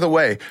 by the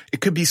way,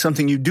 it could be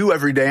something you do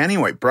every day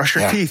anyway. Brush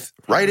your teeth,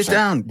 write it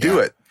down, do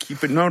it.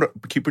 Keep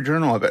a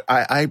journal of it.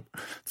 I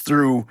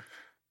threw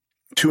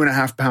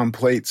 2.5-pound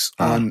plates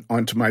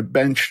onto my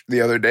bench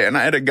the other day, and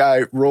I had a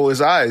guy roll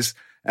his eyes,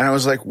 and I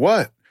was like,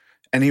 "What?"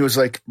 And he was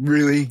like,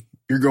 "Really?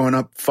 You're going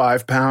up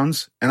 5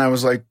 pounds?" And I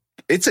was like,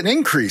 "It's an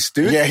increase,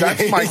 dude.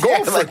 That's my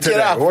goal for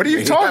today. What are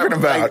you talking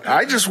about?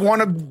 I just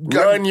want to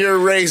run your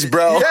race,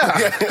 bro."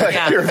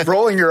 Yeah, you're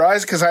rolling your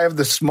eyes because I have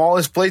the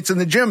smallest plates in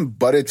the gym,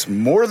 but it's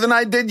more than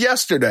I did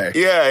yesterday.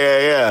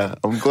 Yeah.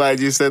 I'm glad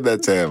you said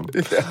that to him.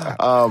 Yeah.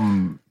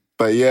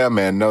 But yeah,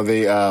 man. No,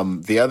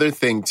 the other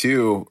thing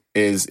too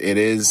is it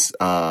is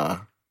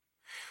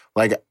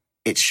like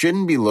it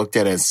shouldn't be looked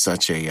at as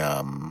such a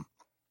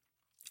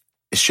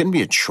it shouldn't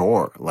be a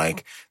chore.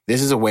 Like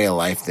this is a way of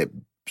life that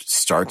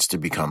starts to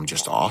become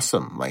just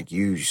awesome. Like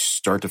you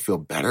start to feel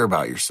better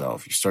about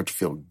yourself. You start to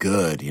feel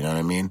good. You know what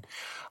I mean?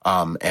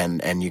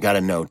 And you got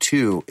to know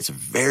too, it's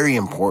very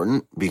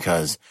important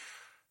because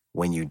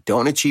when you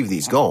don't achieve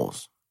these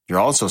goals, you're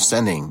also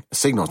sending a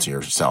signal to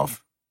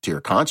yourself, to your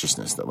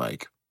consciousness that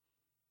like,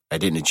 I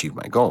didn't achieve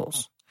my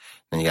goals.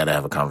 Then you got to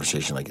have a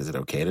conversation like, is it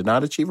okay to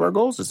not achieve our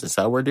goals? Is this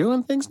how we're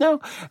doing things now?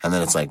 And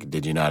then it's like,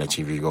 did you not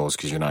achieve your goals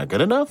because you're not good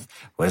enough?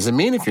 What does it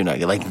mean if you're not?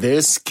 Like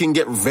this can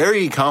get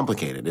very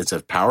complicated. It's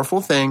a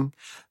powerful thing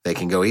that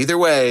can go either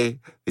way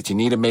that you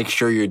need to make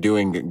sure you're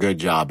doing a good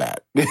job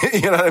at.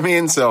 You know what I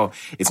mean? So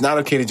it's not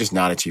okay to just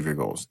not achieve your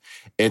goals.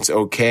 It's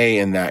okay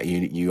in that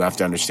you have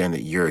to understand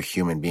that you're a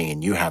human being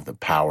and you have the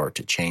power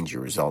to change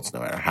your results no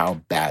matter how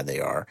bad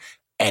they are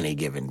any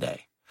given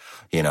day.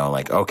 You know,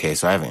 like, okay,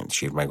 so I haven't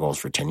achieved my goals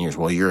for 10 years.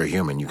 Well, you're a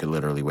human. You could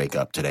literally wake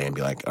up today and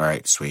be like, all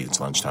right, sweet, it's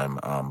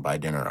lunchtime. By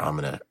dinner, I'm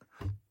going to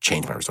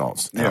change my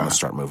results. And I'm going to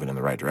start moving in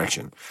the right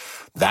direction.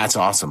 That's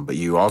awesome. But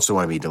you also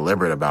want to be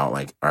deliberate about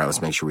like, all right,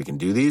 let's make sure we can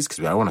do these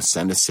because I want to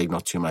send a signal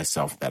to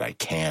myself that I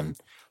can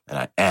and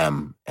I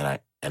am and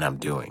I'm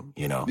doing,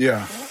 you know?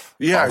 Yeah.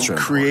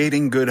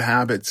 Creating good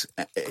habits.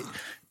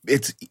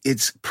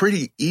 It's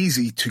pretty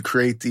easy to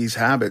create these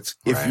habits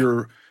if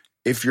you're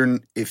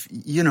doing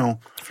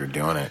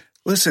it.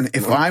 Listen,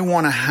 if I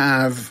want to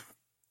have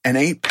an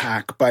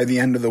 8-pack by the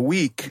end of the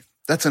week,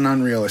 that's an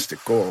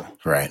unrealistic goal.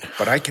 Right.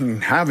 But I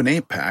can have an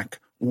 8-pack.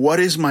 What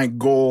is my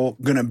goal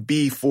going to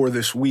be for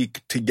this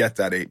week to get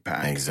that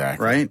 8-pack?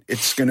 Exactly. Right?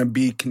 It's going to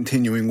be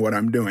continuing what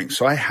I'm doing.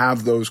 So I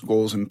have those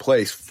goals in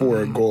place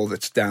for a goal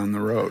that's down the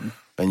road.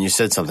 And you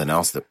said something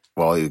else that,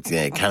 well, it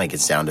kind of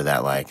gets down to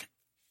that, like,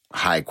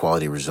 high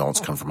quality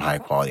results come from high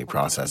quality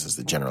processes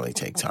that generally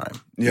take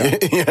time. Yeah.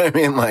 You know what I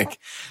mean?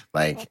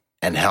 Like,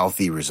 and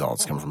healthy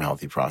results come from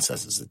healthy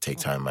processes that take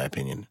time, in my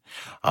opinion.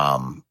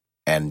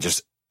 And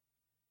just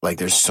like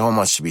there's so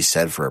much to be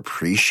said for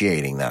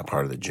appreciating that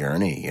part of the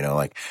journey. You know,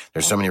 like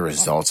there's so many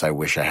results I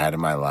wish I had in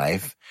my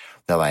life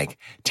that like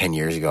 10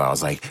 years ago, I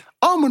was like,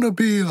 I'm going to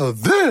be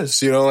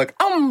this, you know, like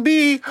I'm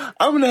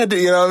going to do,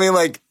 you know what I mean?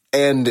 Like,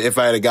 and if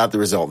I had got the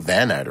result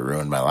then, I'd have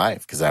ruined my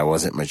life because I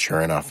wasn't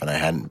mature enough and I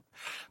hadn't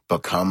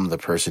become the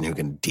person who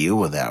can deal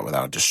with that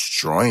without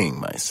destroying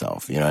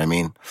myself. You know what I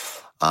mean?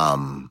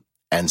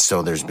 And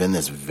so there's been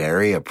this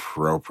very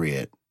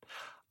appropriate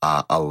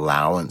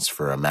allowance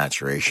for a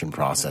maturation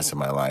process in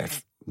my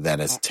life that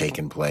has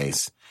taken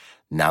place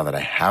now that I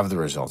have the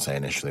results I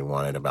initially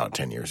wanted about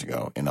 10 years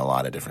ago in a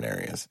lot of different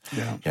areas. Yeah.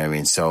 You know what I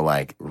mean? So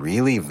like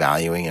really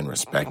valuing and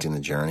respecting the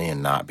journey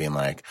and not being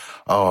like,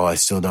 oh, I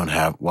still don't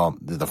have, well,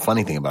 the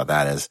funny thing about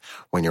that is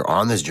when you're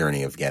on this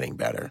journey of getting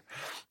better,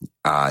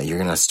 you're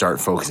going to start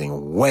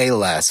focusing way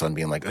less on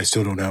being like, I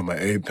still don't have my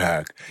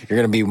 8-pack. You're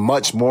going to be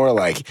much more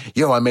like,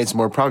 yo, I made some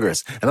more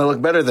progress and I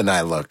look better than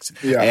I looked.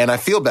 Yeah. And I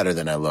feel better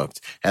than I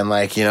looked. And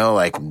like, you know,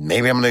 like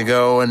maybe I'm going to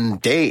go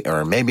and date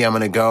or maybe I'm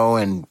going to go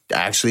and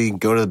actually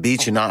go to the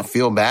beach and not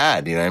feel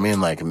bad. You know what I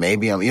mean? Like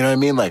maybe you know what I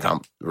mean? Like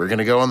we're going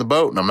to go on the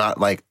boat and I'm not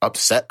like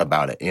upset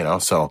about it, you know?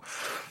 So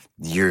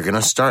you're going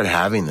to start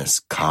having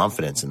this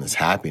confidence and this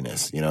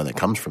happiness, you know, that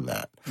comes from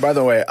that. By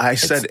the way, I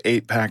said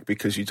 8-pack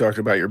because you talked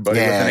about your buddy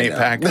with an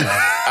 8-pack.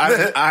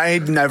 I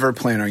never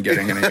plan on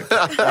getting an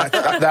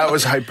 8-pack. That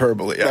was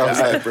hyperbole.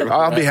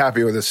 I'll be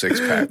happy with a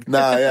 6-pack.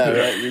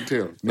 Right, me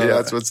too.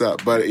 That's what's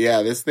up. But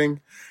yeah, the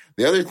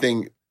other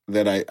thing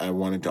that I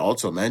wanted to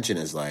also mention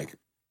is like,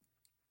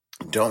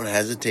 don't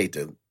hesitate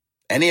to,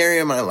 any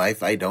area of my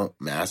life I don't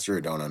master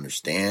or don't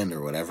understand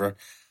or whatever,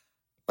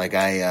 like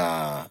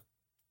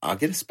I'll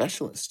get a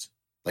specialist.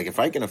 Like if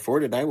I can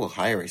afford it, I will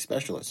hire a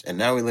specialist. And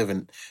now we live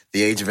in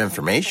the age of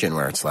information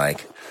where it's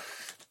like,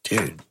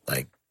 dude,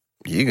 like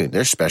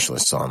there's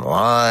specialists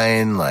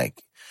online.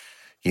 Like,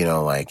 you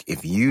know, like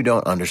if you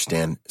don't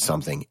understand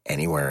something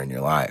anywhere in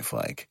your life,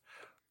 like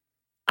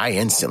I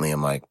instantly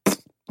am like,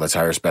 let's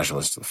hire a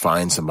specialist.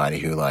 Find somebody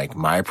who like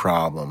my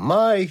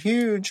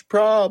huge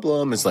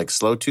problem is like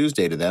Slow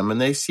Tuesday to them.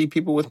 And they see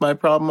people with my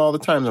problem all the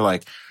time. They're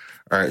like,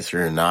 all right, so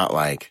you're not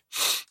like,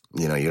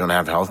 you know, you don't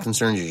have health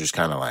concerns. You just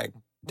kind of like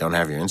don't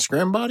have your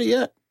Instagram body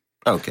yet.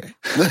 Okay.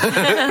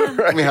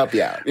 Let me help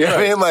you out. You know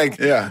what I mean? Like,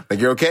 like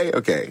you're okay.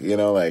 Okay. You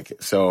know, like,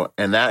 so,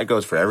 and that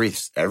goes for every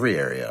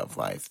area of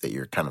life that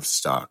you're kind of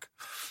stuck.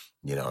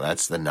 You know,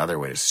 that's another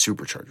way to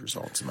supercharge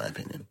results, in my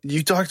opinion.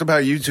 You talked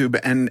about YouTube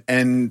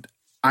and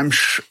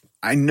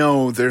I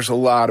know there's a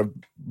lot of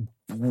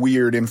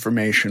weird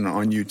information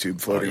on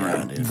YouTube floating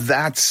around. Dude.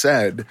 That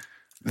said,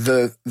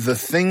 the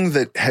thing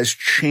that has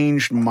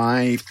changed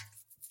my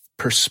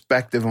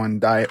perspective on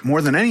diet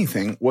more than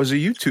anything was a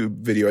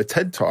YouTube video, a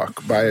TED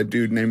Talk by a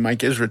dude named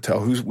Mike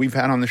Israetel, who's we've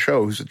had on the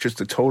show, who's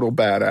just a total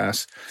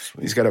badass.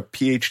 He's got a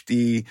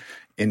PhD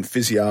in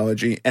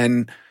physiology.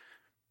 And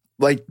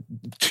like,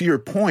 to your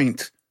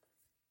point,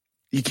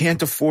 you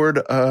can't afford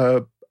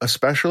a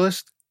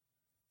specialist,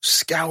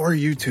 scour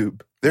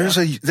YouTube. There's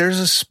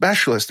a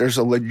specialist. There's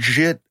a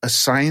legit, a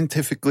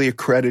scientifically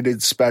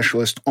accredited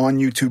specialist on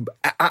YouTube.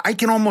 I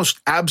can almost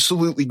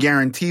absolutely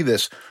guarantee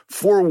this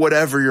for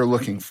whatever you're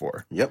looking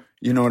for. Yep.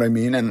 You know what I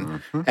mean?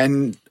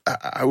 And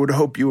I would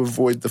hope you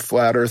avoid the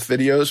flat earth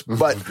videos,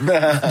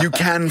 but you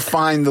can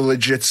find the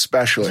legit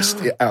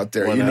specialist out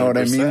there. 100%. You know what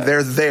I mean?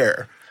 They're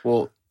there.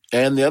 Well,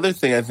 and the other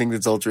thing I think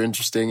that's ultra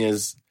interesting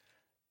is,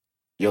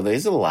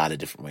 there's a lot of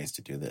different ways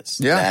to do this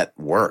that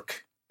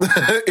work.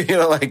 You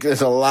know, like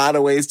there's a lot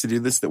of ways to do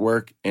this that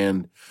work.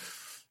 And,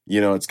 you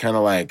know, it's kind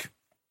of like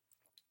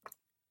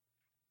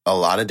a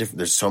lot of different,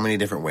 there's so many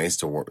different ways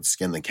to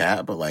skin the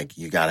cat, but like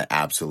you got to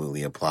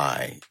absolutely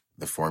apply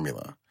the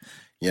formula.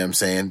 You know what I'm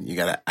saying? You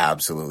got to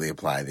absolutely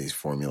apply these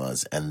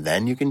formulas and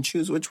then you can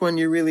choose which one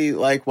you really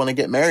like want to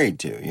get married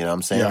to. You know what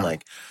I'm saying? Yeah.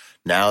 Like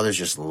now there's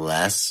just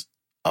less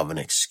of an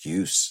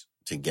excuse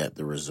to get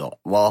the result.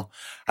 Well,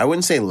 I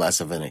wouldn't say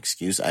less of an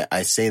excuse.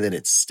 I say that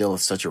it's still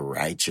such a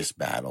righteous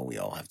battle we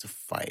all have to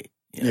fight.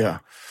 You know? Yeah.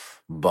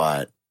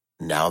 But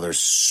now there's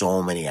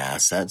so many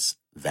assets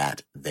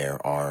that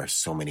there are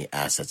so many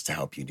assets to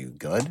help you do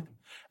good.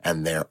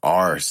 And there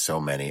are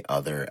so many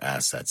other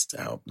assets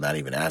to help, not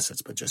even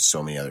assets, but just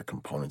so many other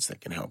components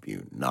that can help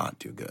you not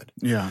do good.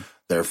 Yeah.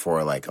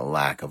 Therefore, like a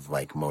lack of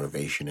like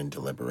motivation and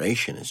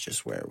deliberation is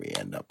just where we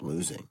end up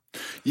losing.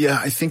 Yeah,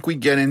 I think we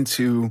get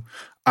into,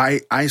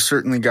 I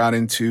certainly got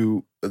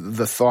into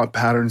the thought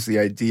patterns, the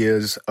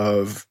ideas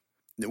of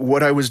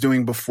what I was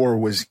doing before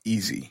was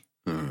easy.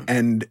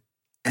 And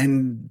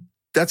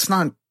that's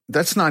not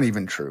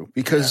even true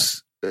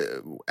because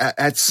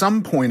at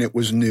some point it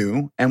was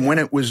new. And when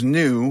it was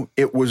new,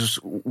 it was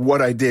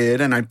what I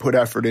did and I put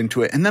effort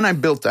into it. And then I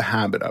built a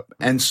habit up.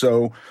 And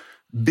so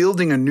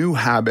building a new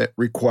habit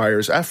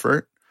requires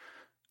effort.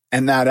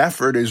 And that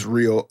effort is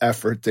real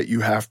effort that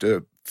you have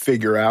to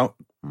figure out.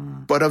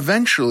 But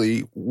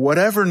eventually,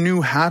 whatever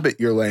new habit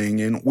you're laying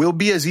in will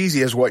be as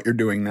easy as what you're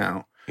doing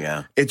now.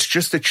 Yeah. It's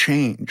just a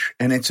change,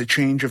 and it's a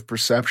change of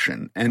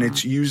perception, and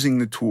it's using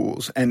the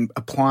tools and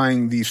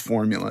applying these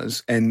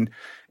formulas. And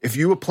if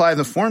you apply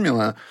the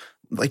formula,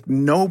 like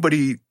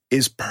nobody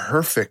is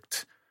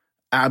perfect.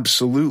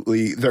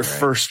 Absolutely. Their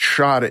first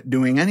shot at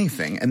doing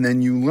anything. And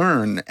then you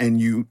learn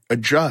and you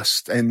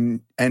adjust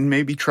and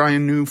maybe try a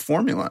new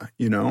formula,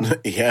 you know?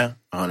 Yeah.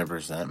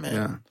 100%, man.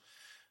 Yeah.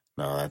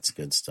 No, that's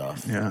good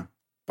stuff. Yeah.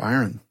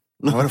 Byron,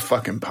 what a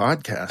fucking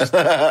podcast.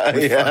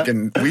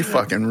 We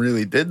fucking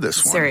really did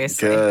this one.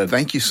 Seriously. Good.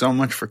 Thank you so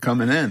much for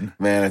coming in.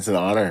 Man, it's an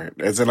honor.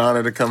 It's an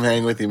honor to come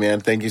hang with you, man.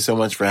 Thank you so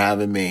much for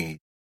having me.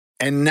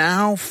 And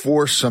now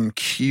for some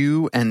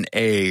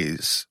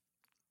Q&As.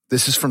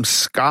 This is from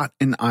Scott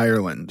in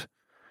Ireland.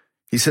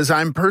 He says,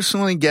 I'm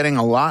personally getting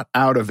a lot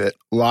out of it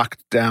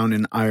locked down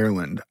in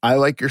Ireland. I,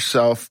 like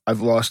yourself, I've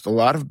lost a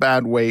lot of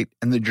bad weight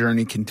and the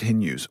journey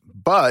continues.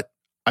 But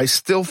I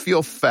still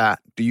feel fat.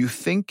 Do you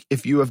think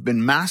if you have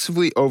been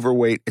massively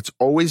overweight, it's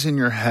always in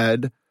your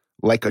head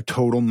like a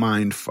total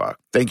mind fuck?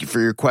 Thank you for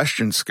your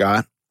question,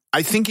 Scott.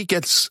 I think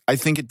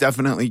it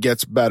definitely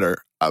gets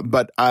better.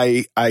 But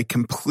I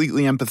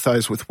completely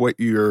empathize with what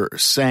you're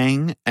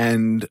saying,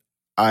 and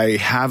I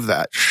have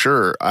that.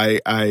 Sure. I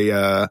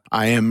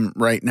am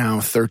right now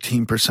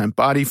 13%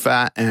 body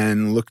fat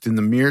and looked in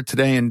the mirror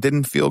today and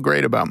didn't feel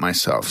great about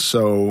myself.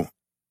 So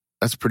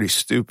that's pretty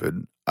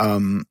stupid.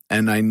 And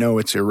I know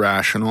it's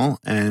irrational,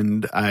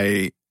 and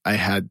I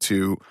had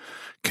to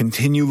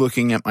continue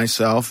looking at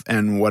myself,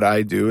 and what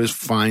I do is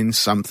find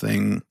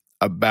something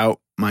about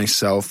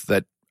myself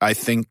that I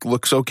think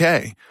looks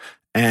okay.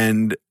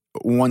 And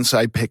once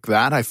I pick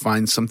that, I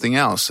find something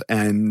else.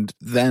 And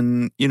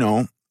then, you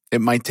know, it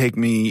might take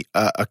me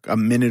a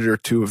minute or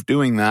two of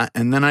doing that,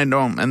 and then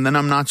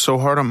I'm not so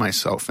hard on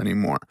myself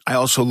anymore. I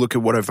also look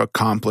at what I've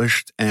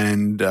accomplished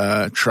and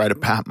try to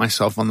pat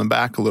myself on the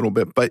back a little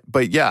bit.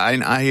 But yeah,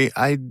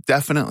 I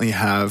definitely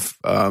have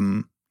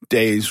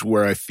days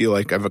where I feel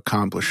like I've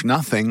accomplished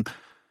nothing.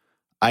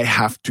 I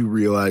have to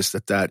realize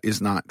that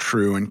is not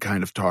true and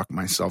kind of talk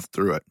myself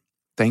through it.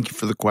 Thank you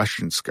for the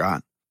question,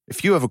 Scott.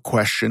 If you have a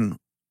question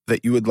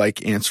that you would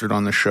like answered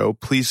on the show,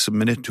 please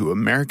submit it to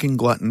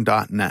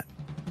AmericanGlutton.net.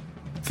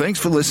 Thanks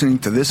for listening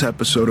to this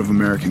episode of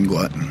American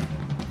Glutton.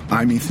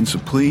 I'm Ethan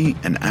Suplee,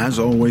 and as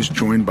always,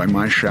 joined by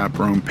my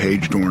chaperone,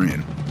 Paige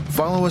Dorian.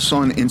 Follow us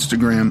on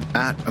Instagram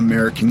at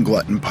American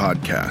Glutton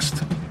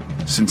Podcast.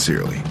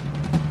 Sincerely.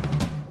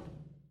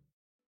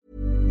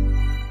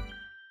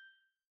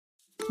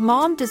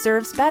 Mom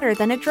deserves better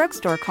than a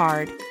drugstore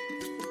card.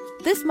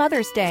 This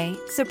Mother's Day,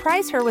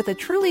 surprise her with a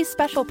truly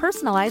special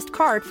personalized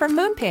card from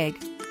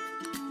Moonpig.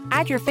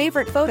 Add your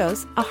favorite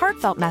photos, a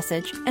heartfelt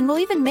message, and we'll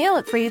even mail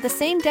it for you the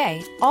same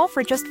day, all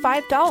for just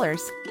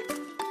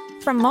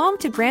 $5. From mom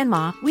to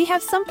grandma, we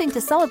have something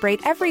to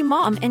celebrate every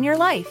mom in your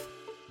life.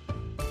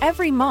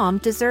 Every mom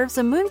deserves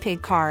a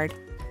Moonpig card.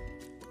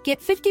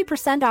 Get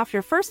 50% off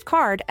your first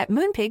card at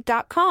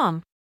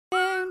Moonpig.com.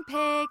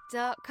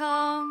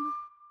 Moonpig.com.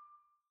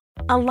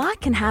 A lot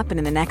can happen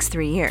in the next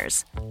 3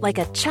 years. Like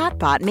a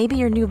chatbot may be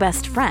your new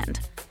best friend.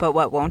 But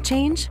what won't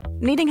change?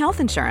 Needing health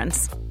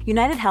insurance.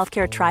 United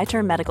Healthcare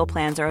Tri-Term Medical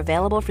Plans are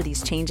available for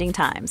these changing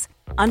times.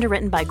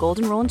 Underwritten by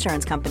Golden Rule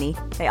Insurance Company,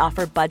 they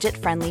offer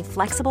budget-friendly,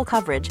 flexible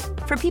coverage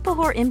for people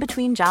who are in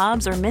between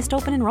jobs or missed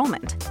open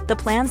enrollment. The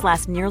plans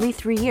last nearly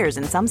 3 years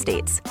in some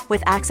states,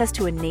 with access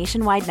to a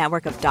nationwide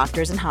network of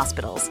doctors and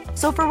hospitals.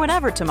 So for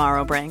whatever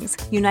tomorrow brings,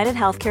 United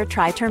Healthcare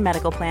Tri-Term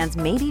Medical Plans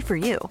may be for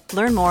you.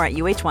 Learn more at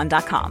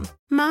UH1.com.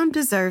 Mom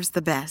deserves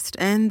the best,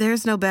 and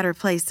there's no better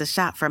place to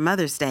shop for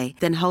Mother's Day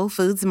than Whole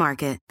Foods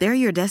Market. They're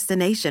your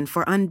destination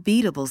for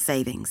unbeatable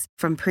savings,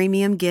 from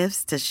premium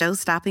gifts to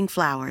show-stopping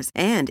flowers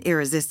and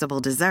irresistible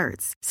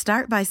desserts.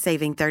 Start by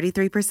saving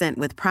 33%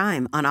 with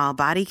Prime on all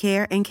body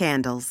care and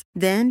candles.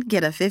 Then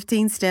get a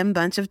 15-stem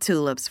bunch of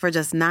tulips for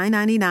just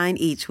 $9.99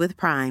 each with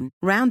Prime.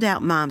 Round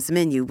out Mom's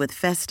menu with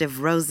festive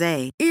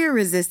rosé,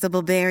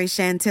 irresistible berry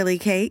chantilly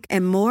cake,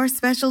 and more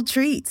special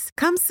treats.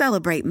 Come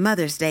celebrate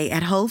Mother's Day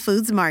at Whole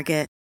Foods Market.